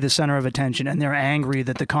want to be the center of attention, and they're angry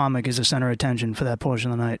that the comic is the center of attention for that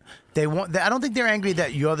portion of the night. I don't think they're angry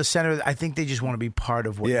that you're the center. I think they just want to be part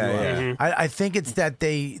of what you are. Yeah. Mm-hmm. I think it's that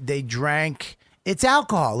they drank. It's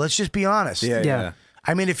alcohol. Let's just be honest. Yeah.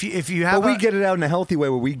 I mean, if you have, But we get it out in a healthy way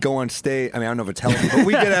where we go on stage. I mean, I don't know if it's healthy, but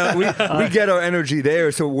we get out, we get our energy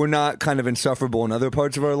there, so we're not kind of insufferable in other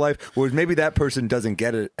parts of our life. Whereas maybe that person doesn't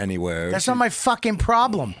get it anywhere. That's not my fucking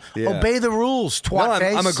problem. Yeah. Obey the rules, twat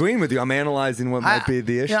face. I'm agreeing with you. I'm analyzing what might be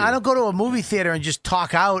the issue. I don't go to a movie theater and just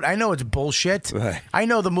talk out. I know it's bullshit. Right. I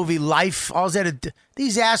know the movie Life.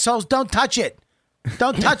 These assholes don't touch it.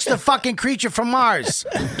 Don't touch the fucking creature from Mars.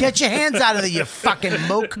 Get your hands out of there, you fucking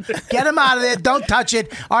mook. Get him out of there. Don't touch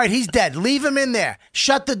it. All right, he's dead. Leave him in there.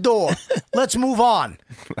 Shut the door. Let's move on.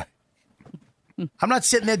 I'm not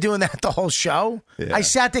sitting there doing that the whole show. Yeah. I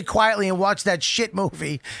sat there quietly and watched that shit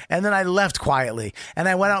movie, and then I left quietly. And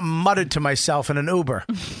I went out and muttered to myself in an Uber.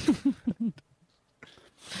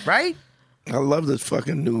 Right? I love this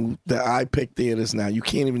fucking the iPick theaters now. You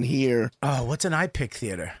can't even hear. Oh, what's an iPick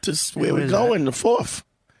theater? Just where we're going, the Fourph.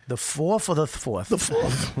 The Fourph or the Fourth? The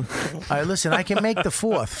Fourth. All right, listen, I can make the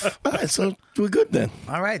Fourth. All right, so we're good then.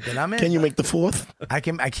 All right, then I'm in. Can you make the Fourth? I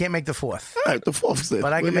can't make the Fourth. All right, the Fourth's there.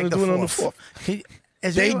 But I can We're make the gonna do it Fourth. on the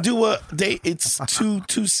Fourth. It's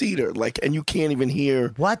two seater, and you can't even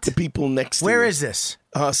hear what the people next to you. Where is this?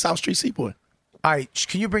 South Street Seaport. All right,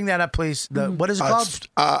 can you bring that up, please? What is it called?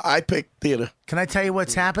 iPick Theater. Can I tell you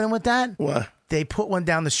what's happening with that? What? They put one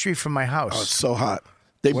down the street from my house. Oh, it's so hot.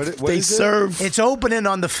 They is serve. It's opening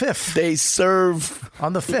on the 5th. They serve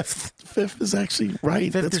on the 5th. 5th is actually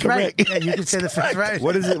right. 5th That's is correct. right. Yeah, you can say the 5th right.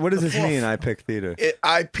 What is it? What does this mean? iPick theater.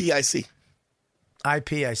 IPIC.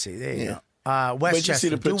 IPIC. There you go. Wait till you see Westchester.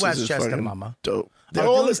 the Do pictures, it's Westchester, fucking mama. Dope. They're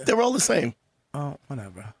all the same. Oh,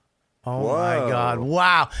 whatever. Oh my God!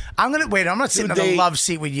 Wow! I'm not sitting in the love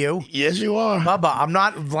seat with you. Yes, you are, Bubba. I'm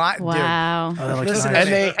not. Wow. Listen,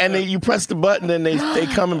 and they you press the button and they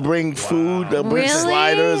come and bring food. They'll bring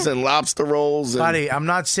sliders and lobster rolls. And, buddy, I'm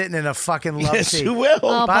not sitting in a fucking love yes, seat. you will.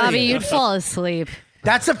 Oh, Bobby, you'd fall asleep.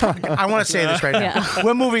 That's the. I want to say this right now.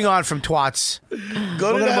 We're moving on from twats.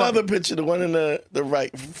 Go to that other picture, the one in the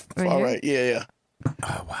right, far right. Yeah.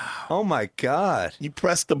 Oh wow. Oh my God. You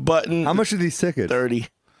press the button. How much are these tickets? 30.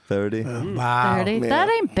 30. Wow. 30? That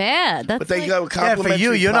ain't bad. That's But they like, got complimentary. For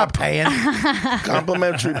you, you're not paying.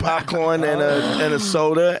 Complimentary popcorn and a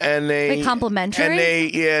soda, and Wait,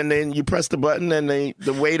 complimentary? And then you press the button, and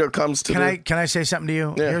the waiter comes to. Can I say something to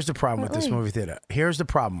you? Yeah. Here's the problem with this movie theater. Here's the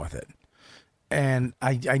problem with it, and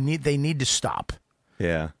they need to stop.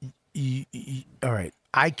 Yeah. All right.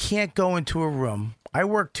 I can't go into a room. I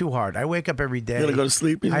work too hard. I wake up every day. You're gonna go to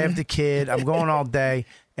sleep. I have the kid. I'm going all day.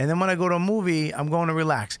 And then when I go to a movie, I'm going to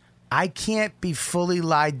relax. I can't be fully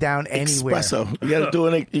lied down anywhere. Espresso.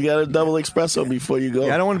 You got to double espresso before you go.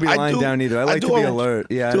 Yeah, I don't want to be lying down either. I like to be alert.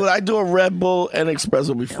 Yeah. Dude, I do a Red Bull and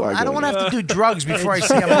espresso before I go. I don't want to have to do drugs before I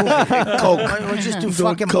see a movie. Coke. Or just do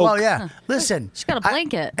fucking blow. Yeah. Listen. She's got a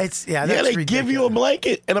blanket. That's They ridiculous. give you a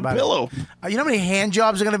blanket and a pillow. You know how many hand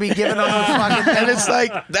jobs are going to be given on those fucking And it's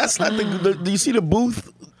like, that's not do you see the booth?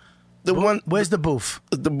 The one. Where's the booth?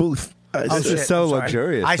 The booth. It's just so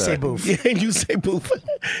luxurious. I say booth. Yeah, you say booth.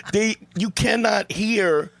 You cannot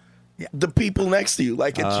hear the people next to you.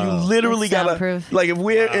 Like you literally It's gotta. soundproof. Like if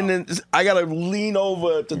we're I gotta lean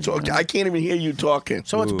over to talk. I can't even hear you talking.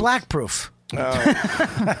 So it's black proof.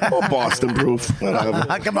 Or Boston proof.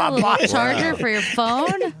 Whatever. Come on, a little Boston. charger for your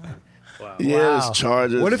phone? Yeah, there's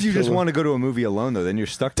chargers. What if you just want to go to a movie alone though? Then you're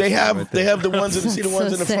stuck. They have the ones that see the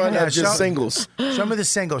ones in the front Yeah, are just singles. Show me the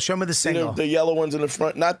single. Show me the single. The yellow ones in the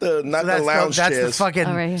front, not the lounge That's chairs. the fucking.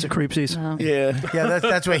 Oh, right here. It's a creepsies. Oh. Yeah. Yeah,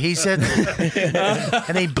 that's where he sits,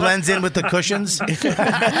 and he blends in with the cushions.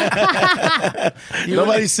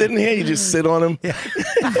 Nobody's sitting here. You just sit on them.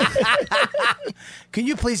 Can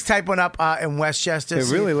you please type one up in Westchester? It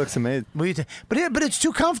really looks amazing. But it's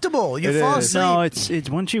too comfortable. You It fall is. asleep. No, it's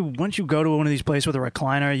once you go to one of these places with a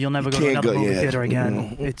recliner, you'll never go to can't another go, movie yeah. theater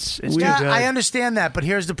again. It's too Yeah, good. I understand that, but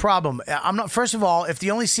here's the problem. I'm not. First of all, if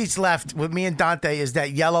the only seats left with me and Dante is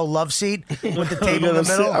that yellow love seat with the table in the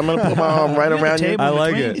middle, I'm gonna put my arm right around you. table I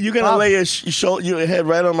like between. it. You're gonna lay your head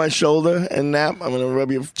right on my shoulder and nap. I'm gonna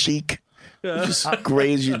rub your cheek. Just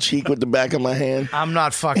graze your cheek with the back of my hand. I'm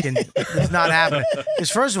not fucking. It's not happening. Because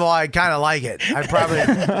first of all, I kind of like it.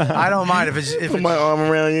 I don't mind if Put my arm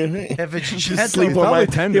around you. if it's Just gentle. sleep on probably my.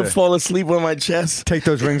 tender. You'll fall asleep on my chest. Take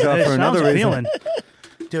those rings off It for another sounds reason. appealing.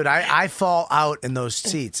 Dude, I fall out in those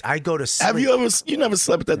seats. I go to sleep. Have you ever? You never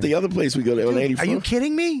slept at the other place we go to on 84? Are you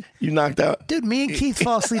kidding me? You knocked out. Dude, me and Keith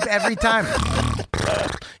fall asleep every time.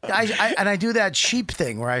 I do that sheep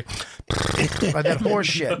thing where I that horse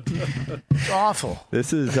shit. It's awful.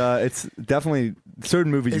 This is it's definitely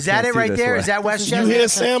certain movies. Is you that can't it see right this there? way. Is that Westchester? You hear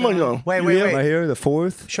Sam or no? Wait, You wait, hear wait. right here, the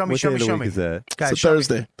 4th. Show me, What show day me, of the show week me. Is that? Guys, It's a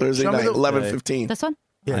show me. Thursday Show me night, the- 11:15. This one?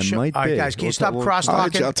 Yeah, I sure. might All right, be. guys, can you We'll stop talk- cross All right,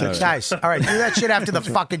 talking? y'all text me. Guys, all right, do that shit after the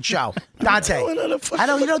fucking show. Dante, I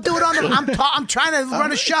know you don't do it on the. I'm trying to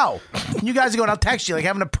run a show. You guys are going. I'll text you like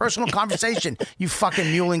having a personal conversation. You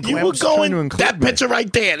fucking mule and You quim. were going to include that me. picture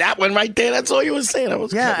right there, that one right there. That's all you were saying.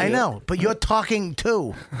 Yeah, I know, but you're talking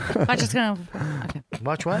too. I'm just gonna. Okay.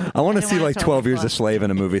 Watch what? I want to I see wanna like throw 12 a Years a flash. Slave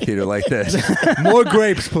in a movie theater like this. More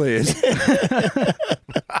grapes, please.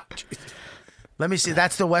 Let me see.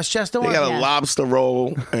 That's the Westchester They one. got a Yeah. lobster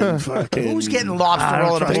roll and fucking. Who's getting lobster I don't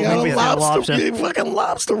roll in a trust They movie got a theater? lobster, lobster. yeah, fucking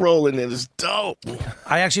lobster roll in it. It's dope.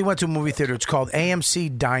 I actually went to a movie theater. It's called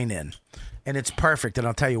AMC Dine-In, and it's perfect. And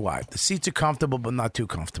I'll tell you why. The seats are comfortable, but not too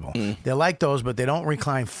comfortable. They're like those, but they don't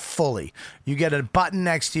recline fully. You get a button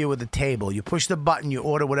next to you with a table. You push the button, you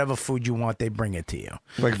order whatever food you want. They bring it to you.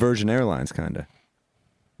 Like Virgin Airlines, kind of.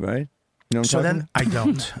 Right? You know what So I'm then I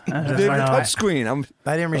don't. They have a touch screen.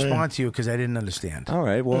 I didn't respond to you because I didn't understand. All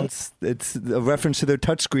right. Well, it's a reference to their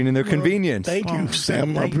touchscreen and their convenience. Thank you,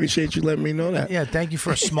 Sam. I appreciate you letting me know that. Yeah, thank you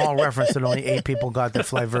for a small reference that only 8 people got that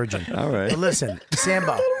fly Virgin. All right. But listen,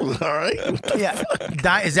 Sambo. All right. Yeah,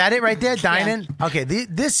 is that it right there? Dine-In? Okay,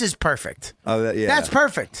 this is perfect. Oh, yeah. That's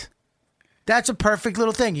perfect. That's a perfect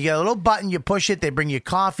little thing. You get a little button, you push it, they bring you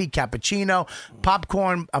coffee, cappuccino,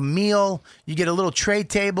 popcorn, a meal. You get a little tray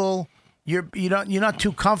table. You're not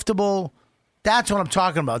too comfortable. That's what I'm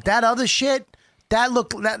talking about. That other shit,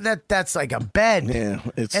 that's like a bed. Yeah,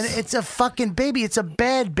 it's a fucking baby. It's a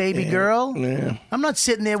bed, baby girl. Yeah. I'm not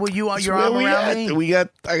sitting there with your That's arm where we around at. me.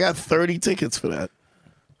 I got 30 tickets for that.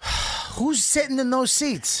 Who's sitting in those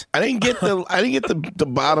seats? I didn't get the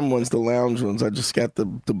bottom ones, the lounge ones. I just got the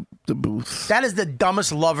booths. That is the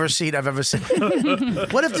dumbest lover seat I've ever seen.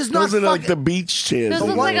 What if there's not Those are like fucking- the beach chairs. This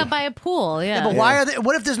looks like up by a pool. Yeah. But why are they?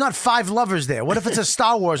 What if there's not 5 lovers there? What if it's a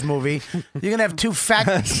Star Wars movie? You're gonna have 2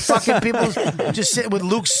 fat fucking people just sitting with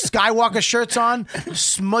Luke Skywalker shirts on,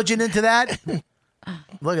 smudging into that.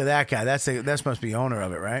 Look at that guy. That's must be owner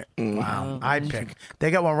of it, right? Wow. I'd pick.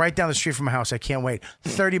 They got one right down the street from my house. I can't wait.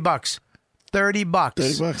 $30.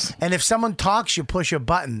 $30. And if someone talks, you push a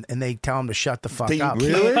button and they tell them to shut the fuck up.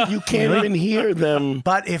 Really? You can't even hear them.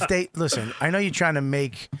 But if they listen, I know you're trying to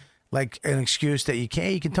make like an excuse that you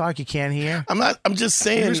can talk, you can't hear. I'm just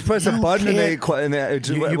saying. You just press a button and you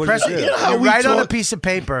press you write on a piece of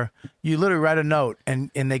paper. You literally write a note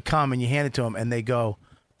and they come and you hand it to them and they'll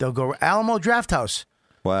go Alamo Draft House.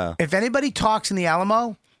 Wow. If anybody talks in the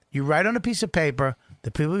Alamo, you write on a piece of paper. The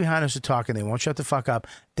people behind us are talking. They won't shut the fuck up.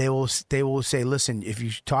 They will say, listen, if you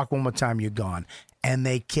talk one more time, you're gone. And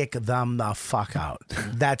they kick them the fuck out.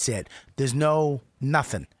 That's it. There's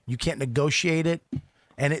nothing. You can't negotiate it.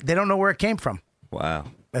 And they don't know where it came from. Wow.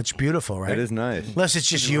 That's beautiful, right? That is nice. Unless it's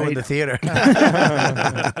just you in the theater.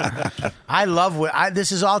 I love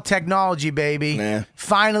this is all technology, baby. Nah.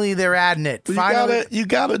 Finally, they're adding it. Finally, you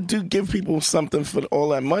gotta give people something for all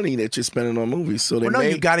that money that you're spending on movies. So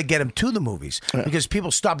you got to get them to the movies because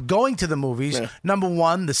people stopped going to the movies. Yeah. Number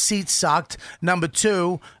one, the seats sucked. Number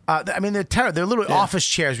two, they're terrible. They're little office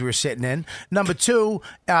chairs we were sitting in. Number two,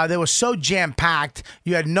 they were so jam packed.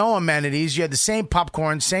 You had no amenities. You had the same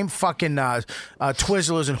popcorn, same fucking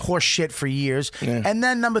Twizzlers and horse shit for years. Yeah. And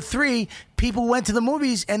then number three, people went to the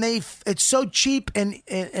movies and it's so cheap and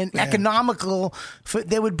economical.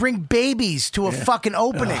 They would bring babies to a fucking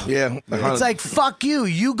opening. It's like, fuck you.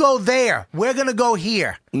 You go there. We're going to go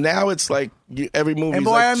here. Now it's like every movie is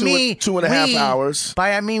like two and a half hours.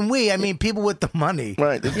 I mean people with the money.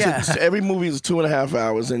 Right. Every movie is 2.5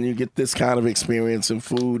 hours and you get this kind of experience and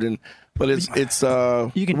food. But it's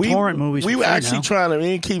you can torrent movies. We were actually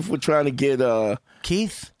me and Keith were trying to get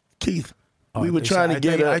Keith. We were trying to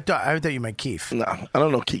get. I thought you meant Keith. No, I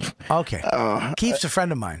don't know Keith. Okay, Keith's a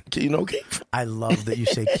friend of mine. You know Keith? I love that you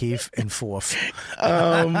say Keith and Fourph.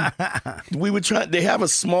 We would try. They have a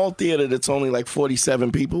small theater that's only like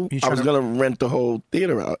 47 people. I was gonna rent the whole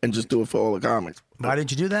theater out and just do it for all the comics. Why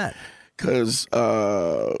didn't you do that? Because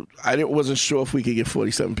wasn't sure if we could get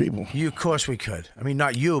 47 people. Of course we could. I mean,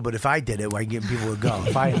 not you, but if I did it, people would go.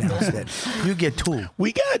 If I announced it, you get 2.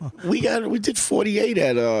 We did 48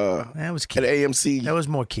 at AMC. That was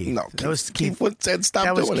more Keith. No, that was Keith. Said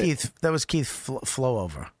stop doing it. That was Keith flow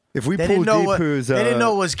over. If we they pull Deepu's, they didn't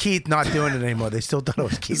know it was Keith not doing it anymore. They still thought it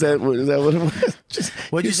was Keith. Is that what it was?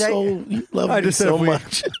 What'd you say? You love me so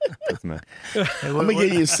much. I'm gonna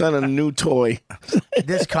get your son a new toy.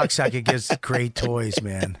 This cocksucker gives great toys,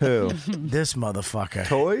 man. Who? This motherfucker.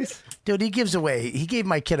 Toys? Dude, he gave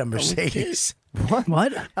my kid a Mercedes. What?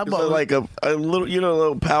 Like a little, a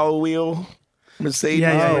little Power Wheel Mercedes,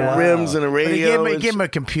 rims and a radio. He gave him a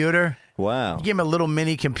computer. Wow. You gave him a little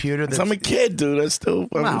mini computer. I'm a kid, dude. I'm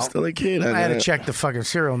still a kid. I had to check the fucking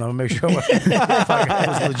serial number, make sure it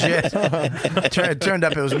was legit. It turned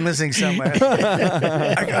up it was missing somewhere.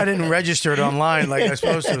 I didn't register it online like I was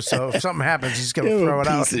supposed to, so if something happens, he's going to throw it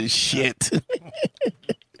out. Piece of shit.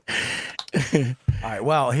 All right,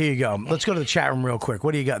 well, here you go. Let's go to the chat room real quick.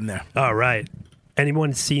 What do you got in there? All right.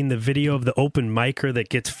 Anyone seen the video of the open micer that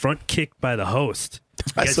gets front kicked by the host?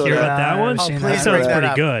 You guys hear about that one? That sounds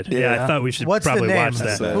pretty good. Yeah, I thought we should probably watch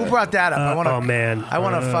that. Who brought that up? I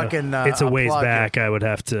want to fucking. It's a ways back. I would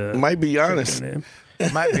have to. Might be honest.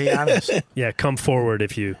 Might be honest. Yeah, come forward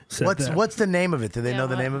if you said that. What's the name of it? Do they know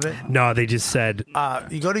the name of it? No, they just said.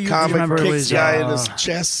 You go to YouTube. Comic kicks guy in his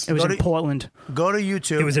chest. It was in Portland. Go to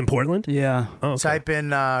YouTube. It was in Portland? Yeah. Oh, okay. Type in.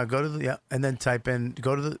 Go to the and then type in.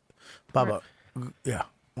 Go to the. Bubba. Yeah.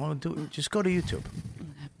 Just go to YouTube.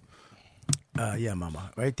 Yeah,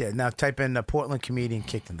 mama. Right there. Now type in Portland comedian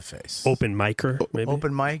kicked in the face. Open micer, maybe?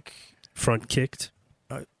 Open mic. Front kicked.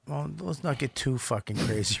 Well, let's not get too fucking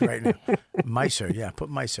crazy right now. Micer, yeah. Put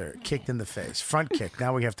micer. Kicked in the face. Front kick.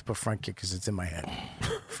 Now we have to put front kick because it's in my head.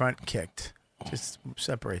 Front kicked. Just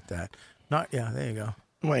separate that. There you go.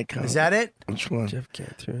 Mike, is that it? Which one? Jeff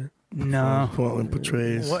Cantor. No. Portland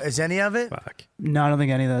portrays. What, is any of it? Fuck. No, I don't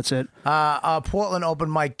think any of that's it. Portland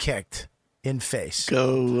open mic kicked in face.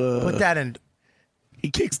 Go. Put that in. He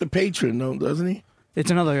kicks the patron, doesn't he? It's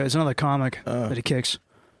another comic that he kicks.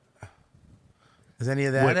 Is any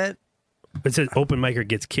of that it? It says open micer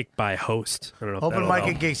gets kicked by host. I don't know if open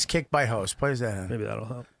micer gets kicked by host. What is that? Maybe that'll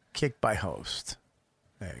help. Kicked by host.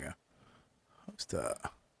 There you go. Host.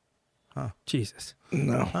 Jesus.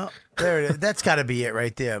 No. Oh, there it is. That's got to be it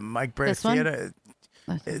right there. Mike Brett Theater.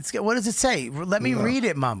 What does it say? Let me read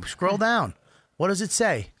it, Mom. Scroll down. What does it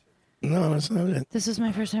say? No, that's not it. This is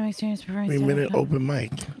my first time experience performing. 3-minute open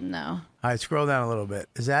mic. No. All right, scroll down a little bit.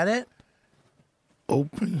 Is that it?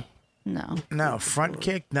 Open. No. Front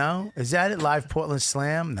kick? No. Is that it? Live Portland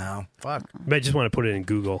Slam? No. Fuck. But I just want to put it in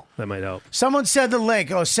Google. That might help. Someone said the link.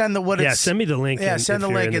 Oh, send the what? Yeah, send me the link. Yeah, send the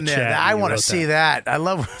link in there. I want to see that. I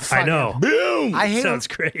love. I know. Boom. Sounds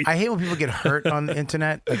great. I hate when people get hurt on the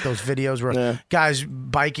internet, like those videos where guys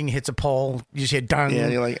biking hits a pole. You just hear dong. Yeah,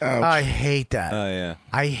 you're like, ouch. I hate that. Oh yeah.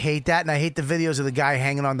 I hate that, and I hate the videos of the guy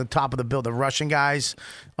hanging on the top of the building, the Russian guys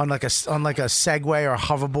on like a Segway or a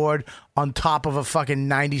hoverboard on top of a fucking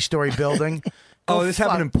 90-story building. This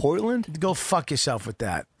happened in Portland? Go fuck yourself with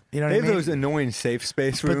that. You know what They I have mean? those annoying safe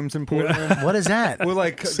space rooms in Portland. What is that? Well,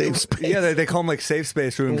 like Safe space. Yeah, they call them like safe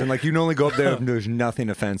space rooms, and like you can only go up there if there's nothing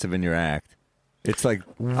offensive in your act. It's like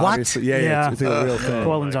What? Yeah, it's like a real thing.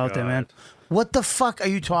 Portland's out there, man. What the fuck are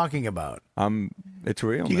you talking about? It's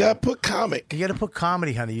real. You man. gotta put comic. You got to put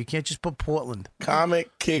comedy, honey. You can't just put Portland.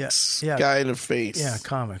 Comic kicks Yeah. guy in the face. Yeah,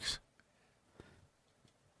 comics.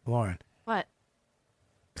 Lauren. What?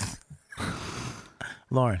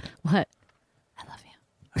 Lauren. What?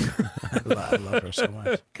 I love her so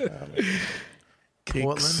much.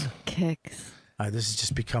 Portland. Kicks. This has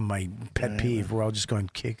just become my pet peeve. We're all just going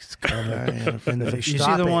kicks. In the face. You see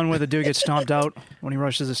Stop the it. one where the dude gets stomped out when he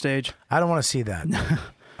rushes the stage? I don't want to see that.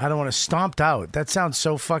 I don't want to stomped out. That sounds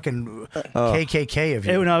so fucking KKK of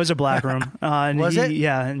you. No, it was a black room. And Was it?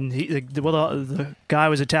 Yeah, and the guy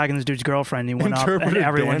was attacking this dude's girlfriend. And he went up, and Interpretive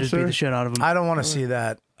everyone just dancer? beat the shit out of him. I don't want to see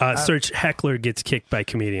that. Search heckler gets kicked by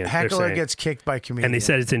comedian. they're Heckler saying. gets kicked by comedian. And they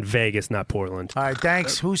said it's in Vegas, not Portland. All right,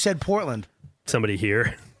 thanks. Who said Portland? Somebody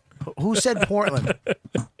here. Who said Portland?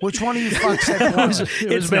 Which one of you fuck said Portland?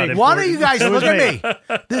 It's not important. One of you guys, look at me.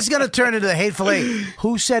 This is going to turn into the Hateful Eight.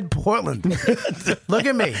 Who said Portland? Look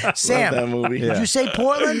at me. Sam, that movie. did you say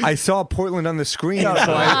Portland? I saw Portland on the screen, so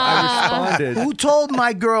I responded. Who told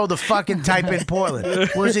my girl to fucking type in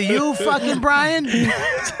Portland? Was it you, fucking Brian? Was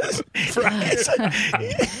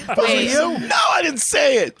it you? No, I didn't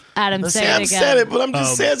say it. Adam, say Sam it again. said it, but I'm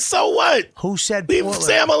just saying, so what? Who said Leave Portland?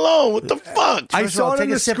 Sam alone. What the fuck? I First of all, saw it on take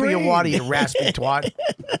a the sip of your screen. water, you raspy twat.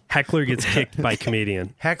 Heckler gets kicked by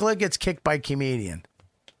comedian. Heckler gets kicked by comedian.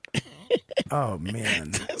 Oh,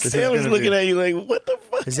 man. Sam was looking at you like, what the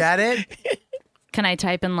fuck? Is that it? Can I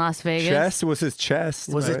type in Las Vegas? Chest was his chest.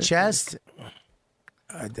 Was it right? chest?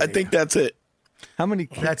 I think that's it. How many?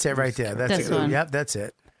 That's it right there. That's This it. one. Yep, that's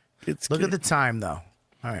it. Look at the time, though.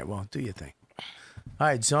 All right, well, do your thing. All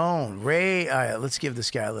right, Zone. Ray, all right, let's give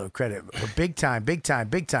this guy a little credit. Big time, big time,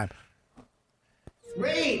 big time.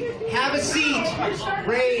 Ray, have a seat.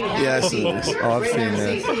 Ray, have Yeah, I a see seat. this. Oh, I've Ray, seen have a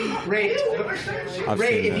this. seat. Ray, I've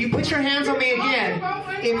Ray, seen if that. you put your hands on me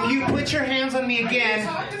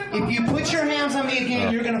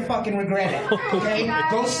again, you're gonna fucking regret it. Okay?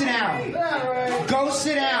 Go sit down. Go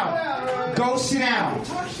sit down. Go sit down.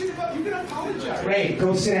 Ray,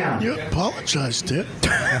 go sit down. You apologized, Dick.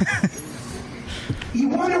 You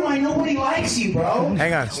wonder why nobody likes you, bro.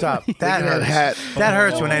 Hang on, stop. That at that hurts. hat. That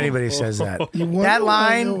hurts when anybody says that. wonder That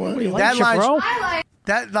why line, nobody that likes you, line, bro.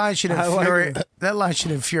 that line should I like infuriate. That line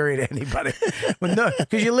should infuriate anybody.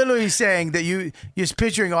 Because you're literally saying that you're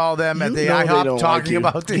picturing all of them at the know they IHOP don't talking like you.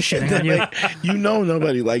 about this shit. You know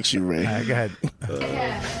nobody likes you, Ray. All right, go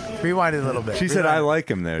ahead. Rewind it a little bit. She said, "I like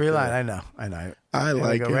him there." Rewind. I know. I Here we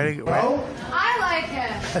like go. him. Ready? Ready? I like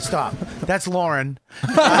him. Stop. That's Lauren.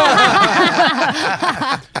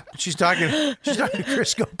 She's talking to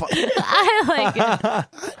Chris Scopo. I like it.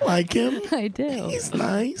 I like him. I do. He's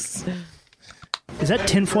nice. Is that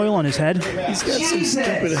tinfoil on his head? He's got some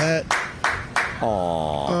stupid hat.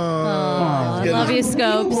 I love you,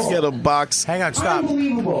 Scopes. He's got a box. Hang on, stop.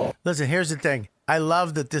 Listen, here's the thing. I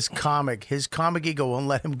love that his comic ego won't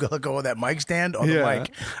let him go with that mic stand on the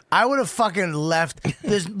mic. I would have fucking left.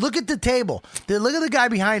 Look at the table. Look at the guy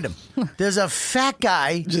behind him. There's a fat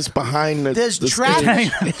guy. Just behind the There's the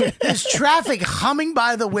traffic. stage. There's traffic humming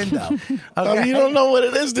by the window. Okay? I mean, you don't know what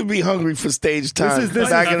it is to be hungry for stage time. This is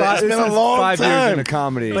Back in- five, it's been this a is long 5 years time. in a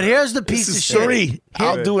comedy. But here's the piece This of is shit. 3.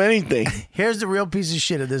 I'll do anything. Here's the real piece of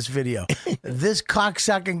shit of this video. This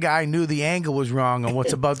cocksucking guy knew the angle was wrong on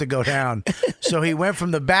what's about to go down. So he went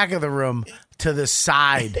from the back of the room to the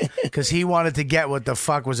side because he wanted to get what the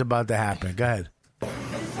fuck was about to happen. Go ahead.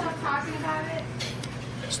 Stop talking about it.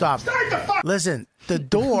 Stop. Listen, the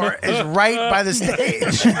door is right by the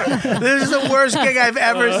stage. This is the worst gig I've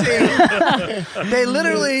ever seen. They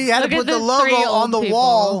literally had Look to at put the the logo three on old the people.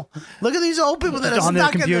 wall. Look at these old people that are On their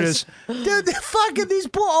stuck in this. computers. Dude, they're fucking these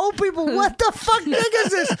poor old people. What the fuck gig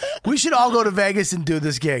is this? We should all go to Vegas and do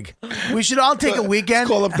this gig. We should all take a weekend.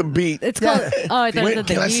 Call up the beat. It's called. Oh, I thought Wait, it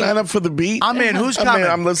can I was sign up for the beat? I'm in. Who's I'm coming?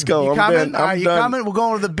 in. Let's go. You I'm coming? done. All right, I'm you done. coming? We're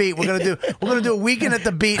going to the beat. We're gonna do a weekend at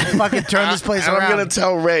the beat and fucking turn this place And around. I'm gonna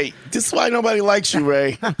tell Ray. This is why nobody likes miss you,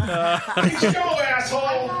 Ray. Show,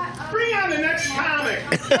 asshole. Bring on the next comic.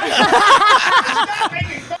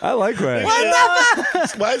 I like Ray.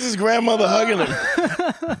 Why is his grandmother hugging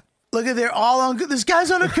him? Look at they're all on. This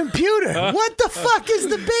guy's on a computer. What the fuck is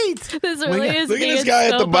the beat? This really is. Look at this guy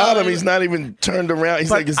at the bottom. He's not even turned around. He's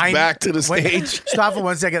like his back to the stage. Stop for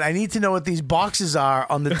 1 second. I need to know what these boxes are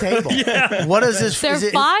on the table. What is this? They're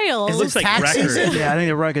files. Is It this looks like tax records. season? Yeah, I think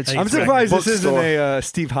the records. I'm surprised this isn't a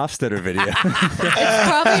Steve Hofstetter video. It's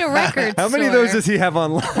probably a record How many of store. those does he have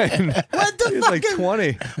online? What the He's fuck? like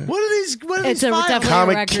 20. What are these? What are It's these a files? definitely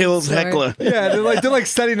Comic record kills store. Heckler. Yeah, they're like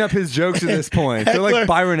setting up his jokes at this point. They're like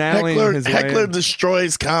Byron Allen in his way. Heckler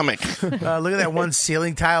destroys comic. Look at that one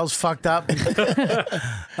ceiling tile's fucked up.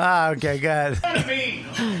 Okay, good.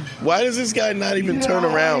 Why does this guy not even turn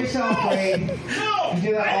around? You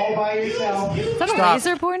do that all by yourself. Is that a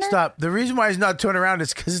laser pointer? Stop. The reason why he's not turning around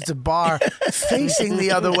is because it's a bar facing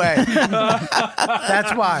the other way.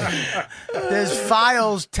 That's why. There's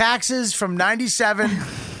files, taxes from 97,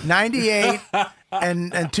 98,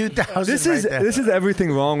 and 2000. This is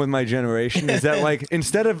everything wrong with my generation. Is that like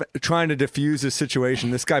instead of trying to diffuse a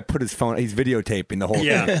situation, this guy put his phone. He's videotaping the whole thing.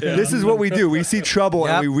 Yeah. This is what we do. We see trouble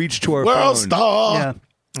and we reach to our World phone. star. Yeah.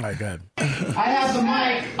 All right, good. I have the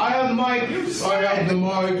mic. I have the mic. I have the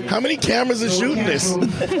mic. How many cameras are shooting this? I'm a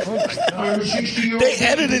 60-year-old. They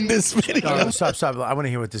edited this video. Stop. I want to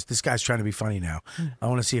hear what this guy's trying to be funny now. I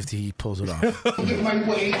want to see if he pulls it off. Get my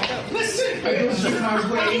weight. Listen. I don't get my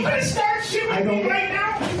weight. Are you gonna start shooting me right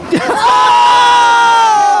now?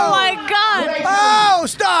 Oh my God! Oh,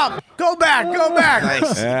 stop! Go back.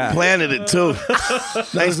 Nice. Yeah. Planted it too.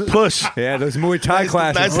 Nice push. Yeah, those Muay Thai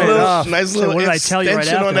classes Nice paid little, off. nice little what did I tell you right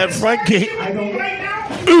extension on after? that front gate. I go right now.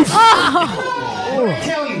 What did I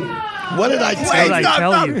tell you? What did I tell you?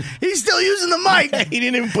 tell you? He's still using the mic. He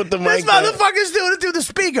didn't even put the This mic down. motherfucker's doing it through the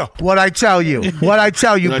speaker. What I tell you? What I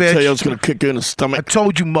tell you, Did I bitch? tell you I was gonna kick you in the I stomach?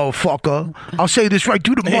 told you, motherfucker. I'll say this right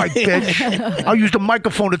through the mic, bitch. I'll use the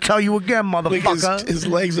microphone to tell you again, Look, motherfucker. his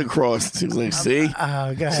legs are crossed. He's like, see?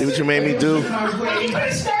 Oh, God. See what you made me do? Are you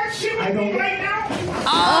gonna start shooting me right now?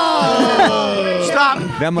 Stop.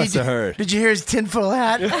 That must have hurt. Did you hear his tinfoil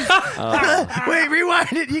hat? Wait,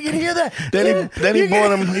 rewind it. You can hear that. Then he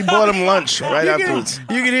bought him lunch right afterwards.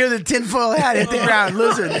 You can hear the tinfoil hat hit the ground.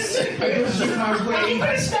 Listen. Are you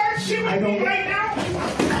gonna start shooting me right now?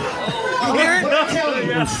 You hear it? What did I tell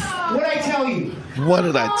you? What did I tell you? What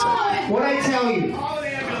did I tell you? What did I tell you?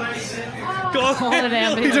 Call an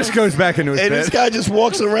ambulance. He just goes back into his Hey, bed. this guy just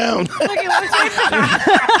walks around Look, he looks like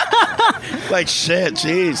like shit.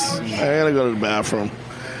 Jeez, I gotta go to the bathroom.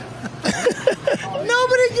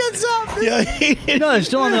 Nobody gets up. Yeah, No, they're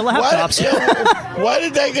still on their laptops. Why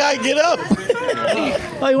did that guy get up?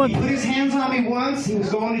 Oh, he went. He put his hands on me once. He was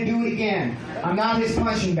going to do it again. I'm not his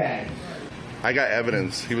punching bag. I got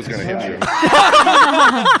evidence. He was going to hit you.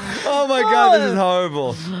 Oh my God, this is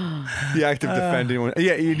horrible. The act of defending one.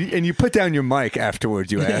 Yeah, and you put down your mic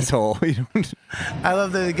afterwards, you asshole. You don't- I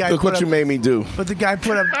love that the guy. Look put what you up, made me do. But the guy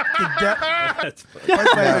put up.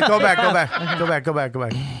 Wait, go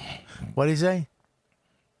back. What did he say?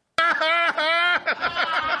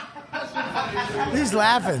 He's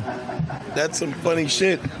laughing. That's some funny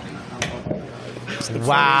shit.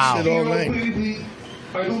 Wow. Shit all night.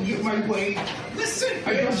 I don't get my weight. Listen.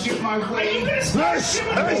 I don't get my Are you weight. gonna start shooting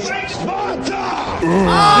me right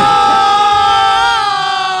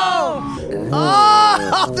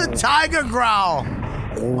Oh, the tiger growl.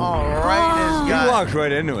 All right, this He guy. walked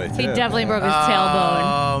right into it. he too. definitely broke his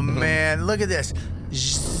tailbone. Oh man, look at this.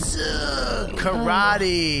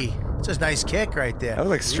 Karate. It's a nice kick right there. That was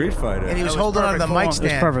like Street Fighter. And he was That was holding on to the perfect mic form. It was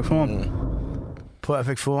stand. perfect form.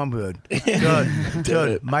 Perfect form, dude.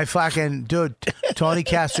 Dude, my fucking dude, Tony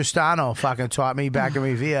Castrostano fucking taught me back in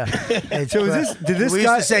Revere. It's So did this we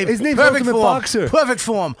guy? used to say, His name's perfect Ultimate form, Boxer. perfect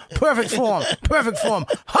form, perfect form, perfect form.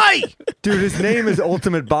 Hi! Dude, his name is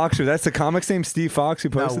Ultimate Boxer. That's the comic's name, Steve Fox, who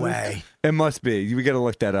posted No this? way. It must be. We got to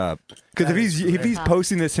look that up. Because if he's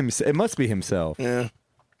posting this himself, it must be himself. Yeah,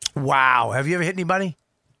 Wow. Have you ever hit anybody?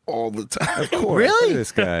 all the time. Of course. Really? Look at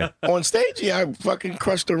this guy. On stage, yeah, I fucking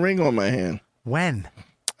crushed a ring on my hand. When?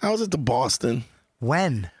 I was at the Boston.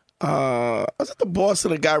 When? I was at the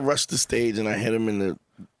Boston. A guy rushed the stage, and I hit him, and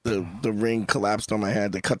the ring collapsed on my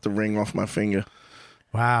head. They cut the ring off my finger.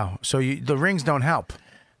 Wow. So the rings don't help.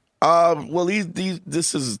 Well, these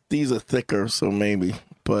are thicker, so maybe.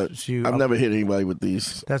 But So you I've never hit anybody with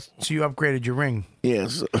these. So you upgraded your ring.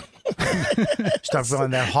 Yes. Stop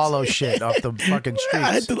going that hollow shit off the fucking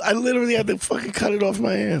streets. I literally had to fucking cut it off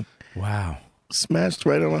my hand. Wow. Smashed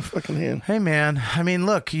right on my fucking hand. Hey man, I mean,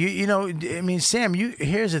 look, you know, I mean, Sam,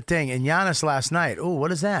 here's the thing. And Giannis last night. Oh,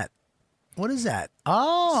 what is that? What is that?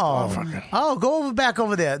 Oh, go back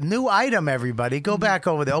over there. New item, everybody. Go back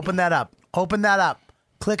over there. Open that up.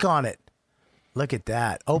 Click on it. Look at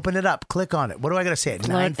that. Open it up. Click on it. What do I got to say? It's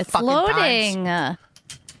fucking loading. Times?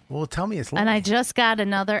 Well, tell me it's loading. And I just got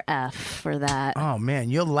another F for that. Oh, man.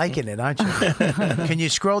 You're liking it, aren't you? Can you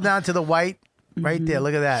scroll down to the white? Right there.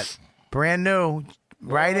 Look at that. Brand new.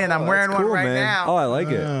 Right in. I'm wearing one right now. Oh, I like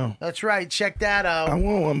it. That's right. Check that out. I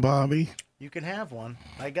want one, Bobby. You can have one.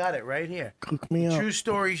 I got it right here. Cook me up. True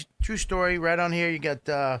story. Right on here. You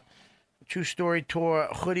got True Story Tour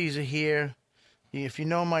hoodies are here. If you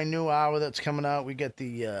know my new hour that's coming out, we get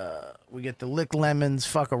the Lick Lemons,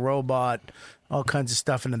 Fuck a Robot, all kinds of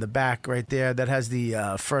stuff in the back right there. That has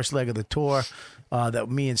the first leg of the tour that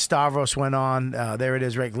me and Stavros went on. There it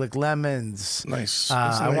is, right? Lick Lemons. Nice.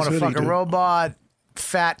 I want to fuck a robot.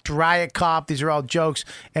 Fat Riot Cop. These are all jokes.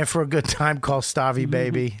 And for a good time, call Stavy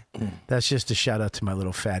Baby. That's just a shout out to my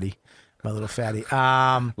little fatty. Love Stavy.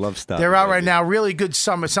 They're out right now. Really good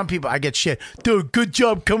summer. Some people, I get shit. Dude, good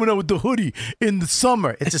job coming out with the hoodie in the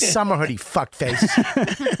summer. It's a summer hoodie,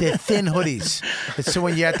 fuckface. They're thin hoodies. It's so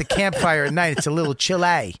when you're at the campfire at night, it's a little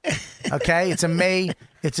chilly. Okay? It's an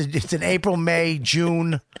April, May,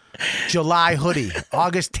 June, July hoodie.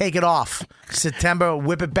 August, take it off. September,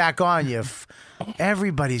 whip it back on you.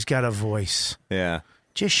 Everybody's got a voice. Yeah.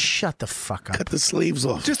 Just shut the fuck up. Cut the sleeves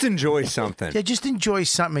off. Just enjoy something. Yeah, just enjoy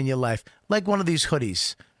something in your life. Like one of these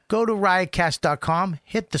hoodies. Go to riotcast.com,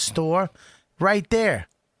 hit the store, right there.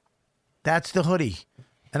 That's the hoodie.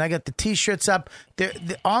 And I got the T-shirts up. They're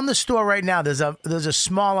on the store right now. There's a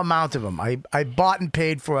small amount of them. I bought and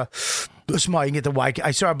paid for a small. You can get the YK.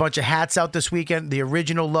 I saw a bunch of hats out this weekend. The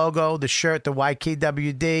original logo, the shirt, the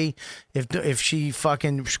YKWD. If she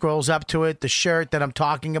fucking scrolls up to it, the shirt that I'm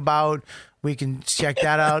talking about, we can check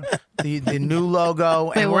that out. The new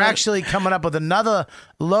logo. And we're actually coming up with another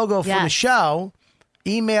logo for the show.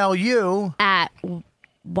 Email you at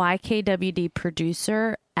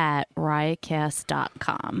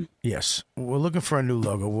YKWDproducer@riotcast.com. Yes. We're looking for a new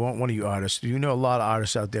logo. We want one of you artists. You know a lot of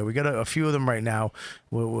artists out there. We got a few of them right now.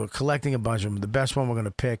 We're collecting a bunch of them. The best one we're going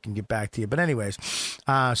to pick and get back to you. But anyways,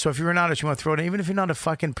 so if you're an artist, you want to throw it in, even if you're not a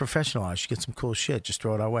fucking professional artist, you get some cool shit, just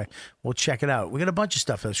throw it our way. We'll check it out. We got a bunch of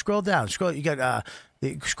stuff. Scroll down. You got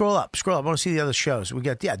scroll up. I want to see the other shows. We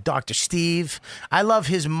got Dr. Steve. I love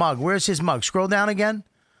his mug. Where's his mug? Scroll down again.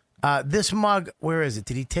 This mug, where is it?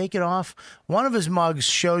 Did he take it off? One of his mugs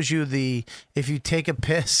shows you if you take a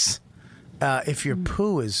piss, if your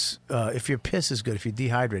piss is good, if you're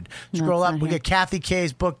dehydrated. Scroll up. We got Kathy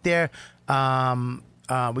K's book there. We got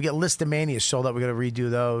Listomania sold out. We got to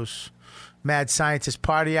redo those. Mad Scientist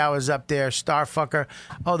Party Hours up there. Starfucker.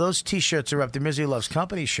 Oh, those T-shirts are up there. Misery Loves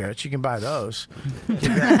Company shirts. You can buy those.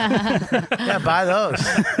 Yeah, buy those.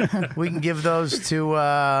 We can give those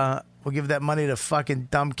to... We'll give that money to fucking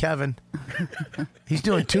dumb Kevin. He's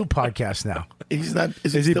doing 2 podcasts now. He's not.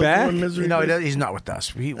 Is he back? No, he's not with us.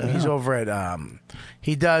 He's over at.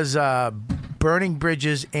 He does Burning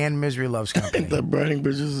Bridges and Misery Loves Company. I think that Burning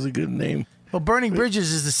Bridges is a good name. Well, Burning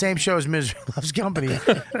Bridges is the same show as Misery Loves Company,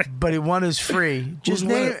 but one is free. Who's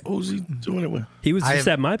he doing it with? He was just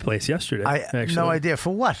at my place yesterday. I have no idea. For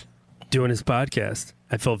what? Doing his podcast.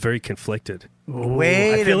 I felt very conflicted.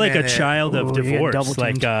 Wait, I feel like minute. a child of divorce.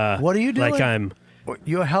 Like, what are you doing? Like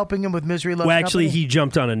you're helping him with Misery Loves Well, Company? actually, he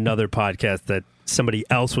jumped on another podcast that somebody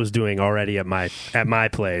else was doing already at my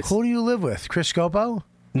place. Who do you live with? Chris Scopo?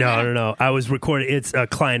 No. I was recording. It's a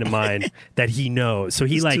client of mine that he knows. So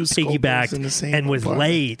he piggybacked and was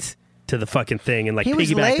late to the fucking thing and he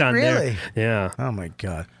was piggybacked late, on really? there. Yeah. Oh my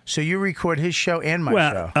God. So you record his show and my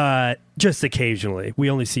show? Just occasionally. We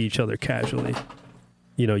only see each other casually.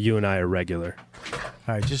 You and I are regular.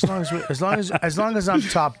 All right, just as long as I'm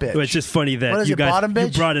top bitch. It's just funny that what is you it, guys bottom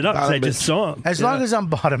bitch? You brought it up because I just saw him. As long as I'm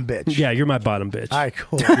bottom bitch. Yeah, you're my bottom bitch. All right,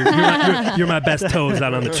 cool. You're my best toes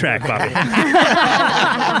out on the track, Bobby.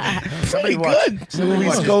 Somebody watch. Somebody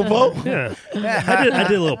watch. Scopo? Yeah. I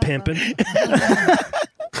did a little pimping.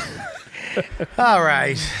 All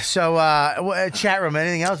right. So, chat room.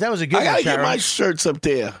 Anything else? That was a good I gotta one, chat get room. my shirts up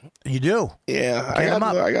there. You do? Yeah, Get 'em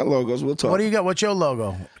up. I got logos. We'll talk. What do you got? What's your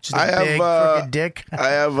logo? Just a I big have freaking dick. I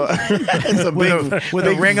have it's a with a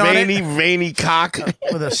big ring on it? veiny cock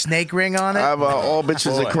with a snake ring on it. I have all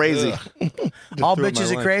bitches are crazy. All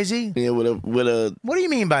bitches are crazy. Yeah, with a. What do you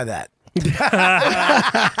mean by that?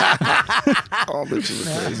 All bitches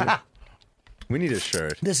are crazy. We need a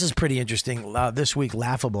shirt. This is pretty interesting. This week,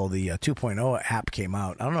 Laughable, the 2.0 app came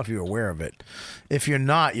out. I don't know if you're aware of it. If you're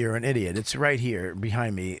not, you're an idiot. It's right here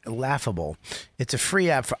behind me, Laughable. It's a free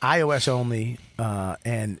app for iOS only.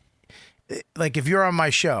 And like if you're on my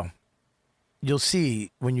show, you'll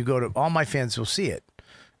see when you go to, all my fans will see it,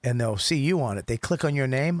 and they'll see you on it. They click on your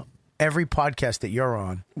name. Every podcast that you're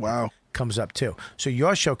on, comes up too. So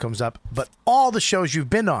your show comes up, but all the shows you've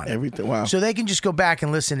been on, everything. Wow. So they can just go back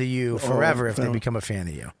and listen to you forever if they become a fan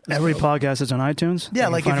of you. Every podcast is on iTunes. Yeah,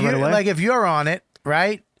 like if you're on it,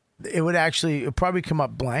 right? It would probably come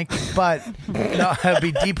up blank, but no, it'd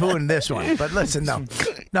be Deepu in this one. But listen, no,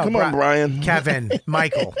 come on, Brian, Kevin,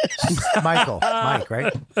 Mike,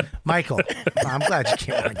 right? Michael, I'm glad you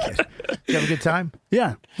came on, kid. Did you have a good time?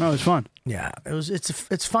 Yeah, no, it was fun. Yeah, it was. It's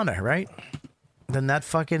funner, right? Than that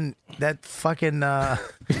fucking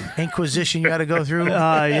Inquisition you got to go through.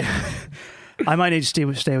 Yeah. I might need to stay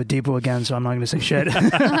with Deepu again, so I'm not going to say shit. No,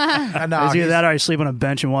 it's either that or I sleep on a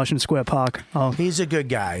bench in Washington Square Park. Oh. He's a good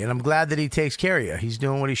guy, and I'm glad that he takes care of you. He's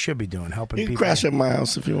doing what he should be doing, helping You can people. crash at my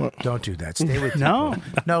house if you want. Don't do that. Stay with No.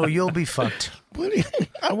 No, you'll be fucked.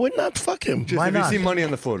 I would not fuck him. Just if you see money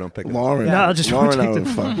on the floor, don't pick it Lauren. up. No, I'll just Lauren, I take would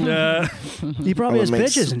the- fuck. He probably has make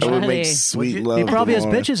bitches and I would shit. make sweet love. He probably to has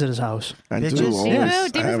Lauren. bitches at his house. I do. Bitches?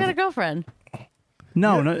 always. Deepu's got a girlfriend.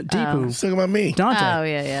 No, Deepu. He's talking about me. Dante. Oh,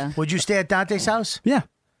 yeah. Would you stay at Dante's house? Yeah.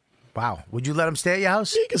 Wow. Would you let him stay at your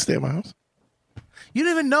house? He can stay at my house. You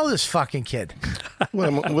don't even know this fucking kid.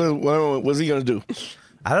 What's he gonna do?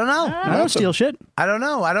 I don't know. I don't steal shit. I don't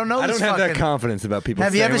know. I don't know. I this don't have that fucking- confidence about people.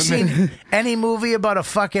 Have you ever staying with me. seen any movie about a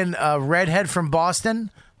fucking redhead from Boston?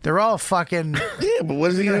 They're all fucking. Yeah, but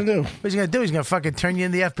what is he gonna do? What's he gonna do? He's gonna fucking turn you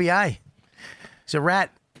in the FBI. He's a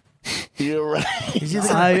rat. You're right. He's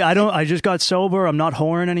either gonna- I just got sober. I'm not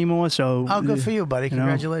whoring anymore, so. Oh, good for you, buddy. You know?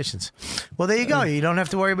 Congratulations. Well, there you go. You don't have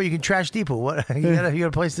to worry about. You can trash Deepu. What you got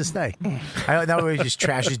a place to stay. I that way he just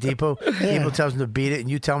trashes Deepu. Deepu tells him to beat it, and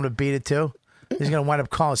you tell him to beat it too. He's gonna wind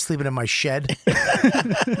up sleeping in my shed.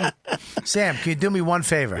 Sam, can you do me one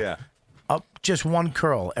favor? Yeah. Just one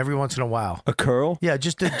curl every once in a while. A curl? Yeah,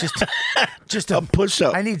 just a push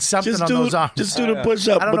up. I need something Just on do, those arms. Just do the push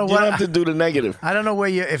up, I don't know but you what don't have to do the negative. I don't know where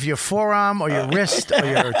if your forearm or your wrist or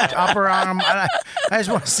your upper arm. I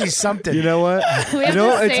just want to see something. You know what? We have you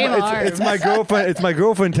know, the same it's my girlfriend. It's my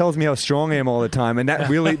girlfriend tells me how strong I am all the time, and that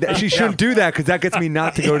really she shouldn't do that because that gets me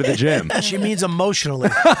not to go to the gym. She means emotionally.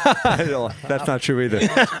 That's not true either.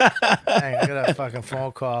 Hey, I got a fucking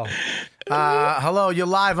phone call. Hello, you're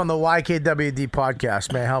live on the YKWD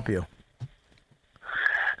podcast. May I help you?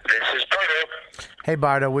 This is Bardo. Hey,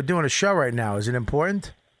 Bardo, we're doing a show right now. Is it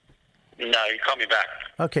important? No, you call me back.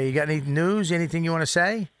 Okay, you got any news? Anything you want to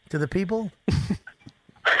say to the people?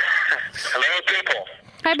 Hello, people.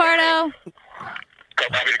 Hi, Bardo. Tell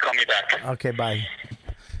Bobby to call me back. Okay, bye.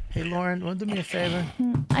 Hey, Lauren, want to do me a favor?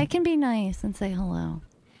 I can be nice and say hello.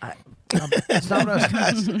 It's not what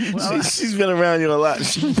I was- She's been around you a lot.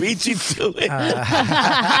 She beat you to it.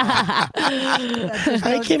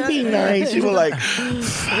 I can be nice. You were like,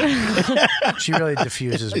 She really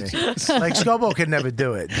diffuses me. Like Scobo could never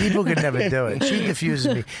do it. Deepu could never do it. She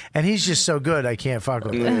diffuses me, and he's just so good. I can't fuck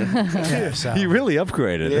with him. Yeah, so. He really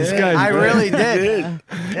upgraded. This Yeah. guy's I great. really did.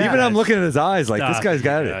 Yeah. Even I'm looking at his eyes like this guy's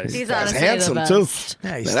got it. He's he's honestly handsome the too. best.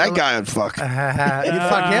 Yeah, he's Man, that still- guy would fuck. You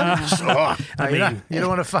fuck him? Sure. You don't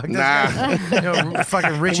want to fuck this Nah. guy? You know,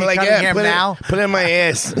 fucking Richie I'm like, Cunningham put now? Put it in my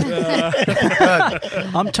ass.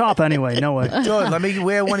 I'm top anyway. No way. Good. Let me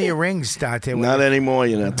wear one of your rings, Dante. Not anymore.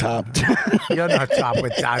 You're not top. You're not top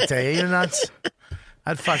with Dante. You're nuts.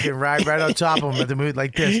 I'd fucking ride right on top of him at the mood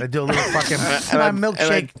like this. I'd do a little fucking my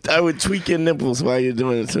milkshake. I would tweak your nipples while you're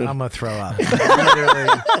doing it too. I'm gonna throw up. I'm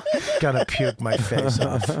literally gonna puke my face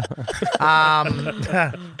off.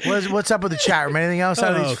 What's up with the chat room? Anything else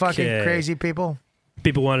out of these fucking Okay. crazy people?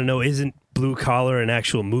 People want to know, isn't Blue Collar an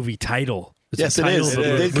actual movie title? Yes, a it title is. of a It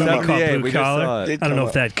movie did come up. called Yeah, Blue we just Collar. saw it. I don't know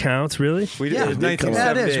if that counts, really. We did. Yeah, It was it did come up.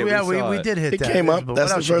 1978. Yeah, it is. saw We it. did hit It that. came up. But That's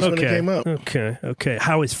what the else first you- one that came up. Okay.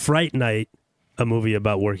 How is Fright Night a movie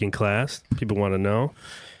about working class? People want to know.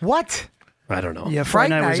 What? I don't know. Yeah, Fright Fright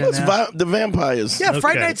Night was Night? in It's there. the vampires. Yeah,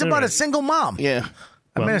 Fright Okay, Night's all about a right. single mom. Yeah.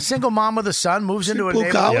 I mean, a single mom with a son moves into a Blue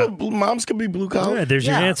neighborhood. collar. Moms can be blue collar. Yeah, there's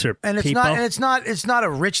your answer. And it's people. not. And it's not a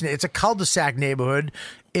rich. It's a cul-de-sac neighborhood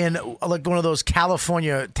in like one of those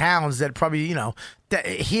California towns that probably that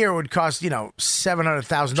here would cost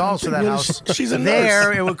 $700,000 for that house. She's a there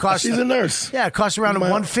nurse. it would cost. She's a nurse. Yeah, it costs around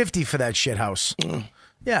 $150 for that shit house.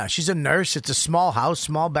 Yeah, she's a nurse. It's a small house,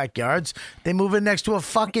 small backyards. They move in next to a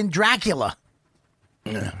fucking Dracula.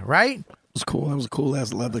 Yeah. Right? It was cool. That was a cool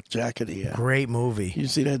ass leather jacket he had. Great movie. You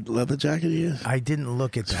see that leather jacket he has? I didn't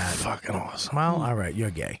look at that. Fucking awesome. Well, all right,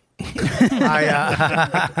 you're gay. We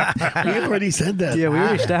already said that. Yeah, we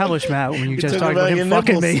already established, Matt, when you just talking talked about about him your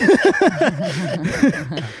fucking me.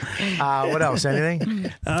 What else?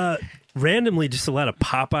 Anything? randomly just a lot of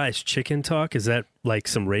Popeye's chicken talk. Is that like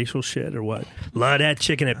some racial shit or what? Love that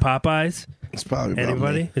chicken at Popeye's. It's probably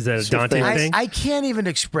anybody. Me. Is that a daunting thing? I can't even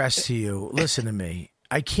express to you. Listen to me.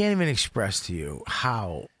 I can't even express to you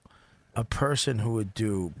how a person who would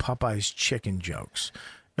do Popeye's chicken jokes.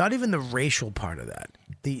 Not even the racial part of that.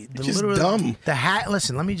 The just dumb. The hat.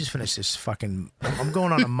 Listen, let me just finish this fucking. I'm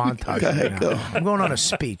going on a montage right now. Go. I'm going on a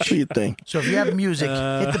speech. What do you think? So if you have music,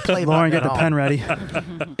 hit the play button. Lauren, get the pen ready.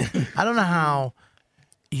 I don't know how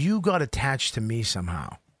you got attached to me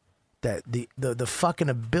somehow. That the fucking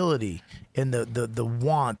ability and the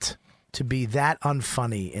want to be that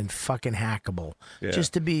unfunny and fucking hackable. Yeah.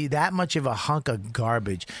 Just to be that much of a hunk of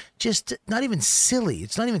garbage. Just not even silly.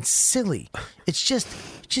 It's not even silly. It's just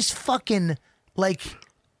fucking like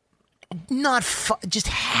not just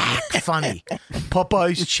hack funny.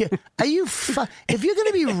 Popeye's shit. Are you if you're going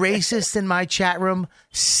to be racist in my chat room,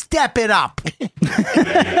 step it up.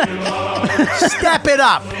 Step it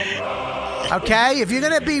up. Okay? If you're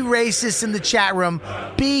going to be racist in the chat room,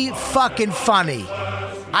 be fucking funny.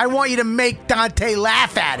 I want you to make Dante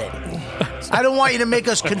laugh at it. I don't want you to make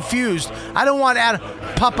us confused. I don't want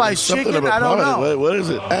Popeye's chicken. I don't know. What is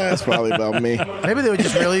it? That's probably about me. Maybe they were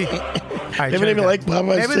just really... Maybe they even like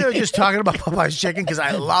Popeye's Maybe they were chicken. just talking about Popeye's chicken because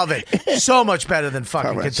I love it. So much better than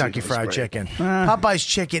fucking Popeye's Kentucky chicken is Fried great. Chicken. Popeye's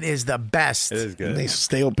chicken is the best. It is good. They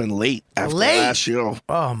stay open late after Late? last show.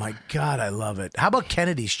 Oh my God, I love it. How about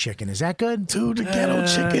Kennedy's chicken? Is that good? Dude, the ghetto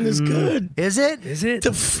chicken is good. Is it? Is it?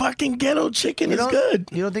 The fucking ghetto chicken is don't- good.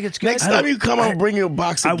 You don't think it's good? Next time you come, I'll bring you a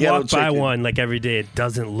box of I ghetto walk by chicken. one like every day. It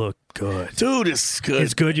doesn't look good. Dude, it's good.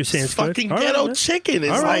 It's good. You're saying it's good? fucking All right, ghetto man. chicken.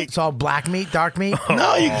 It's All right. like It's all black meat, dark meat.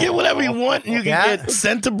 no, you get whatever you want. You can Yeah. get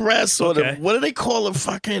center breast or Okay. the what do they call it?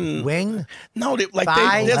 Fucking Wing. No,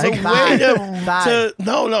 Thigh? there's Like a thigh. way Thigh. to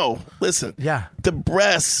no. Listen, Yeah. the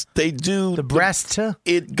breast they do The breast.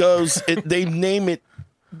 It goes. They name it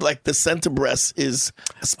like the center breast is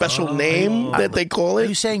a special name that they call Are it.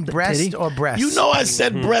 you saying breast titty? or breast? You know I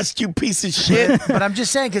said breast, you piece of shit. But I'm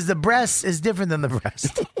just saying because the breast is different than the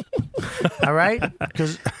breast. All right?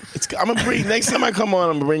 Because I'm gonna bring next time I come on.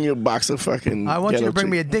 I'm gonna bring you a box of fucking. I want you to ghetto bring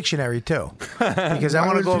me a chicken. dictionary too, because I Why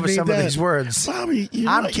want to would go you over need some that? of these words. Bobby,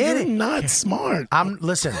 I'm kidding. You're not smart.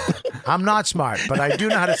 Listen. I'm not smart, but I do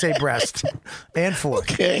know how to say breast and fork.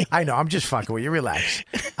 Okay. I know. I'm just fucking with you. Relax.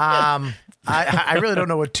 I really don't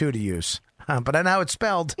know what two to use. But I know how it's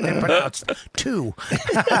spelled and pronounced. Two,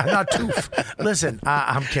 not toof. Listen,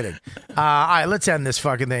 I'm kidding. All right, let's end this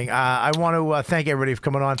fucking thing. I want to thank everybody for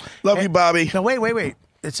coming on. Love you, Bobby. No, wait.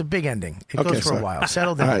 It's a big ending. It Okay, goes for sorry. a while.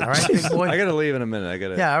 Settle down, All all right. right, big boy? I gotta leave in a minute. I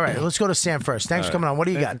gotta. Yeah, all right. Let's go to Sam first. Thanks for coming on. What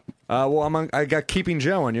do you got? Well, I got Keeping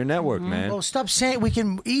Joe on your network, man. Well, stop saying we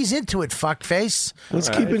can ease into it, fuckface. Let's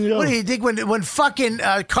keep it What going. do you think when fucking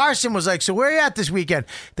Carson was like, so where are you at this weekend?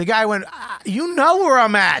 The guy went, you know where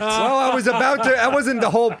I'm at. Well, I was about to. I wasn't the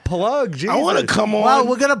whole plug. Jesus. I want to come on. Well,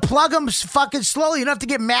 we're going to plug him fucking slowly. You don't have to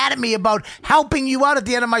get mad at me about helping you out at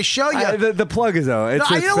the end of my show. The plug is though. It's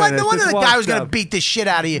No, you know what? No wonder It's the guy was washed going to up. beat the shit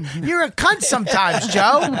out of you. You're a cunt sometimes,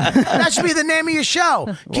 Joe. That should be the name of your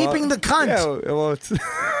show. Keeping the cunt. Yeah, well, it's,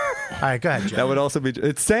 All right, go ahead, Joe. that would also be.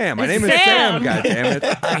 It's Sam. My It's name is Sam. Sam. God damn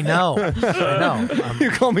it! I know. You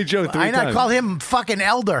call me Joe 3 I times. call him fucking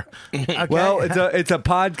elder. Okay? Well, it's a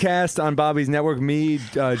podcast on Bobby's network. Me,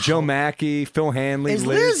 Joe Mackey, Phil Hanley. Is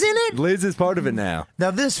Liz in it? Liz is part of it now. Now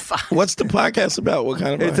this. What's the podcast about? What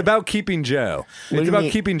kind of? It's about Keeping Joe. do It's you about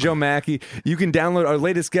mean? keeping Joe Mackey. You can download our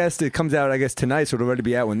latest guest. It comes out, I guess, tonight, so it'll already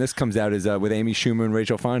be out when this comes out. Is with Amy Schumer and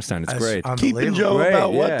Rachel Feinstein. It's That's great. Keeping Joe Great,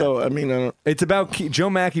 about what yeah. though? I mean, I don't. It's about Joe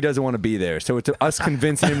Mackey doesn't want to be there, so it's us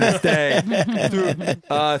convincing him to stay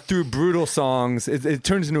through brutal songs. It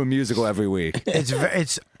turns into a musical every week. It's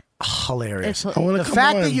hilarious. It's- I want The to come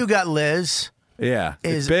fact on. that you got Liz Yeah,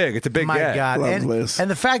 is it's big. It's a big my get. God, Love Liz. and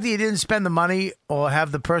the fact that you didn't spend the money or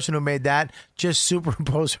have the person who made that just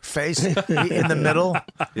superimpose her face in the middle.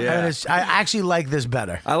 Yeah. I, mean, I actually like this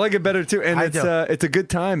better. I like it better too, and I it's do. it's a good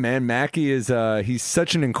time, man. Mackey is he's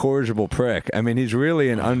such an incorrigible prick. I mean, he's really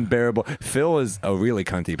an unbearable. Phil is a really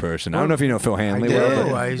cunty person. I don't know if you know Phil Hanley. I do. well,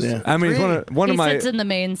 but- I mean, he's one he of my. sits in the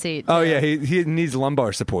main seat. Oh yeah, he needs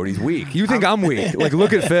lumbar support. He's weak. You think I'm weak? Like,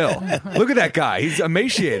 look at Phil. Look at that guy. He's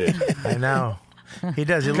emaciated. I know. He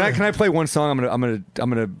does. Can I play one song? I'm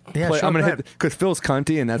gonna Yeah, play. sure, I'm go gonna ahead. hit because Phil's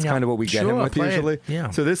cunty, and that's Yeah. kind of what we get Sure, him with play it. usually.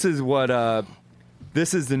 Yeah. So this is what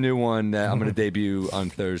this is the new one that I'm gonna debut on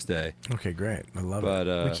Thursday. Okay, great. I love But,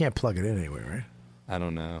 it. We can't plug it in anyway, right? I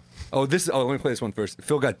don't know. Oh, let me play this one first.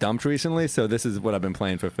 Phil got dumped recently, so this is what I've been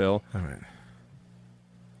playing for Phil. All right.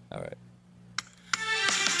 All right.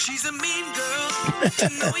 She's a mean girl.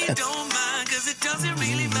 You know you don't mind, cause it doesn't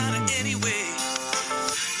really matter anyway.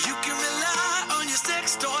 You can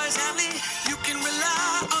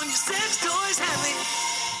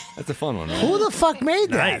That's a fun one. Right? Who the fuck made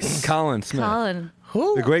that? Nice. Colin Smith. Colin.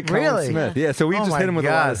 Who? The great Colin Really? Smith. Yeah, so we Oh just my hit him with a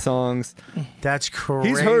lot God. of songs. That's crazy.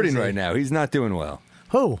 He's hurting right now. He's not doing well.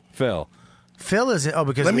 Who? Phil. Phil isn't. Oh,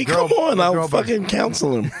 because Let the me girl, come on. the I'll girl- fucking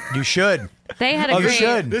counsel him. You should. They had a Oh,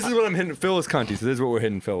 great. This is what I'm hitting Phil is country, so this is what we're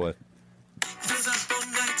hitting Phil with.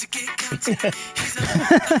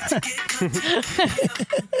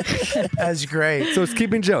 That's great. So it's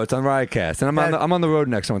Keeping Joe. It's on Riotcast, and I'm on the road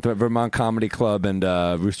next month at Vermont Comedy Club and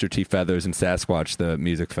Rooster Teeth Feathers and Sasquatch, the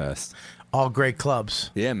music fest. All great clubs.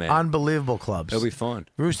 Yeah, man. Unbelievable clubs. It'll be fun.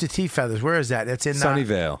 Rooster Teeth Feathers. Where is that? It's in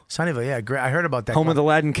Sunnyvale. Sunnyvale. Yeah, great. I heard about that. Home club. of the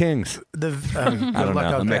Latin Kings. The I don't know.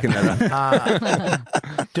 I'm making that up.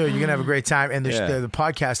 Dude, you're gonna have a great time, and Yeah. the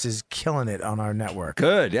podcast is killing it on our network.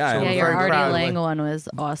 Good. Yeah. So Yeah, we're your very Artie proud. Lang one was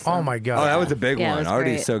awesome. Oh my god. Oh, that was a big Yeah, it one. was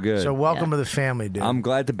Artie's great. so good. So welcome to the family, dude. I'm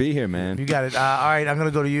glad to be here, man. You got it. All right, I'm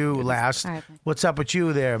gonna go to you last. All right. What's up with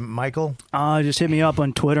you there, Michael? Just hit me up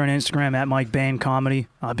on Twitter and Instagram at Mike Bain Comedy,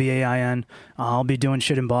 BAIN. I'll be doing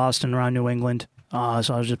shit in Boston, around New England. So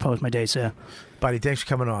I'll just post my dates there. Buddy, thanks for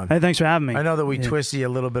coming on. Hey, thanks for having me. I know that we Yeah. twisted you a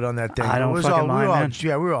little bit on that thing. I don't It was fucking all, mind, man.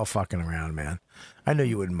 Yeah, we were all fucking around, man. I know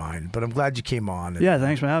you wouldn't mind, but I'm glad you came on. And, Yeah,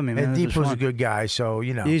 thanks for having me, man. And This Deep was was a fun. good guy, so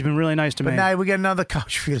you know. He's been really nice to But me. now we got another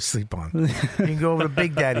couch for you to sleep on. You can go over to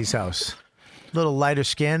Big Daddy's house. Little lighter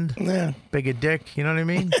skinned, bigger dick. You know what I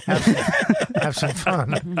mean? Have some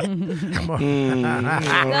fun. Come on.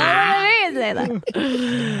 Say that.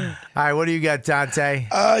 All right, what do you got, Dante?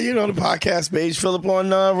 The podcast page, Philip on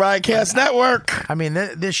Riotcast Network. I mean,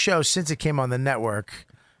 this show since it came on the network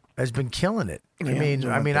has been killing it. I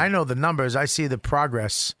mean, I know the numbers. I see the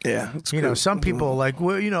progress. Yeah, it's you know, good. some people are like,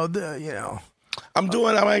 well, I'm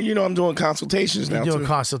doing consultations now. You're doing too.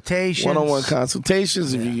 consultations. One-on-one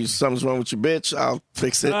consultations. If something's wrong with your bitch, I'll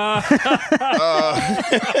fix it.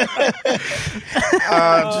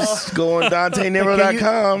 Just go on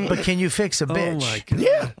DanteNero.com. But can you fix a bitch? my God.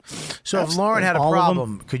 Yeah. So if Lauren had a All of them?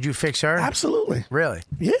 problem, could you fix her? Absolutely. Really?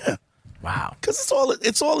 Yeah. Wow. Because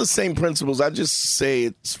it's all the same principles. I just say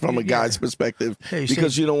it's from a guy's perspective you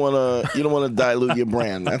because say- you don't want to dilute your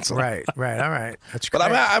brand. That's all. Right. All right. That's great.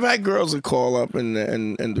 But I've had girls that call up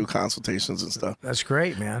and do consultations and stuff. That's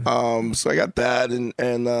great, man. So I got that, and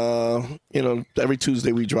every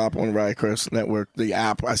Tuesday we drop on Riotcast Network the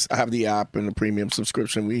app. I have the app and the premium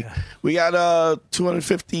subscription. We got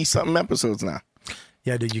 250 something episodes now.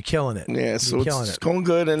 Yeah, dude, you're killing it. Yeah, so You're killing it's it. going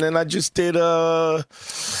good. And then I just did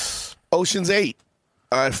Ocean's 8.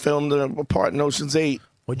 I filmed a part in Ocean's 8.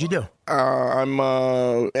 What'd you do? I'm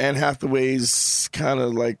Anne Hathaway's kind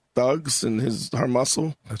of like thugs and her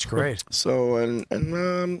muscle. That's great. So and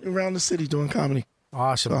around the city doing comedy.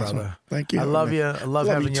 Awesome, brother. Thank you. I love you. I love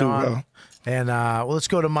having you too, on. bro. And let's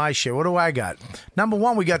go to my shit. What do I got? Number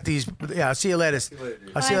one, we got these. Yeah, I'll see you later.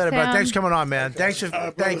 I'll see you later, bro. Sam. Thanks for coming on, man. Thank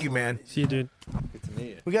you, man. See you, dude.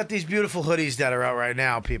 We got these beautiful hoodies that are out right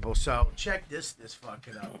now, people. So check this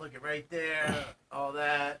fucking out. Look at right there. All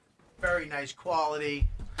that. Very nice quality.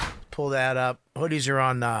 Pull that up. Hoodies are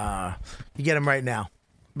on. You get them right now.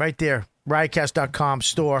 Right there. Riotcast.com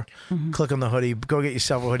store. Click on the hoodie. Go get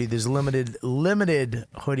yourself a hoodie. There's limited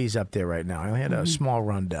hoodies up there right now. I only had a small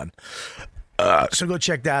run done. So go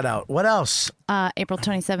check that out. What else? April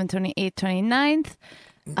 27th, 28th, 29th.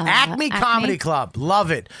 Acme Comedy Club.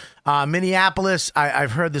 Love it. Minneapolis.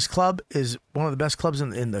 I've heard this club is one of the best clubs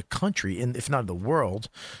in the country, if not the world.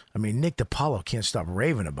 I mean, Nick DiPaolo can't stop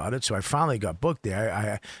raving about it. So I finally got booked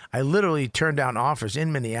there. I literally turned down offers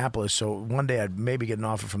in Minneapolis. So one day I'd maybe get an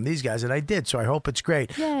offer from these guys, and I did. So I hope it's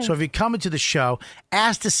great. Yay. So if you're coming to the show,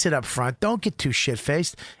 ask to sit up front. Don't get too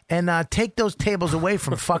shit-faced. And take those tables away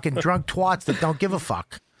from fucking drunk twats that don't give a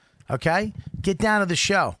fuck. Okay? Get down to the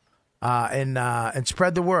show. And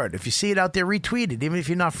spread the word. If you see it out there, retweet it, even if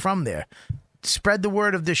you're not from there. Spread the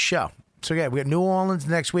word of this show. So, yeah, we got New Orleans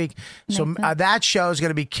next week. So that show is going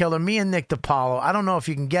to be killer. Me and Nick DiPaolo. I don't know if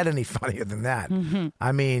you can get any funnier than that.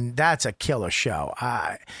 I mean, that's a killer show.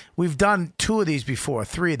 We've done 2 of these before,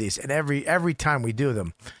 3 of these, and every time we do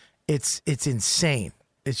them, it's insane.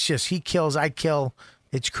 It's just he kills, I kill.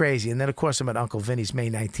 It's crazy. And then, of course, I'm at Uncle Vinny's May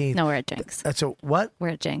 19th. No, we're at Jenks. That's a what? We're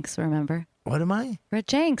at Jenks, remember? What am I? We're at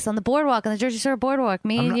Jenks on the boardwalk, on the Jersey Shore boardwalk.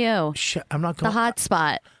 Me and you. I'm not going. The hot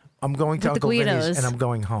spot. I'm going to With the Uncle Vinny's Guidos. and I'm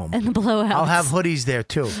going home. And the blowouts. I'll have hoodies there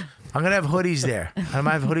too. I'm gonna have hoodies there. I'm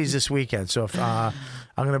gonna have hoodies this weekend. So if I'm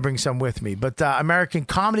gonna bring some with me. But American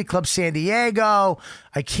Comedy Club San Diego.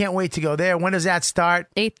 I can't wait to go there. When does that start?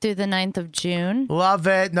 8th through the 9th of June. Love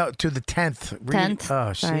it. No, to the 10th. 10th.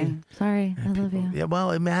 Oh, Sorry. Sorry. I love you. Yeah,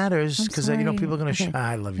 well, it matters because I'm people are gonna. sorry. Okay.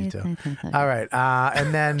 I love you too. Okay. All right,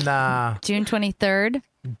 and then June 23rd.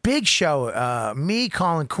 big show. Me,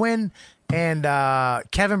 Colin Quinn, and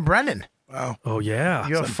Kevin Brennan. Wow. Oh yeah.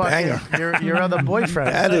 Your It's a fucking your other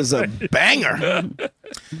boyfriend. That is a banger.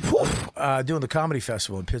 Doing the comedy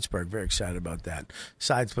festival in Pittsburgh. Very excited about that.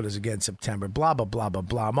 Side Splitters again September. Blah blah blah blah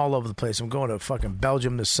blah. I'm all over the place. I'm going to fucking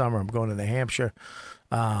Belgium this summer. I'm going to New Hampshire.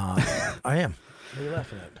 I am. What are you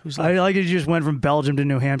laughing at? Who's laughing? I like it. You just went from Belgium to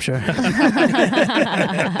New Hampshire.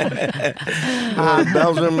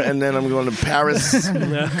 Belgium, and then I'm going to Paris,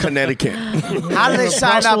 Connecticut. How do they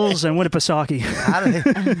sign Brussels and Winnipesaukee.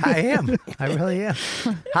 I am. I really am.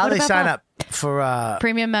 How do they sign up for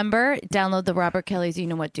premium member? Download the Robert Kelly's You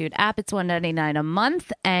Know What Dude app. It's $1.99 a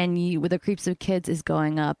month, and with the Creeps with Kids is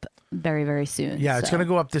going up very, very soon. Yeah, it's going to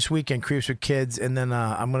go up this weekend, Creeps with Kids, and then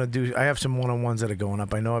I'm going to I have some one-on-ones that are going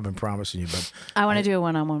up. I know I've been promising you, but I want to do a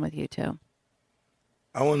one-on-one with you, too.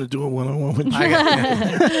 I want to do a one-on-one with you.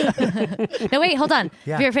 No, wait, hold on.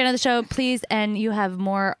 Yeah. If you're a fan of the show, please, and you have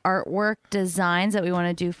more artwork designs that we want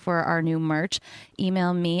to do for our new merch,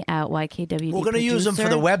 email me at YKWD. We're going to use them for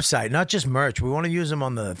the website, not just merch. We want to use them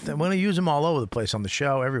on we want to use them all over the place, on the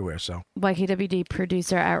show, everywhere. So YKWD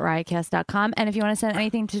producer at riotcast.com. And if you want to send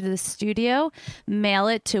anything to the studio, mail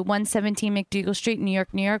it to 117 McDougal Street, New York,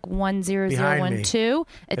 10012.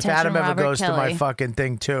 If Adam ever goes to my fucking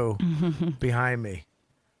thing too, behind me,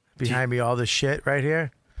 all this shit right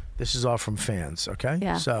here, this is all from fans, okay?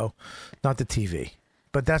 Yeah. So, not the TV,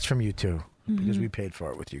 but that's from you too, because we paid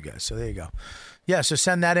for it with you guys. So there you go. Yeah, so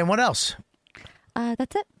send that in. What else?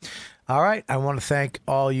 That's it. All right. I want to thank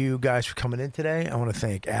all you guys for coming in today. I want to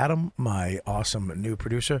thank Adam, my awesome new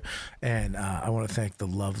producer, and I want to thank the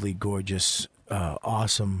lovely, gorgeous,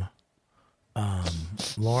 awesome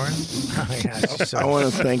Lauren. I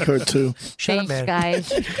want to thank her too. Shut up, man.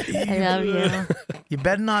 Guys. I love you. You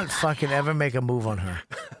better not fucking ever make a move on her.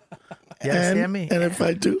 You understand me? And if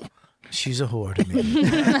I do, she's a whore to me.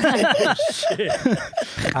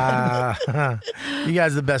 You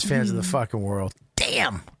guys are the best fans in the fucking world.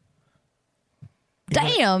 Damn. You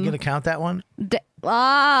gonna count that one?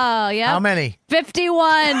 Oh, yeah. How many?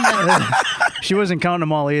 51. She wasn't counting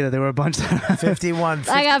them all either. There were a bunch. 51.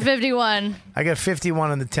 I got 51. I got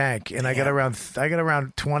 51 in the tank, and I got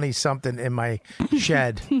around 20 something in my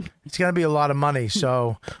shed. It's gonna be a lot of money.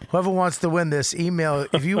 So whoever wants to win this, email.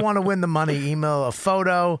 If you want to win the money, email a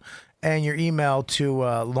photo and your email to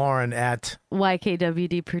Lauren at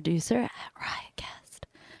YKWD producer at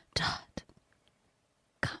riotcast.com.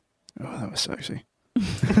 Oh, that was sexy.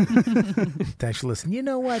 Thanks for listening. You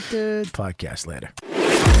know what, dude? Podcast later.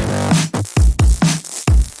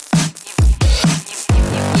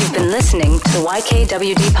 You've been listening to the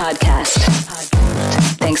YKWD podcast.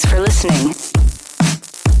 Thanks for listening.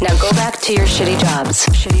 Now go back to your shitty jobs.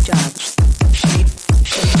 Shitty jobs. Shitty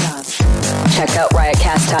jobs. Check out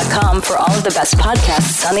riotcast.com for all of the best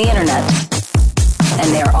podcasts on the internet. And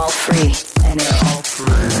they are all free.